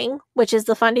counseling, which is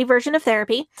the Fundy version of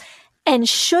therapy, and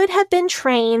should have been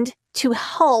trained to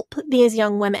help these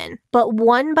young women. But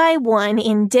one by one,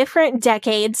 in different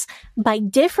decades, by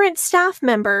different staff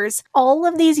members, all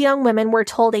of these young women were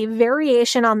told a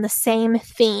variation on the same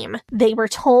theme. They were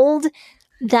told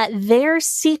that their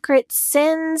secret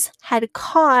sins had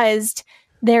caused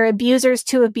their abusers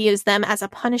to abuse them as a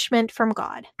punishment from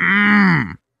God.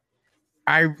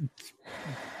 I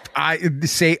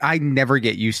never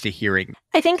get used to hearing.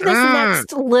 I think this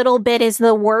next little bit is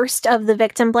the worst of the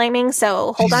victim blaming,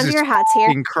 so hold on to your hats here.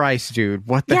 In Christ, dude,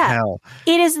 what the hell?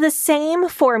 It is the same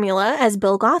formula as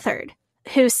Bill Gothard,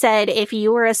 who said if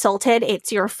you were assaulted,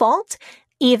 it's your fault.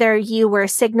 Either you were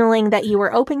signaling that you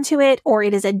were open to it, or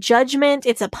it is a judgment,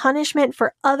 it's a punishment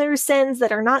for other sins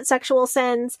that are not sexual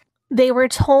sins. They were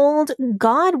told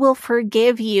God will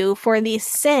forgive you for the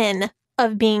sin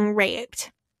of being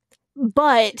raped.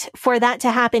 But for that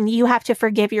to happen, you have to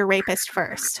forgive your rapist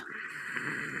first.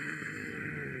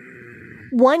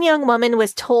 One young woman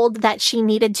was told that she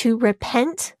needed to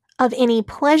repent of any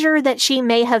pleasure that she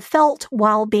may have felt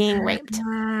while being raped.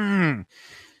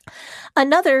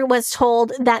 Another was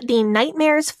told that the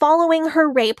nightmares following her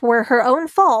rape were her own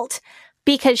fault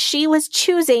because she was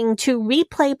choosing to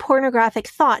replay pornographic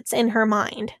thoughts in her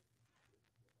mind.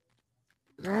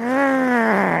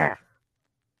 I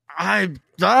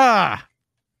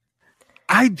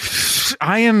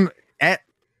am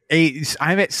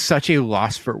I'm at such a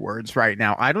loss for words right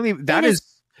now. I don't even, that is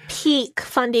peak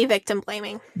Fundy victim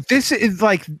blaming. This is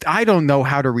like, I don't know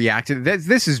how to react to this.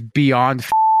 This is beyond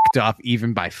f***ed up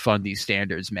even by Fundy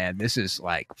standards, man. This is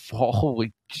like,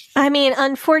 holy. I mean,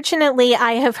 unfortunately,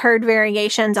 I have heard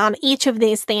variations on each of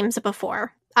these themes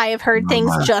before. I have heard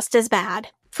things just as bad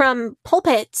from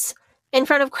pulpits in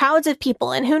front of crowds of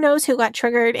people, and who knows who got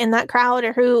triggered in that crowd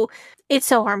or who. It's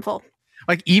so harmful.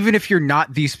 Like, even if you're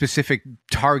not the specific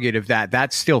target of that,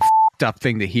 that's still f***ed up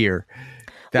thing to hear.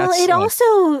 That's well,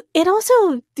 it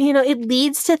also, you know, it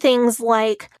leads to things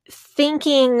like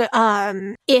thinking,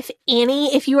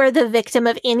 if you are the victim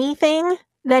of anything,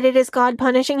 that it is God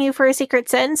punishing you for a secret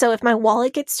sin. So if my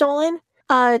wallet gets stolen,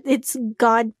 it's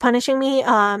God punishing me.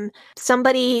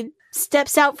 Somebody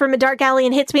steps out from a dark alley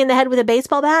and hits me in the head with a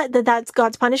baseball bat, that's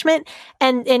God's punishment.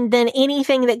 And then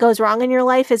anything that goes wrong in your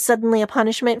life is suddenly a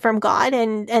punishment from God.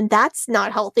 And that's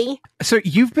not healthy. So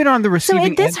you've been on the receiving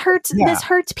end. This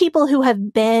hurts people who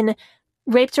have been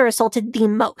raped or assaulted the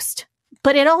most,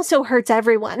 but it also hurts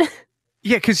everyone.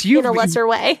 Yeah, because you in a lesser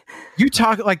way. You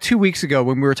talked like 2 weeks ago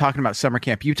when we were talking about summer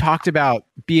camp, you talked about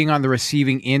being on the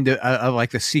receiving end of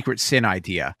like the secret sin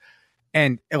idea.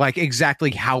 And like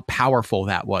exactly how powerful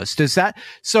that was.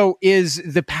 So is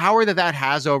the power that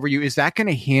has over you, is that going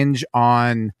to hinge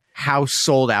on how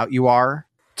sold out you are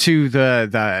to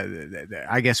the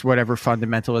I guess whatever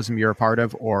fundamentalism you're a part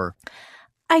of? Or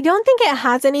I don't think it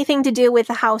has anything to do with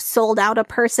how sold out a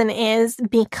person is,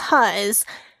 because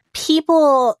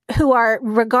people who are,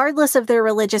 regardless of their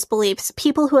religious beliefs,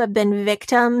 people who have been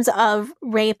victims of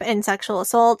rape and sexual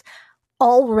assault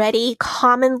already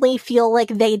commonly feel like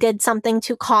they did something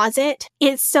to cause it.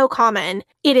 It's so common.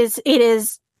 It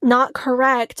is not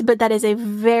correct, but that is a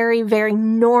very, very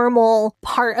normal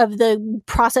part of the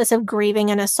process of grieving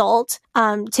an assault,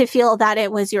 to feel that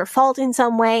it was your fault in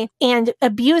some way. And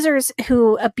abusers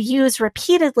who abuse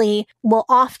repeatedly will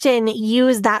often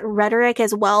use that rhetoric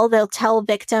as well. They'll tell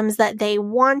victims that they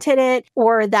wanted it,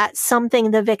 or that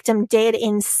something the victim did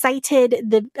incited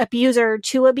the abuser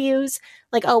to abuse.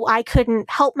 Like, oh, I couldn't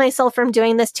help myself from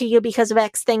doing this to you because of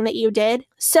X thing that you did.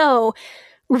 So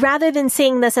rather than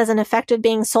seeing this as an effect of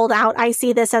being sold out, I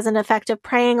see this as an effect of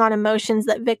preying on emotions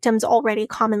that victims already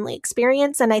commonly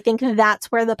experience. And I think that's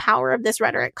where the power of this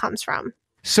rhetoric comes from.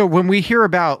 So when we hear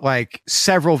about like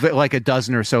like a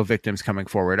dozen or so victims coming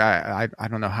forward, I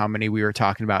don't know how many we were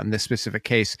talking about in this specific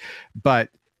case, but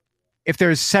if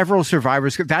there's several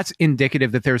survivors, that's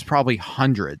indicative that there's probably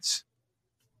hundreds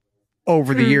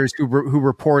over the years who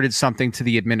reported something to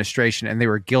the administration and they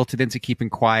were guilted into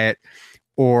keeping quiet,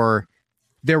 or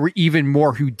there were even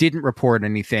more who didn't report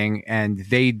anything and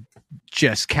they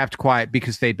just kept quiet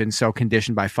because they'd been so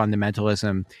conditioned by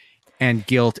fundamentalism and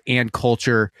guilt and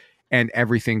culture and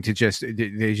everything they just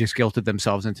guilted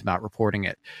themselves into not reporting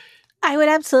it. I would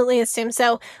absolutely assume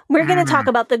so. We're going to talk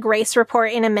about the Grace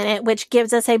Report in a minute, which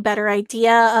gives us a better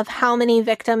idea of how many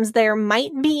victims there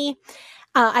might be.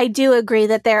 I do agree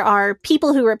that there are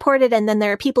people who reported and then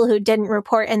there are people who didn't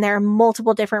report, and there are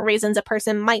multiple different reasons a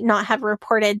person might not have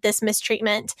reported this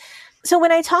mistreatment. So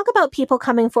when I talk about people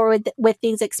coming forward with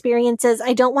these experiences,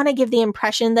 I don't want to give the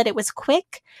impression that it was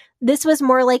quick. This was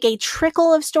more like a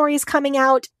trickle of stories coming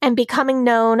out and becoming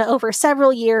known over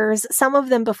several years, some of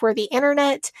them before the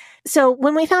internet. So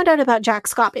when we found out about Jack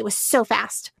Scott, it was so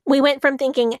fast. We went from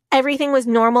thinking everything was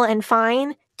normal and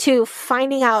fine to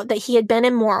finding out that he had been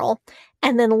immoral,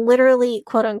 and then literally,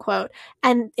 quote unquote,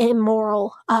 an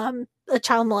immoral, a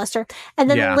child molester. And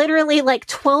then literally like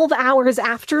 12 hours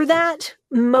after that,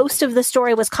 most of the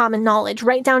story was common knowledge,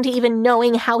 right down to even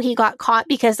knowing how he got caught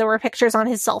because there were pictures on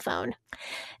his cell phone.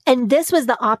 And this was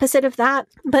the opposite of that.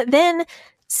 But then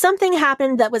something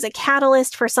happened that was a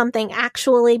catalyst for something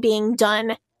actually being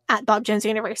done at Bob Jones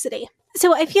University.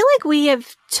 So I feel like we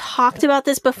have talked about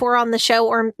this before on the show,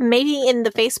 or maybe in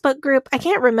the Facebook group. I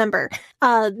can't remember.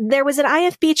 There was an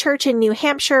IFB church in New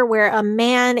Hampshire where a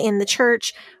man in the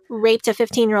church raped a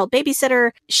 15-year-old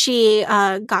babysitter. She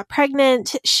got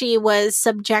pregnant. She was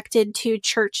subjected to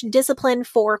church discipline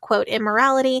for, quote,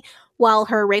 immorality. while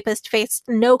her rapist faced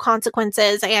no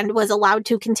consequences and was allowed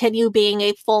to continue being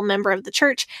a full member of the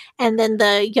church. And then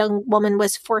the young woman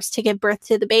was forced to give birth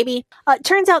to the baby.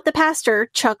 Turns out the pastor,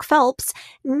 Chuck Phelps,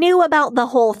 knew about the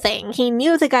whole thing. He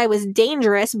knew the guy was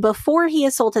dangerous before he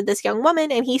assaulted this young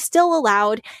woman, and he still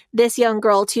allowed this young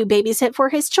girl to babysit for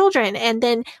his children. And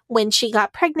then when she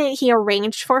got pregnant, he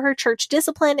arranged for her church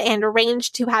discipline and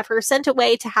arranged to have her sent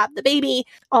away to have the baby,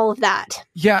 all of that.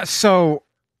 Yeah, so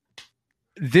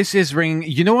this is ringing.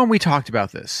 You know when we talked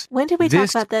about this? When did we talk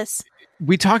about this?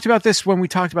 We talked about this when we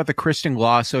talked about the Christian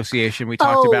Law Association. We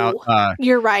talked about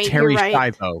you're right, Terry you're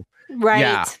right. Schiavo. Right.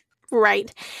 Yeah.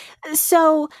 Right.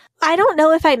 So I don't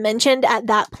know if I mentioned at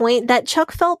that point that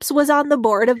Chuck Phelps was on the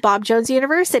board of Bob Jones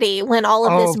University when all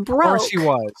of this broke. Of course he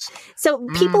was. So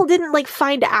people didn't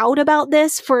find out about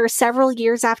this for several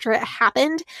years after it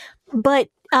happened, but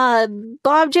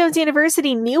Bob Jones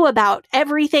University knew about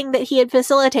everything that he had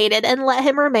facilitated and let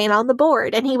him remain on the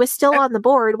board. And he was still on the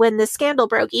board when the scandal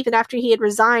broke, even after he had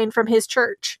resigned from his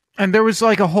church. And there was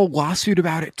a whole lawsuit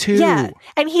about it too. Yeah.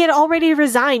 And he had already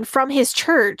resigned from his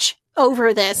church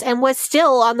over this and was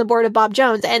still on the board of Bob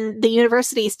Jones, and the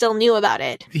university still knew about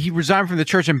it. He resigned from the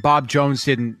church, and Bob Jones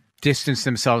didn't distance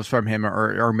themselves from him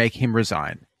or make him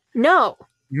resign. No.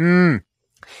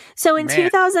 So in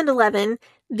 2011,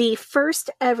 the first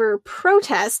ever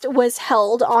protest was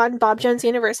held on Bob Jones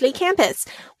University campus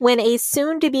when a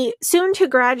soon to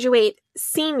graduate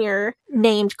senior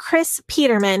named Chris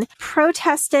Peterman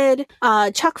protested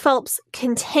Chuck Phelps'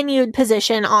 continued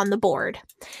position on the board.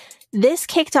 This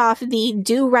kicked off the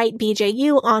Do Right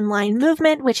BJU online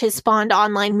movement, which has spawned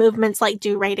online movements like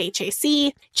Do Right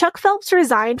HAC. Chuck Phelps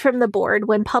resigned from the board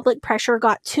when public pressure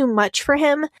got too much for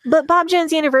him, but Bob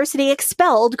Jones University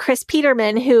expelled Chris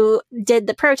Peterman, who did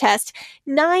the protest,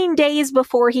 9 days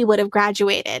before he would have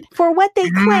graduated, for what they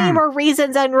claim are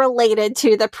reasons unrelated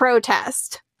to the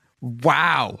protest.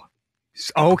 Wow.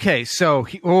 Okay, so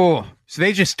so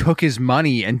they just took his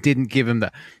money and didn't give him the...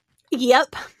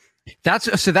 Yep. That's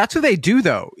what they do,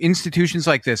 though. Institutions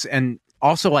like this, and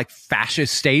also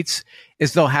fascist states,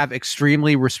 is they'll have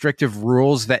extremely restrictive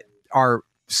rules that are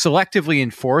selectively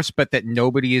enforced, but that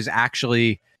nobody is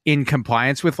actually in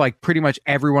compliance with. Pretty much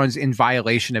everyone's in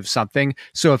violation of something.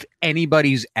 So if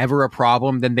anybody's ever a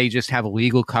problem, then they just have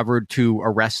legal cover to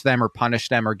arrest them or punish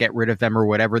them or get rid of them or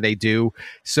whatever they do,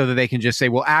 so that they can just say,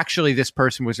 well, actually, this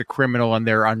person was a criminal and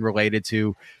they're unrelated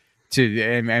to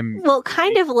well,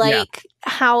 kind of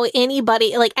how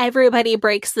anybody, everybody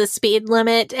breaks the speed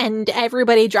limit and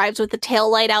everybody drives with the tail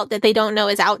light out that they don't know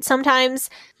is out sometimes,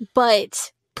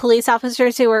 but police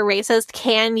officers who are racist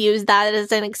can use that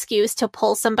as an excuse to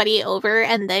pull somebody over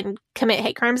and then commit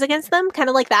hate crimes against them, kind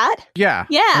of like that. Yeah.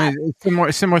 Yeah.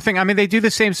 Similar thing. I mean, they do the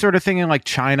same sort of thing in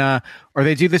China, or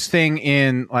they do this thing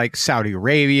in Saudi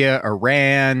Arabia,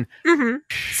 Iran. Mm-hmm.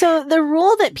 So the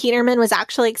rule that Peterman was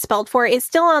actually expelled for is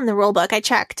still on the rule book. I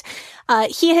checked.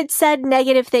 He had said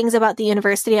negative things about the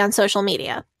university on social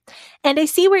media. And I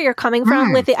see where you're coming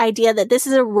from with the idea that this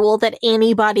is a rule that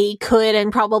anybody could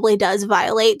and probably does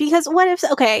violate. Because what if,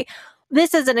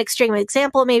 this is an extreme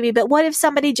example maybe, but what if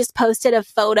somebody just posted a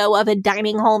photo of a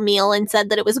dining hall meal and said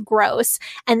that it was gross,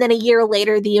 and then a year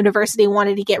later the university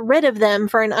wanted to get rid of them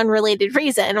for an unrelated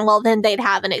reason? Well, then they'd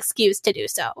have an excuse to do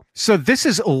so. So this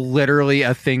is literally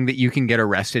a thing that you can get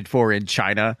arrested for in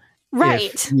China.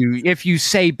 Right. If you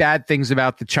say bad things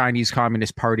about the Chinese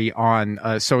Communist Party on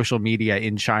social media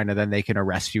in China, then they can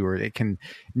arrest you, or it can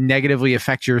negatively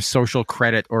affect your social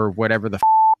credit or whatever the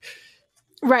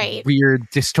right weird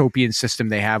dystopian system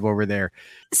they have over there.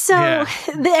 So,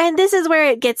 and this is where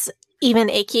it gets even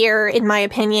ickier, in my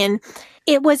opinion.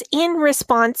 It was in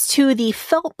response to the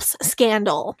Phelps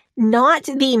scandal, not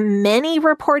the many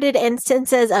reported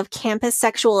instances of campus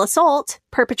sexual assault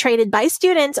perpetrated by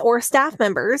students or staff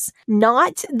members,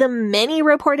 not the many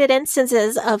reported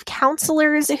instances of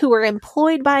counselors who were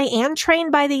employed by and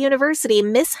trained by the university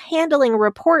mishandling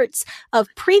reports of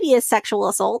previous sexual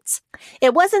assaults.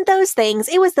 It wasn't those things.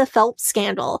 It was the Phelps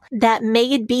scandal that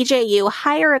made BJU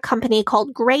hire a company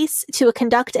called Grace to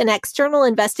conduct an external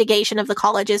investigation of the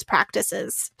college's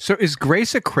practices. So is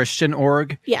Grace a Christian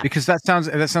org? Yeah. Because that sounds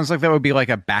like that would be a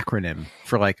backronym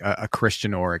for a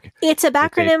Christian org. It's a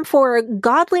backronym for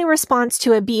Godly Response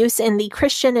to Abuse in the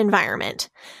Christian Environment.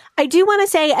 I do want to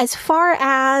say, as far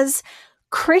as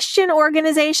Christian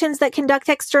organizations that conduct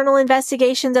external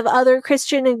investigations of other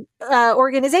Christian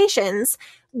organizations,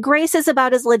 Grace is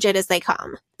about as legit as they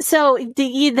come. So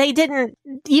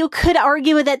you could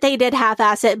argue that they did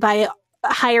half-ass it by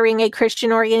hiring a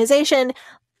Christian organization,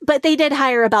 but they did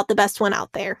hire about the best one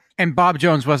out there. And Bob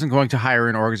Jones wasn't going to hire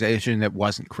an organization that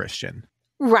wasn't Christian.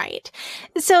 Right.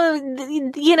 So,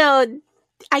 you know,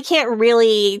 I can't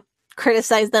really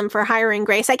criticize them for hiring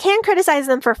Grace. I can criticize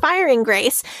them for firing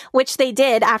Grace, which they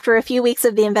did after a few weeks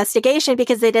of the investigation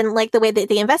because they didn't like the way that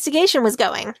the investigation was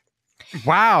going.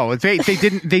 Wow, they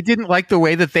didn't like the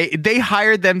way that they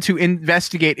hired them to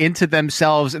investigate into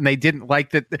themselves, and they didn't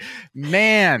like that.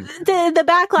 Man, the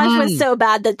backlash was so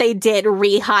bad that they did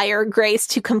rehire Grace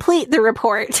to complete the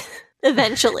report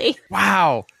eventually.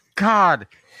 Wow, God,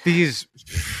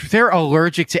 they're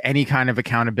allergic to any kind of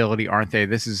accountability, aren't they?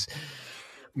 This is.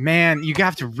 Man, you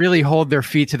have to really hold their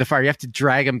feet to the fire. You have to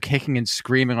drag them kicking and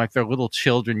screaming like they're little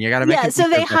children. You got to make so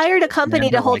they hired a company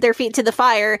to hold their feet to the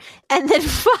fire and then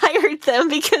fired them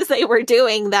because they were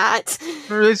doing that.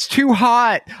 It's too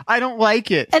hot. I don't like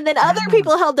it. And then other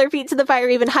people held their feet to the fire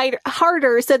even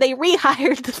harder, so they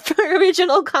rehired the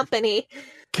original company.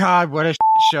 God, what a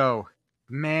show.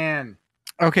 Man.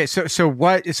 Okay, so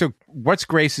what's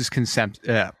Grace's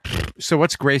consensus?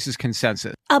 What's Grace's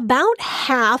consensus? About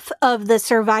half of the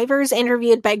survivors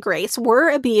interviewed by Grace were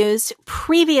abused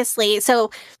previously. So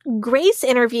Grace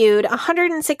interviewed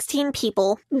 116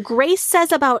 people. Grace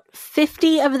says about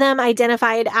 50 of them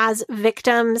identified as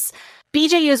victims.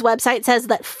 BJU's website says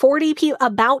that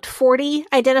about 40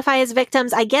 identify as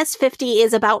victims. I guess 50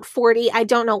 is about 40. I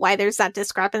don't know why there's that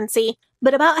discrepancy.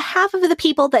 But about half of the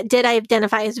people that did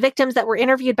identify as victims that were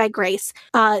interviewed by Grace,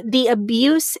 the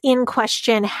abuse in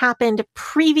question happened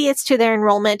previous to their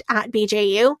enrollment at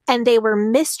BJU, and they were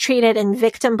mistreated and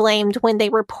victim blamed when they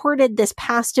reported this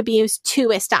past abuse to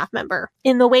a staff member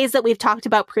in the ways that we've talked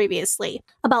about previously.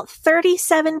 About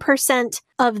 37%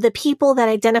 of the people that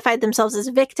identified themselves as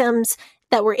victims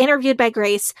that were interviewed by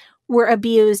Grace were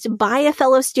abused by a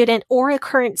fellow student or a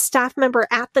current staff member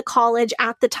at the college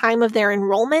at the time of their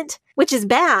enrollment, which is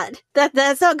bad.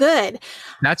 That's not good.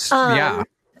 Yeah.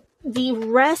 The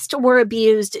rest were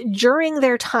abused during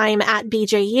their time at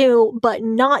BJU, but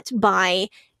not by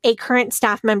a current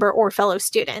staff member or fellow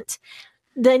student.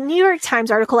 The New York Times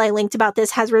article I linked about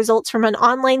this has results from an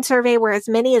online survey where as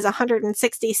many as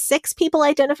 166 people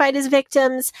identified as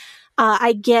victims.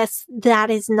 I guess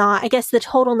the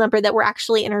total number that were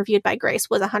actually interviewed by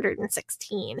Grace was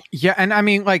 116. Yeah. And I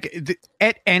mean, like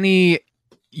at any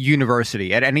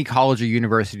university, at any college or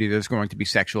university, there's going to be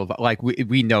sexual, like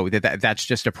we know that's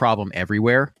just a problem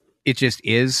everywhere. It just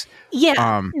is.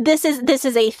 Yeah. This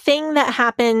is a thing that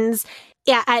happens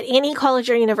at any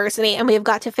college or university, and we've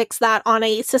got to fix that on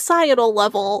a societal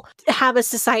level, have a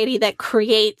society that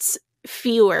creates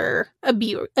fewer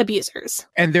abusers.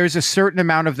 And there's a certain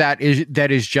amount of that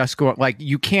is just going, like,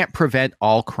 you can't prevent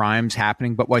all crimes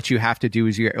happening, but what you have to do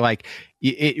is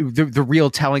the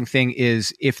real telling thing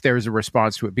is if there's a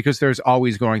response to it, because there's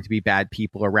always going to be bad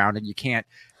people around, and you can't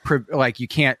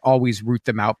always root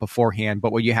them out beforehand.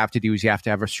 But what you have to do is you have to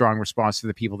have a strong response to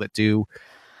the people that do.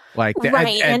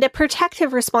 And a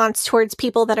protective response towards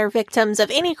people that are victims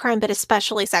of any crime, but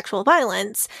especially sexual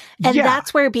violence. And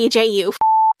that's where BJU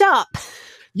f***ed up.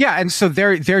 Yeah, and so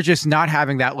they're just not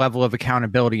having that level of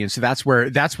accountability, and so that's where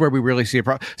we really see a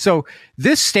problem. So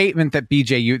this statement that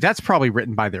BJU, that's probably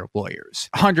written by their lawyers.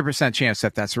 100% chance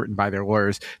that that's written by their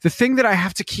lawyers. The thing that I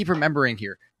have to keep remembering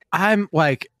here, I'm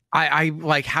like, I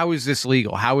like, how is this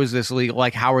legal? How is this legal?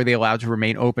 Like, how are they allowed to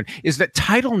remain open? Is that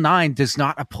Title IX does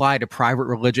not apply to private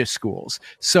religious schools.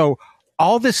 So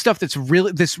all this stuff this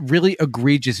really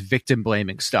egregious victim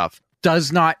blaming stuff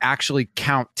does not actually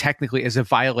count technically as a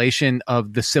violation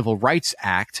of the Civil Rights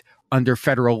Act under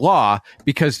federal law,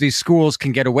 because these schools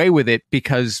can get away with it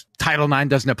because Title IX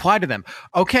doesn't apply to them.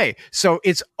 Okay, so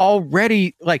it's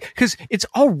already because it's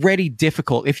already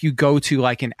difficult if you go to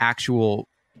like an actual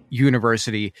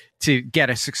university to get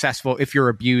a successful, if you're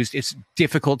abused, it's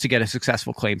difficult to get a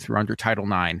successful claim through under Title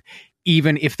IX,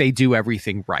 even if they do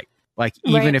everything right. Like,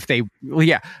 even if they,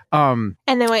 and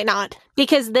they might not,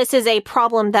 because this is a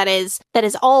problem that is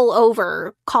all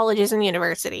over colleges and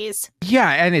universities.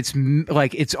 Yeah, and it's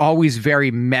like, it's always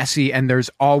very messy, and there's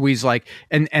always like,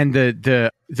 and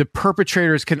the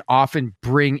perpetrators can often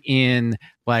bring in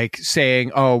like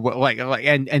saying,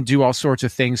 and do all sorts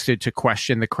of things to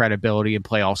question the credibility and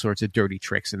play all sorts of dirty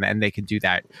tricks, and they can do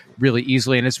that really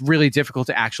easily, and it's really difficult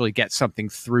to actually get something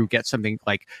through, get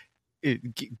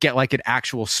like an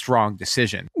actual strong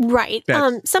decision. Right.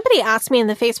 Somebody asked me in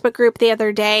the Facebook group the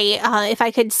other day if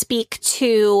I could speak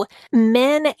to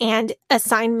men and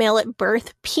assigned male at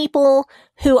birth people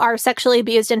who are sexually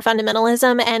abused in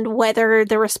fundamentalism, and whether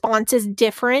the response is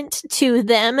different to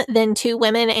them than to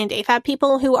women and AFAB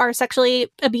people who are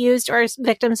sexually abused or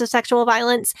victims of sexual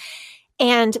violence.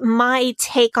 And my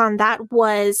take on that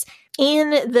was,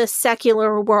 in the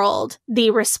secular world,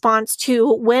 the response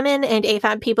to women and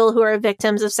AFAB people who are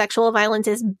victims of sexual violence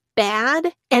is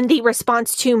bad, and the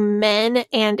response to men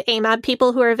and AMAB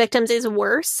people who are victims is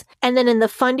worse. And then in the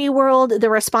Fundy world, the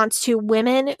response to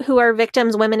women who are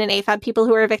victims, women and AFAB people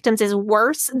who are victims, is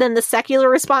worse than the secular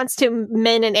response to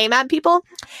men and AMAB people.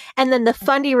 And then the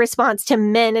Fundy response to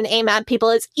men and AMAB people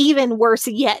is even worse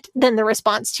yet than the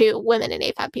response to women and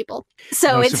AFAB people.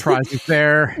 So no it's surprises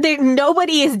there.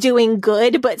 Nobody is doing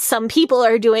good, but some people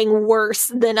are doing worse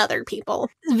than other people.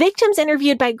 Victims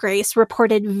interviewed by Grace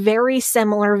reported very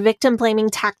similar victim blaming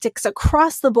tactics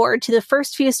across the board to the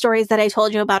first few stories that I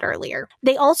told you about earlier.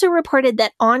 They also reported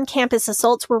that on-campus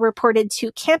assaults were reported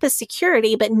to campus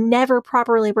security, but never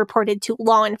properly reported to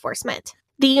law enforcement.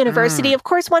 The university, of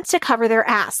course, wants to cover their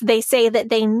ass. They say that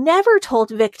they never told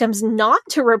victims not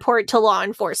to report to law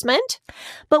enforcement.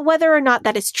 But whether or not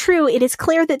that is true, it is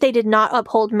clear that they did not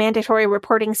uphold mandatory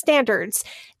reporting standards.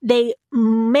 They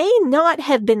may not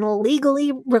have been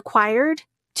legally required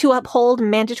to uphold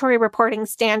mandatory reporting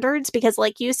standards because,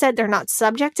 like you said, they're not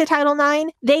subject to Title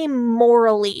IX. They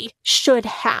morally should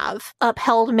have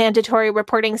upheld mandatory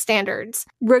reporting standards,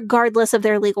 regardless of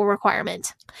their legal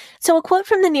requirement. So a quote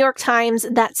from the New York Times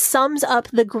that sums up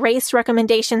the Grace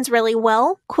recommendations really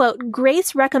well, quote,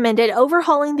 Grace recommended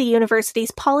overhauling the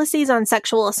university's policies on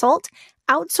sexual assault,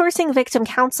 outsourcing victim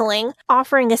counseling,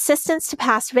 offering assistance to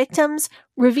past victims,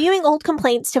 reviewing old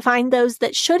complaints to find those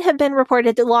that should have been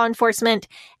reported to law enforcement,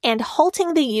 and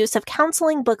halting the use of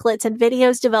counseling booklets and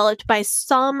videos developed by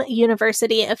some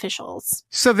university officials.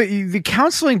 So the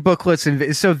counseling booklets,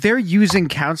 and so they're using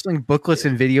counseling booklets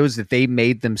and videos that they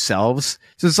made themselves.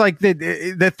 So it's like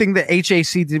the thing that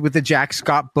HAC did with the Jack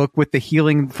Scott book with the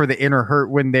healing for the inner hurt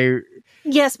when they...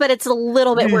 Yes, but it's a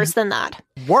little bit worse than that.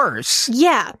 Worse?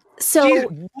 Yeah. So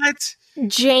Jeez, what?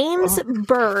 James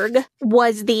Berg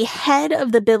was the head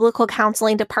of the biblical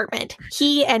counseling department.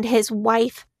 He and his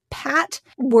wife, Pat,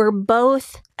 were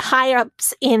both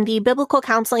high-ups in the biblical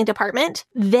counseling department.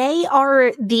 They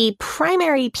are the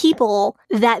primary people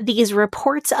that these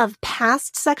reports of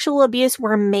past sexual abuse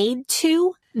were made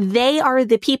to. They are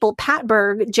the people. Pat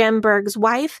Berg, Jim Berg's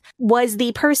wife, was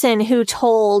the person who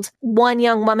told one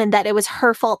young woman that it was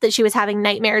her fault that she was having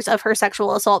nightmares of her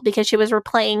sexual assault because she was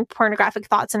replaying pornographic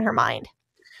thoughts in her mind.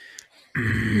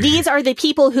 These are the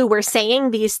people who were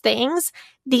saying these things.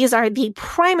 These are the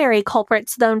primary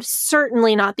culprits, though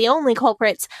certainly not the only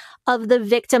culprits, of the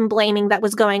victim blaming that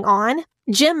was going on.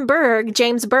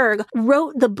 James Berg,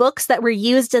 wrote the books that were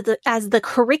used as the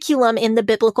curriculum in the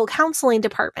biblical counseling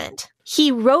department.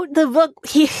 He wrote the book.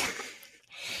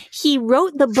 He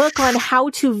wrote the book on how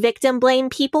to victim blame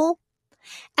people,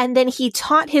 and then he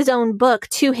taught his own book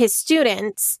to his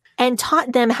students and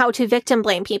taught them how to victim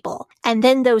blame people. And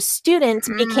then those students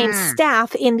became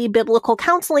staff in the biblical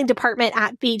counseling department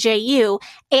at BJU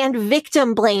and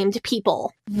victim blamed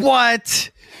people. What?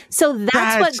 So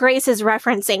that's what Grace is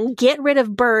referencing. Get rid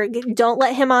of Berg. Don't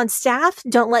let him on staff.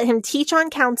 Don't let him teach on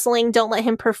counseling. Don't let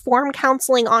him perform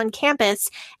counseling on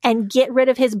campus, and get rid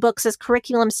of his books as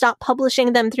curriculum. Stop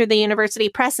publishing them through the university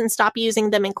press and stop using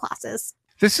them in classes.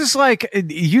 This is like,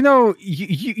 you know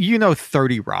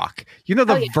 30 Rock. You know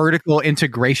the vertical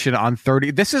integration on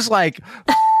 30. This is like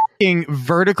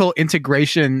vertical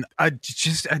integration,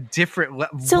 just a different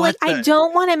level. So I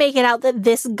don't want to make it out that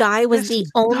this guy was the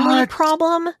only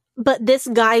problem, but this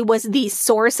guy was the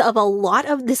source of a lot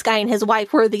of, this guy and his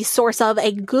wife were the source of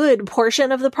a good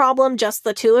portion of the problem, just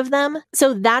the two of them.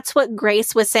 So that's what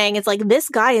Grace was saying. It's like, this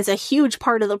guy is a huge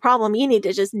part of the problem. You need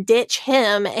to just ditch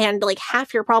him and like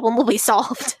half your problem will be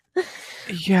solved.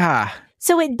 Yeah.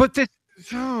 So it, but this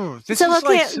is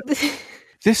like...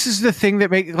 This is the thing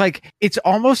that it's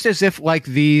almost as if like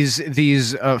these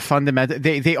fundamental,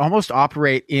 they almost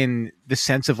operate in the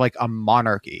sense of like a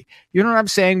monarchy. You know what I'm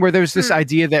saying? Where there's this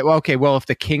idea that, if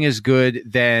the king is good,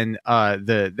 then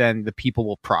the people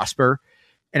will prosper.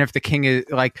 And if the king is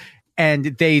and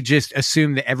they just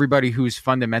assume that everybody who's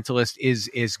fundamentalist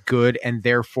is good, and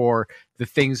therefore the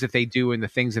things that they do and the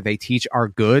things that they teach are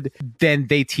good, then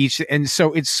they teach. And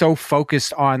so it's so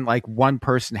focused on like one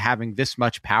person having this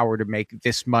much power to make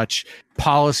this much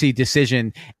policy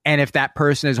decision. And if that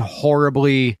person is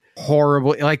horrible,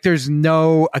 like there's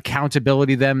no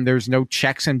accountability to them. There's no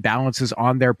checks and balances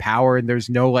on their power, and there's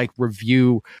no like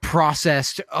review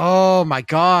process. Oh my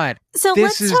God. So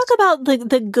let's talk about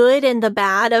the good and the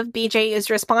bad of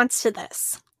BJU's response to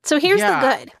this. So here's the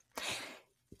good.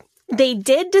 They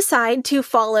did decide to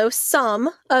follow some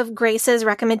of Grace's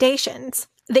recommendations.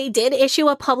 They did issue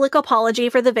a public apology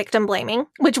for the victim blaming,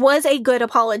 which was a good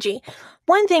apology.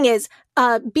 One thing is,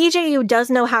 BJU does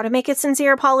know how to make a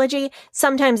sincere apology.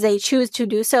 Sometimes they choose to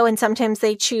do so, and sometimes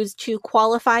they choose to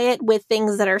qualify it with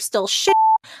things that are still shit.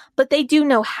 But they do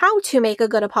know how to make a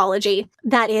good apology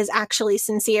that is actually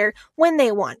sincere when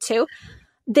they want to.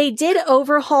 They did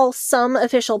overhaul some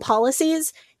official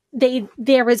policies.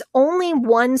 There was only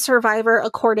one survivor,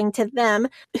 according to them,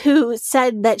 who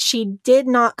said that she did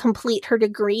not complete her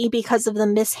degree because of the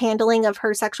mishandling of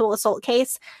her sexual assault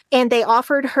case. And they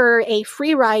offered her a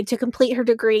free ride to complete her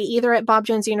degree either at Bob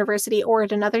Jones University or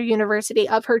at another university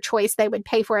of her choice. They would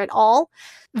pay for it all.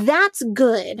 That's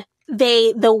good.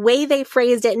 The way they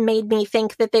phrased it made me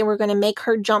think that they were going to make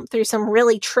her jump through some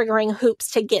really triggering hoops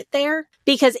to get there.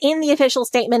 Because in the official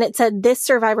statement, it said this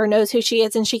survivor knows who she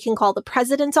is and she can call the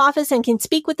president's office and can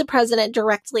speak with the president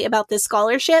directly about this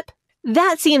scholarship.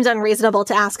 That seems unreasonable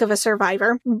to ask of a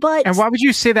survivor, but... And why would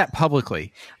you say that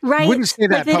publicly? Right. You wouldn't say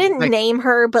that they didn't name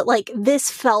her, but this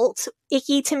felt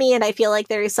icky to me, and I feel like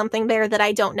there is something there that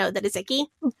I don't know that is icky.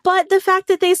 But the fact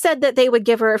that they said that they would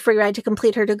give her a free ride to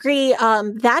complete her degree,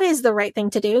 that is the right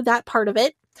thing to do, that part of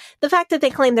it. The fact that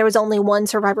they claim there was only one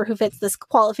survivor who fits this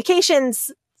qualifications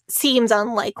seems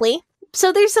unlikely.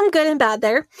 So there's some good and bad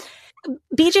there.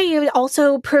 BJU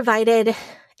also provided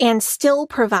and still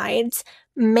provides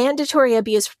mandatory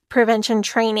abuse prevention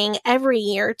training every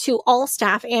year to all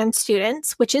staff and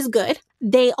students, which is good.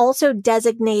 They also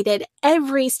designated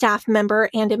every staff member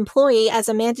and employee as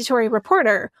a mandatory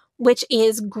reporter, which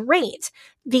is great.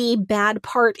 The bad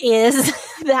part is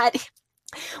that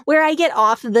where I get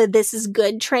off the this is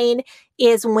good train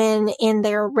is when in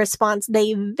their response,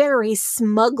 they very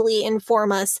smugly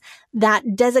inform us that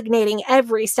designating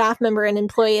every staff member and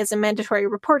employee as a mandatory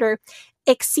reporter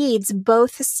exceeds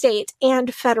both state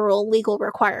and federal legal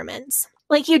requirements.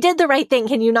 You did the right thing.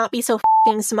 Can you not be so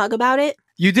f***ing smug about it?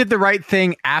 You did the right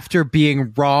thing after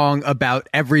being wrong about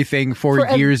everything for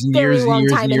years and years and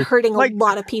years and hurting a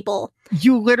lot of people.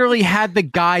 You literally had the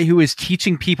guy who is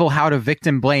teaching people how to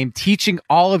victim blame, teaching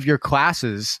all of your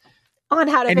classes on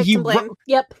how to victim blame.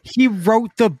 Yep. He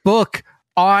wrote the book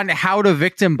on how to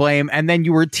victim blame, and then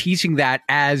you were teaching that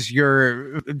as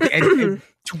your and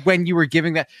when you were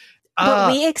giving that.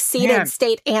 But we exceeded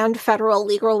state and federal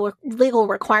legal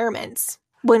requirements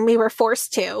when we were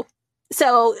forced to.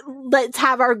 So let's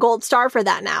have our gold star for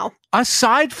that now.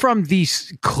 Aside from the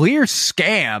clear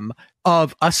scam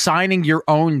of assigning your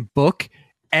own book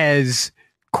as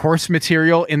course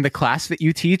material in the class that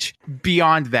you teach,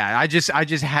 beyond that, I just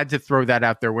had to throw that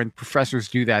out there. When professors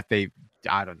do that,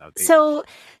 I don't know. So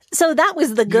that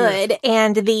was the good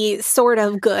and the sort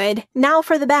of good. Now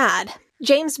for the bad.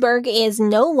 James Berg is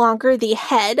no longer the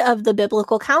head of the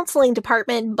Biblical Counseling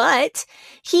Department, but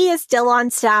he is still on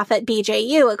staff at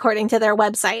BJU, according to their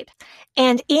website.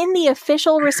 And in the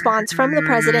official response from the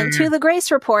president to the Grace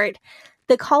Report,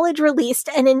 the college released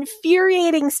an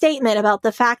infuriating statement about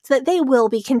the fact that they will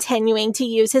be continuing to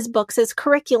use his books as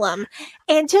curriculum.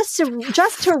 And just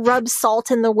to rub salt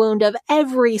in the wound of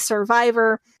every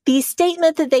survivor, the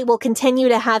statement that they will continue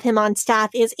to have him on staff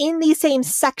is in the same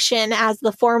section as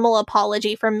the formal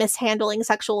apology for mishandling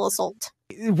sexual assault.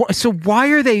 So why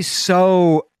are they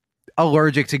so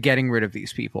allergic to getting rid of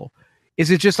these people?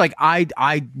 Is it just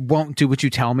I won't do what you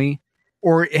tell me?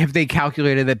 Or have they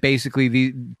calculated that basically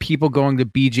the people going to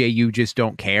BJU just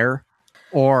don't care?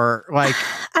 Or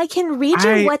I can read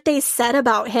you what they said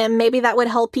about him. Maybe that would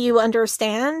help you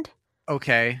understand.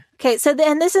 Okay. So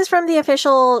and this is from the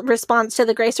official response to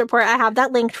the Grace Report. I have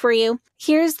that linked for you.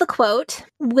 Here's the quote.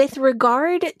 With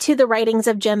regard to the writings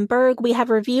of Jim Berg, we have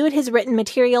reviewed his written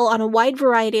material on a wide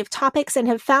variety of topics and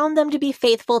have found them to be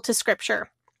faithful to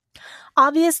Scripture.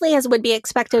 Obviously, as would be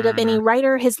expected of any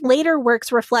writer, his later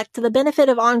works reflect the benefit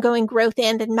of ongoing growth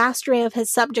and mastery of his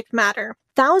subject matter.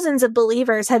 Thousands of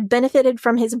believers have benefited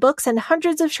from his books, and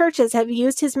hundreds of churches have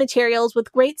used his materials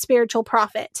with great spiritual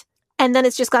profit. And then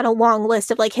it's just got a long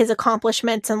list of his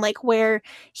accomplishments and where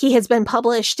he has been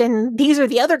published. And these are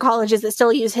the other colleges that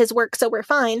still use his work, so we're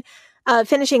fine.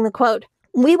 Finishing the quote.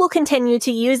 We will continue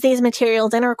to use these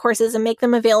materials in our courses and make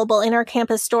them available in our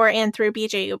campus store and through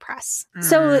BJU Press.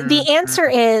 So the answer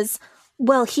is,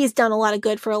 well, he's done a lot of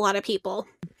good for a lot of people.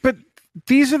 But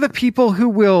these are the people who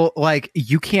will,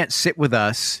 you can't sit with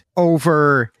us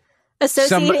over...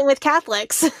 Associating with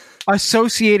Catholics.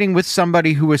 Associating with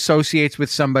somebody who associates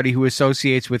with somebody who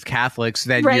associates with Catholics,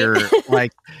 then right. You're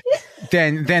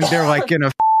then they're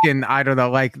gonna I don't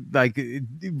know,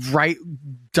 write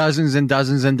dozens and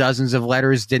dozens and dozens of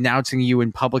letters denouncing you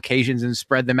in publications and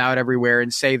spread them out everywhere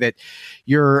and say that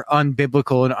you're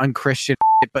unbiblical and unchristian.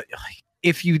 But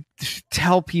if you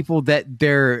tell people that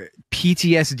their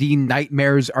PTSD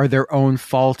nightmares are their own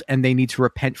fault and they need to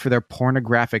repent for their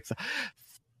pornographic.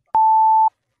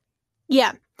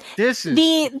 Yeah. This is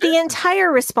the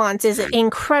entire response is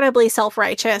incredibly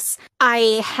self-righteous.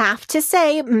 I have to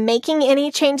say, making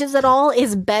any changes at all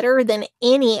is better than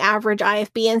any average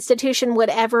IFB institution would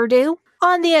ever do.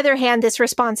 On the other hand, this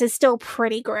response is still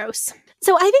pretty gross.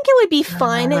 So I think it would be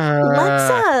fun.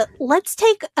 Let's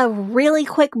take a really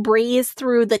quick breeze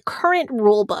through the current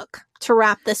rule book to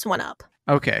wrap this one up.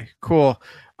 Okay, cool.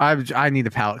 I need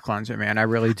a palate cleanser, man. I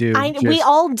really do. We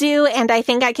all do, and I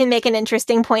think I can make an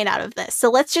interesting point out of this. So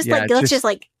let's just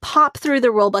pop through the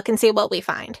rule book and see what we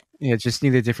find. Yeah, just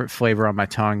need a different flavor on my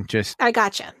tongue. I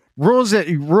gotcha. Rules at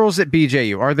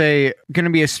BJU, are they going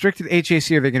to be as strict at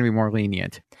HAC, or are they going to be more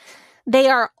lenient? They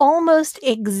are almost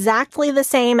exactly the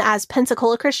same as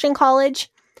Pensacola Christian College.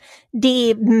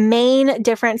 The main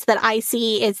difference that I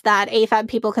see is that AFAB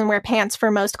people can wear pants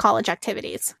for most college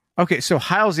activities. Okay, so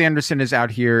Hyles Anderson is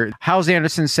out here. Hyles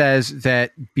Anderson says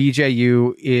that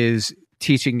BJU is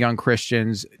teaching young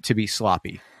Christians to be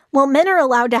sloppy. Well, men are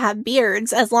allowed to have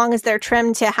beards as long as they're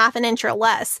trimmed to half an inch or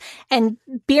less. And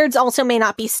beards also may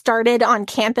not be started on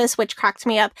campus, which cracked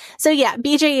me up. So yeah,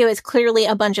 BJU is clearly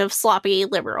a bunch of sloppy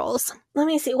liberals. Let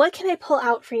me see. What can I pull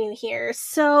out for you here?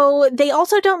 So they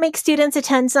also don't make students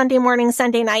attend Sunday morning,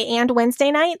 Sunday night, and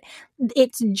Wednesday night.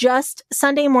 It's just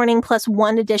Sunday morning plus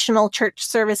one additional church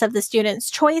service of the student's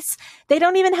choice. They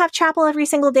don't even have chapel every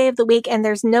single day of the week, and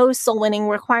there's no soul winning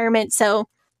requirement. So,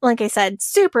 like I said,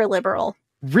 super liberal.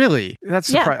 Really? That's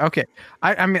surprising. Yeah. Okay.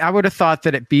 I mean, I would have thought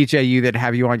that at BJU they'd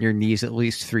have you on your knees at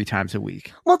least 3 times a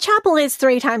week. Well, chapel is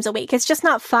 3 times a week. It's just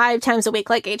not 5 times a week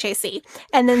like HAC.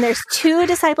 And then there's 2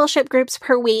 discipleship groups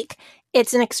per week.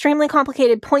 It's an extremely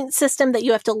complicated point system that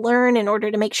you have to learn in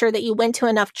order to make sure that you went to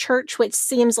enough church, which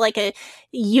seems like a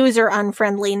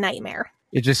user-unfriendly nightmare.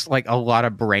 It's just like a lot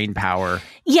of brain power.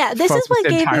 Yeah, this is what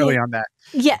gave me on that.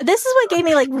 Yeah, this is what gave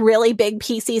me like really big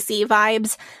PCC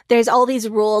vibes. There's all these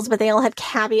rules, but they all have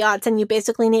caveats, and you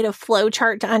basically need a flow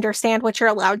chart to understand what you're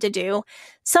allowed to do.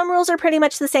 Some rules are pretty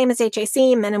much the same as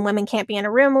HAC. Men and women can't be in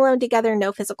a room alone together,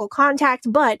 no physical contact.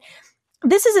 But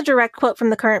this is a direct quote from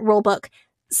the current rule book.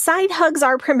 Side hugs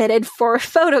are permitted for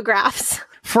photographs.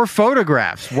 For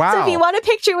photographs. Wow. So if you want a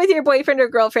picture with your boyfriend or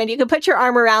girlfriend, you can put your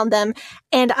arm around them.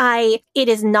 And it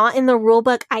is not in the rule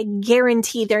book. I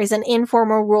guarantee there is an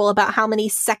informal rule about how many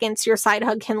seconds your side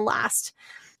hug can last.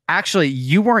 Actually,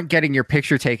 you weren't getting your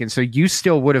picture taken, so you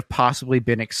still would have possibly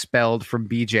been expelled from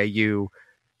BJU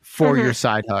for your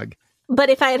side hug. But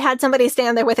if I had somebody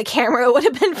stand there with a camera, it would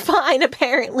have been fine,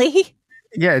 apparently.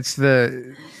 Yeah, it's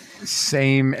the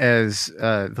same as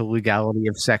the legality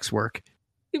of sex work.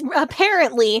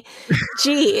 Apparently.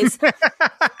 Jeez.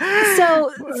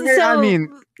 So I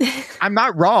mean, I'm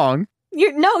not wrong.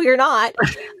 You're not.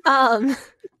 And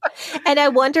I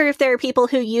wonder if there are people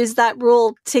who use that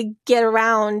rule to get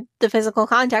around the physical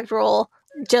contact rule,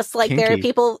 just like Kinky. There are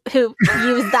people who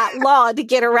use that law to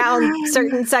get around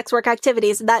certain sex work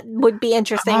activities. That would be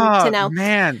interesting to know.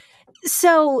 Man.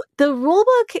 So the rule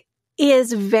book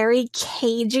is very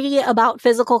cagey about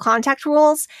physical contact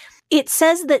rules. It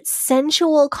says that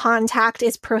sensual contact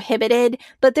is prohibited,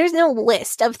 but there's no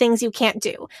list of things you can't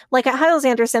do. Like at Hyles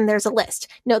Anderson, there's a list.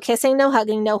 No kissing, no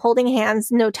hugging, no holding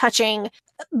hands, no touching.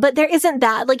 But there isn't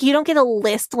that. Like, you don't get a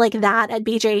list like that at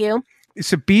BJU.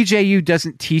 So BJU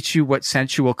doesn't teach you what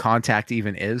sensual contact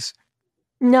even is?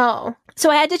 No. So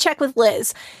I had to check with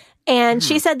Liz. And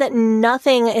she said that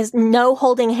no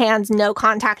holding hands, no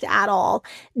contact at all.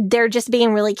 They're just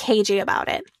being really cagey about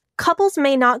it. Couples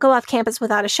may not go off campus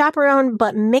without a chaperone,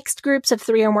 but mixed groups of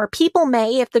 3 or more people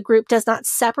may if the group does not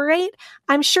separate.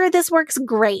 I'm sure this works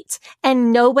great,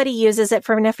 and nobody uses it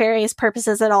for nefarious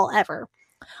purposes at all ever.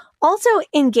 Also,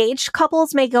 engaged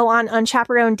couples may go on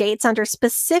unchaperoned dates under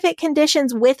specific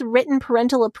conditions with written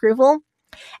parental approval.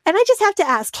 And I just have to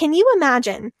ask, can you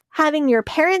imagine having your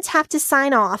parents have to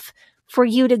sign off for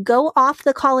you to go off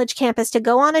the college campus to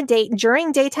go on a date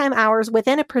during daytime hours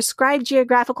within a prescribed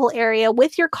geographical area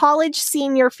with your college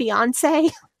senior fiance?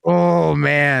 Oh,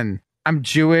 man. I'm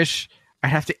Jewish. I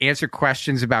have to answer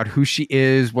questions about who she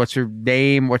is, what's her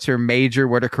name, what's her major,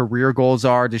 what her career goals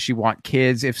are. Does she want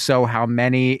kids? If so, how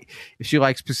many? If she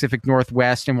likes Pacific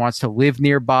Northwest and wants to live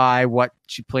nearby, what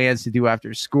she plans to do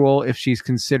after school, if she's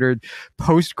considered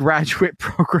postgraduate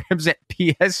programs at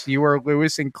PSU or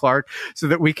Lewis and Clark, so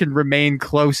that we can remain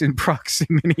close in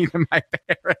proximity to my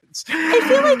parents. I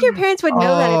feel like your parents would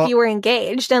know that if you were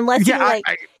engaged, unless you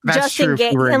just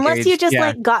engaged, unless you just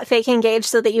got fake engaged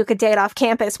so that you could date off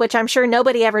campus, which I'm sure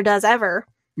nobody ever does ever.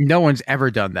 No one's ever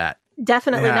done that.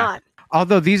 Definitely not.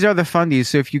 Although these are the fundies,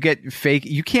 so if you get fake,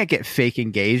 you can't get fake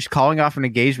engaged. Calling off an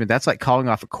engagement, that's like calling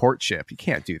off a courtship. You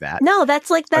can't do that. No, that's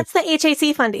the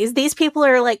HAC fundies. These people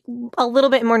are like a little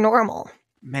bit more normal.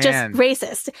 Man. Just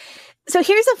racist. So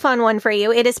here's a fun one for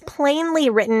you. It is plainly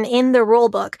written in the rule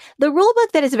book. The rule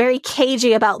book that is very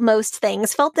cagey about most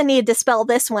things felt the need to spell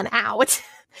this one out.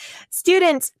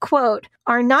 Students, quote,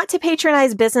 are not to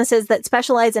patronize businesses that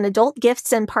specialize in adult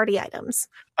gifts and party items.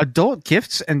 Adult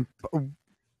gifts and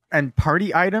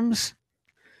party items?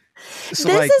 So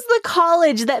this is the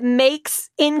college that makes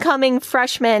incoming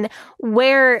freshmen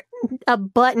wear a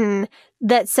button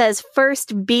that says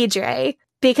First BJ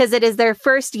because it is their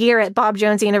first year at Bob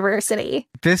Jones University.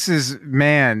 This is,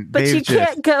 man. But you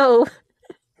can't go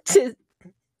to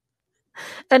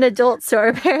an adult store,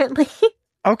 apparently.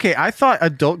 Okay, I thought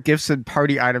adult gifts and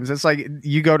party items. It's like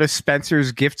you go to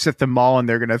Spencer's Gifts at the mall and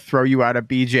they're going to throw you out of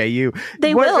BJU.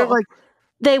 They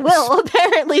will,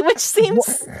 apparently, which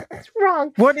seems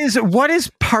wrong. What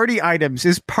is party items?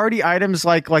 Is party items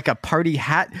like a party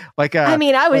hat?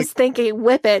 I was thinking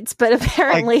whippets, but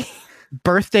apparently... Like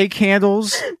birthday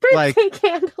candles?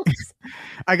 Candles.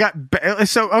 I got...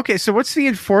 So what's the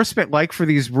enforcement like for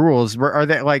these rules? Are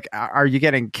they like... Are you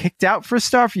getting kicked out for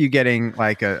stuff? Are you getting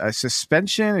like a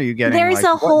suspension? Are you getting...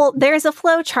 There's a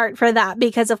flow chart for that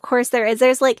because of course there is.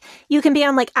 There's like... You can be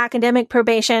on like academic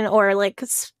probation or like...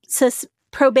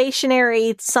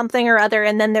 probationary something or other,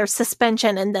 and then there's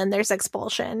suspension, and then there's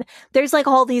expulsion. There's like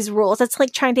all these rules. It's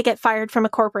like trying to get fired from a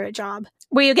corporate job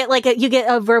where you get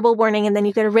a verbal warning, and then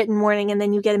you get a written warning, and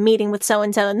then you get a meeting with so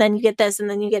and so, and then you get this, and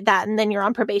then you get that, and then you're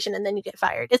on probation, and then you get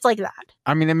fired. It's like that.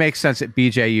 I mean, it makes sense at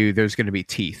BJU. There's going to be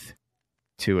teeth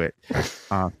to it.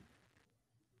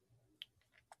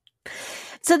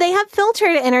 So they have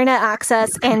filtered internet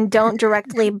access and don't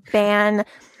directly ban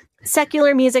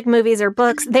secular music, movies, or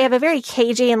books. They have a very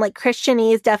cagey and like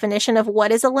Christianese definition of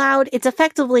what is allowed. It's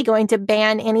effectively going to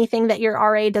ban anything that your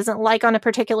RA doesn't like on a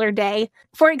particular day.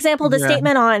 For example, the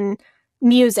statement on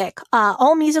music.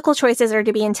 All musical choices are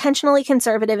to be intentionally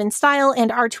conservative in style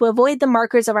and are to avoid the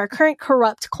markers of our current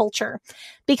corrupt culture.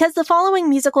 Because the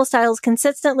following musical styles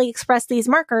consistently express these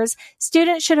markers,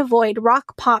 students should avoid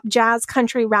rock, pop, jazz,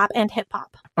 country, rap, and hip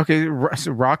hop. Okay,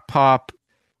 so rock, pop,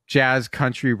 jazz,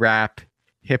 country, rap,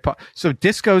 hip hop. So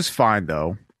disco's fine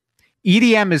though.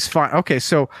 EDM is fine. Okay,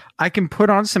 so I can put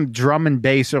on some drum and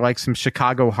bass or like some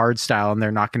Chicago hardstyle and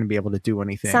they're not going to be able to do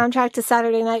anything. Soundtrack to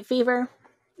Saturday Night Fever.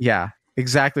 Yeah,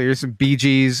 exactly. There's some Bee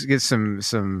Gees. Get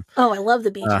some. Oh, I love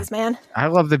the Bee Gees, man. I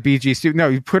love the Bee Gees too. No,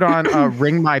 you put on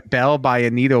 "Ring My Bell" by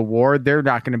Anita Ward. They're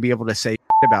not going to be able to say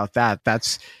about that.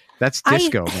 That's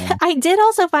disco, man. I did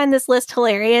also find this list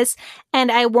hilarious,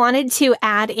 and I wanted to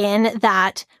add in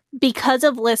that because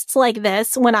of lists like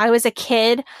this, when I was a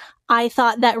kid, I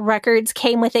thought that records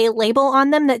came with a label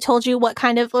on them that told you what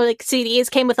kind of, like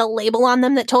CDs came with a label on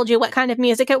them that told you what kind of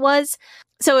music it was.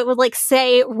 So it would like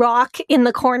say rock in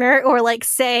the corner or like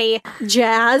say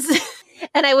jazz.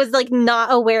 And I was like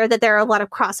not aware that there are a lot of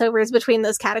crossovers between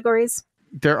those categories.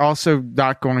 They're also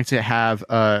not going to have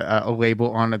a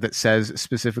label on it that says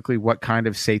specifically what kind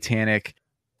of satanic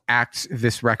acts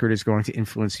this record is going to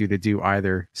influence you to do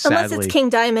either, sadly. Unless it's King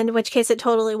Diamond, in which case it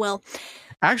totally will.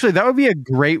 Actually, that would be a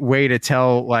great way to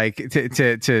tell, like,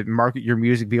 to market your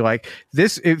music. Be like,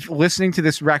 this, if listening to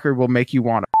this record will make you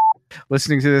want to,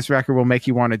 listening to this record will make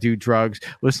you want to do drugs,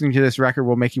 listening to this record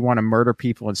will make you want to murder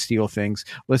people and steal things,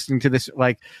 listening to this,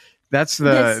 like, that's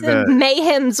the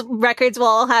Mayhem's records will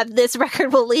all have, this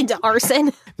record will lead to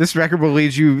arson. This record will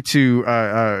lead you to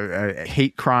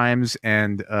hate crimes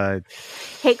and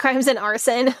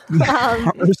arson.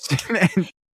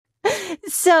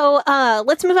 So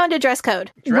let's move on to dress code.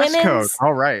 Dress code.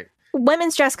 All right.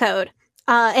 Women's dress code.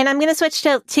 And I'm going to switch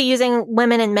to using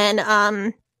women and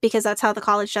men because that's how the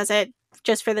college does it,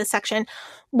 just for this section.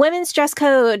 Women's dress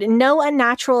code. No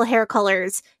unnatural hair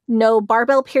colors. No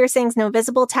barbell piercings. No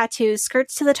visible tattoos.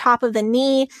 Skirts to the top of the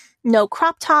knee. No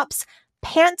crop tops.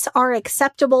 Pants are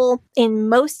acceptable in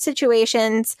most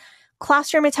situations.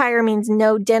 Classroom attire means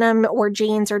no denim or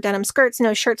jeans or denim skirts,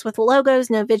 no shirts with logos,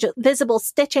 no visible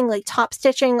stitching like top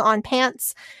stitching on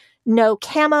pants, no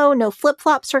camo, no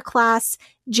flip-flops for class.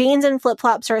 Jeans and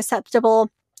flip-flops are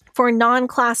acceptable for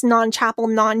non-class, non-chapel,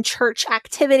 non-church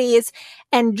activities,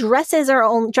 and dresses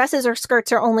or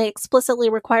skirts are only explicitly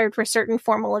required for certain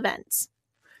formal events.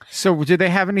 So do they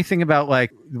have anything about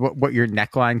like what your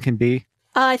neckline can be?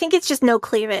 I think it's just no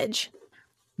cleavage.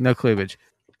 No cleavage.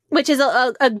 Which is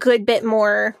a good bit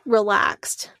more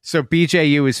relaxed. So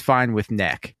BJU is fine with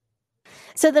neck.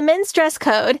 So the men's dress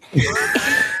code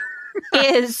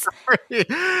is...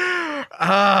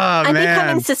 I'm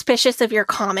becoming suspicious of your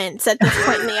comments at this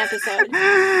point in the episode.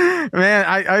 Man,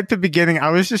 I at the beginning, I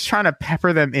was just trying to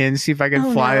pepper them in, see if I could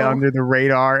fly under the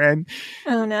radar. And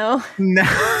oh no.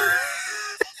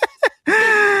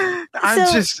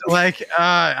 It's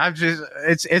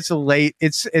late.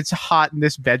 It's hot in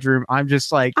this bedroom. I'm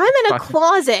just like, I'm in a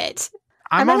closet.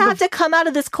 I'm gonna have to come out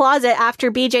of this closet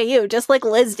after BJU, just like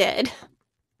Liz did.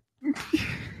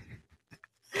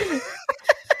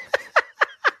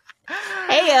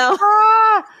 Heyo.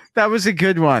 That was a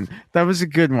good one. That was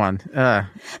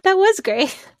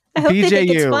great. I hope they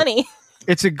think it's funny.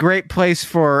 It's a great place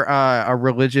for a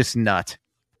religious nut.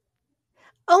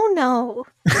 Oh no.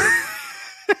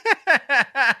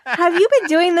 Have you been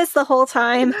doing this the whole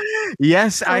time?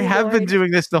 Yes, I have been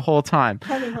doing this the whole time.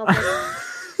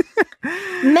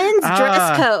 Men's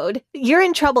dress code. You're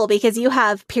in trouble because you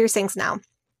have piercings now.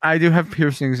 I do have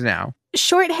piercings now.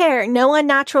 Short hair, no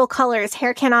unnatural colors,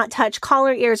 hair cannot touch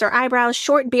collar, ears, or eyebrows.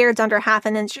 Short beards under half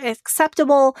an inch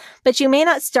acceptable, but you may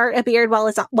not start a beard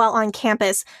while on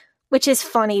campus, which is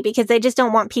funny because they just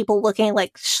don't want people looking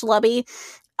like schlubby.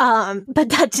 But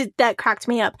that cracked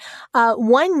me up.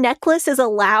 One necklace is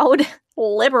allowed,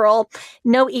 liberal,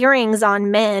 no earrings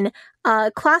on men.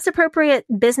 Class appropriate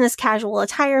business casual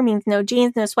attire means no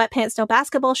jeans, no sweatpants, no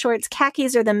basketball shorts.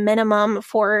 Khakis are the minimum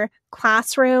for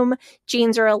classroom.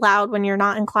 Jeans are allowed when you're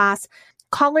not in class.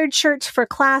 Collared shirts for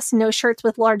class, no shirts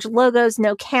with large logos,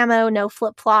 no camo, no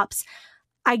flip-flops.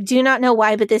 I do not know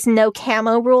why, but this no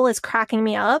camo rule is cracking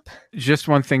me up. Just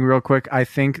one thing real quick. I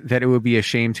think that it would be a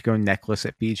shame to go necklace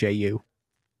at BJU.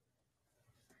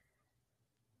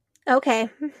 Okay.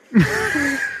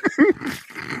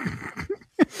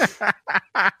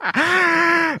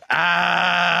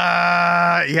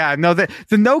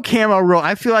 The no camo rule,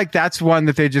 I feel like that's one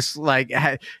that they just like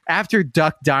after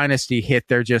Duck Dynasty hit,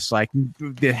 they're just like,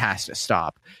 it has to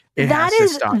stop.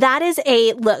 That is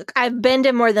a look. I've been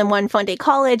to more than one Fundy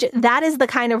college. That is the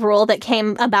kind of rule that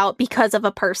came about because of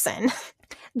a person.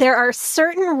 There are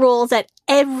certain rules at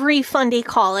every Fundy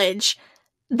college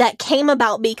that came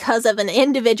about because of an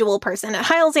individual person. At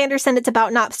Hyles-Anderson, it's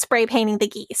about not spray painting the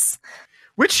geese.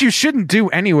 Which you shouldn't do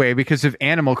anyway because of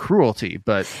animal cruelty,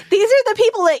 but... These are the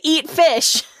people that eat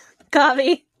fish,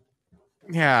 Gavi.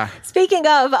 Yeah. Speaking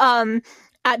of,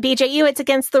 at BJU, it's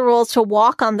against the rules to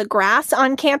walk on the grass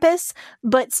on campus,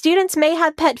 but students may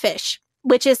have pet fish,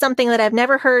 which is something that I've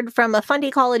never heard from a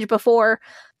Fundy college before,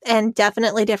 and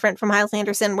definitely different from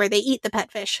Hyles-Anderson, where they eat the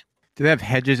pet fish. Do they have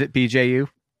hedges at BJU?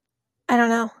 I don't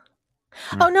know.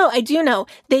 Oh, no, I do know.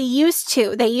 They used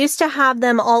to have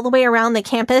them all the way around the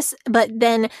campus, but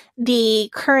then the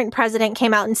current president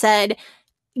came out and said,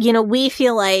 we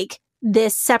feel like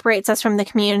this separates us from the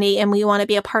community and we want to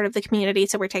be a part of the community,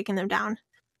 so we're taking them down.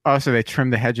 Oh, so they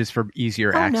trimmed the hedges for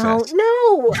easier access.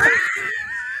 No.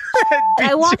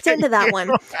 I walked into that one.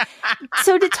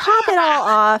 So to top it all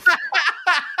off,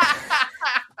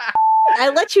 I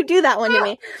let you do that one to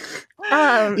me.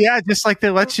 Yeah, just like they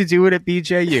let you do it at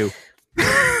BJU.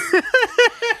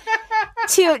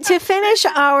 To finish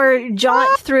our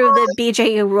jaunt through the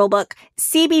BJU rulebook,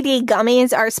 CBD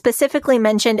gummies are specifically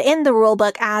mentioned in the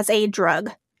rulebook as a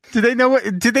drug. Do they know what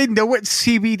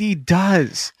CBD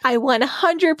does? I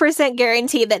 100%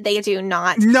 guarantee that they do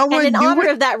not. No one and in knew honor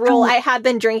of that rule, I have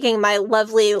been drinking my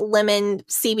lovely lemon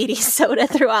CBD soda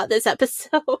throughout this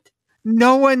episode.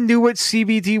 No one knew what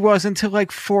CBD was until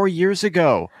like 4 years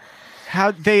ago.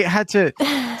 How they had to?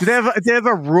 Do they have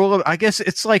a rule of? I guess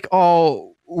it's like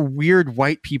all weird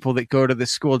white people that go to the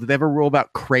school. Do they have a rule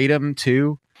about kratom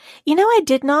too? I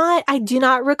do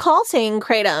not recall seeing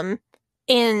kratom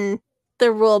in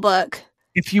the rule book.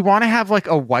 If you want to have like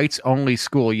a whites only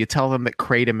school, you tell them that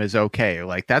kratom is okay.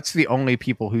 Like that's the only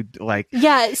people who like.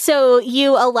 Yeah. So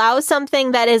you allow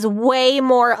something that is way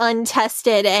more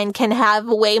untested and can have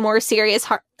way more serious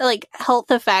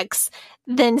health effects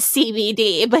than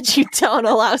CBD, but you don't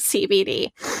allow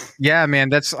CBD. Yeah, man.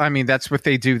 That's what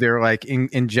they do. They're like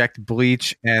inject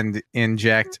bleach and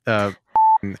inject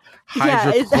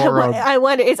hydrochloro. I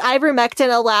wonder, is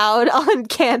ivermectin allowed on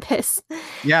campus?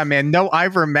 Yeah, man. No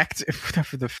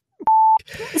ivermectin.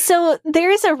 So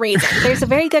there's a reason. There's a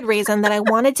very good reason that I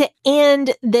wanted to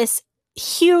end this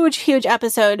huge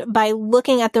episode by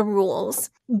looking at the rules.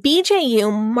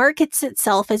 BJU markets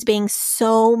itself as being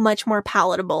so much more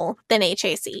palatable than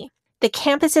HAC. The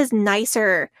campus is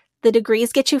nicer. The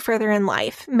degrees get you further in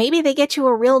life. Maybe they get you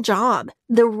a real job.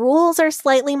 The rules are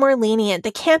slightly more lenient.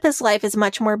 The campus life is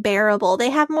much more bearable. They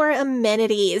have more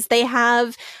amenities. They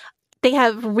have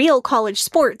real college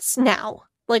sports now.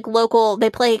 Like they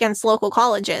play against local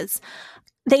colleges.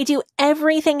 They do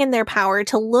everything in their power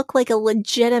to look like a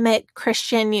legitimate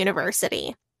Christian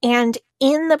university. And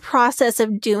in the process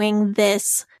of doing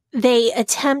this, they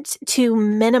attempt to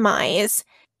minimize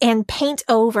and paint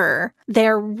over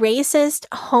their racist,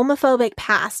 homophobic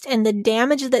past and the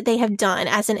damage that they have done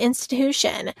as an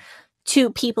institution to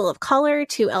people of color,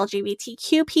 to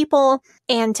LGBTQ people,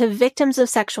 and to victims of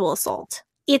sexual assault.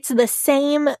 It's the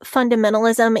same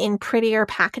fundamentalism in prettier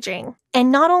packaging.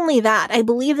 And not only that, I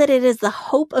believe that it is the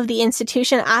hope of the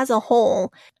institution as a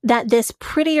whole that this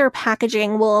prettier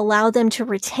packaging will allow them to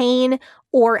retain,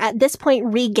 or at this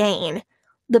point regain,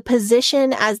 the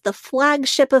position as the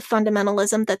flagship of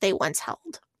fundamentalism that they once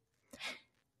held.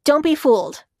 Don't be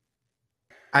fooled.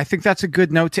 I think that's a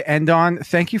good note to end on.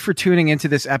 Thank you for tuning into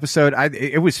this episode.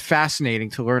 It was fascinating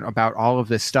to learn about all of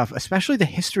this stuff, especially the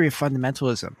history of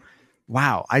fundamentalism.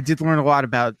 Wow, I did learn a lot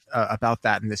about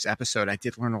that in this episode. I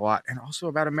did learn a lot, and also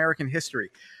about American history.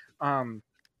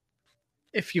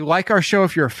 If you like our show,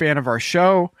 if you're a fan of our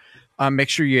show, make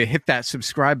sure you hit that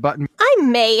subscribe button. I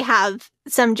may have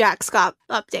some Jack Scott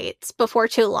updates before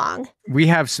too long. We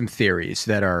have some theories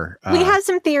that are... we have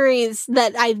some theories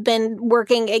that I've been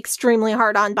working extremely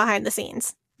hard on behind the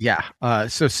scenes. Yeah,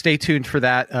 so stay tuned for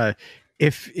that.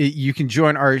 If you can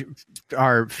join our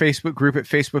Facebook group at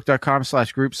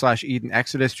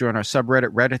facebook.com/group/EdenExodus, join our subreddit,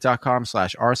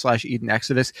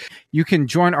 reddit.com/r/EdenExodus. You can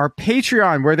join our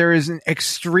Patreon, where there is an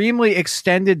extremely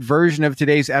extended version of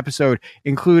today's episode,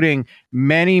 including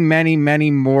many, many, many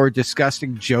more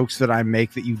disgusting jokes that I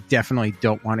make that you definitely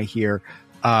don't want to hear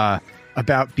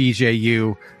about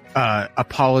BJU.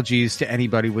 Apologies to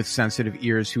anybody with sensitive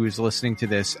ears who is listening to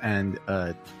this and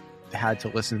had to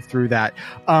listen through that.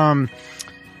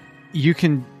 You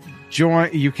can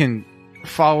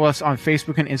follow us on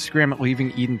Facebook and Instagram at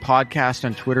Leaving Eden Podcast,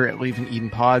 on Twitter at Leaving Eden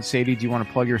Pod. Sadie, do you want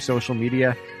to plug your social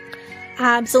media?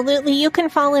 Absolutely. You can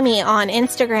follow me on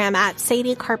Instagram at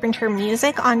Sadie Carpenter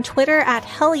Music, on Twitter at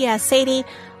Hell Yeah Sadie,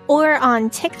 or on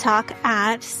TikTok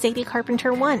at Sadie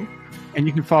Carpenter 1. And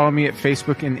you can follow me at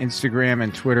Facebook and Instagram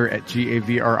and Twitter at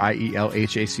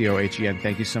GAVRIELHACOHEN.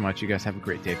 Thank you so much. You guys have a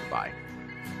great day. Bye.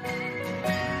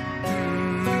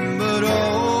 But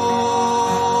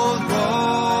old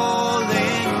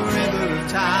rolling river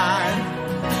of time,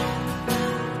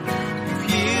 you've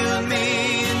healed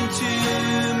me in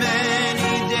too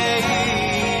many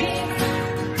days.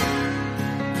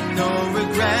 No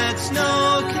regrets,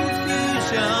 no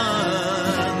confusion,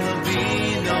 there'll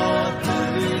be no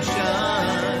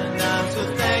pollution. I'm so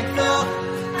thankful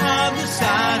I've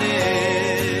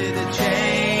decided to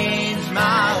change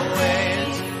my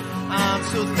ways. I'm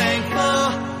so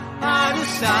thankful I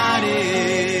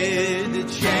decided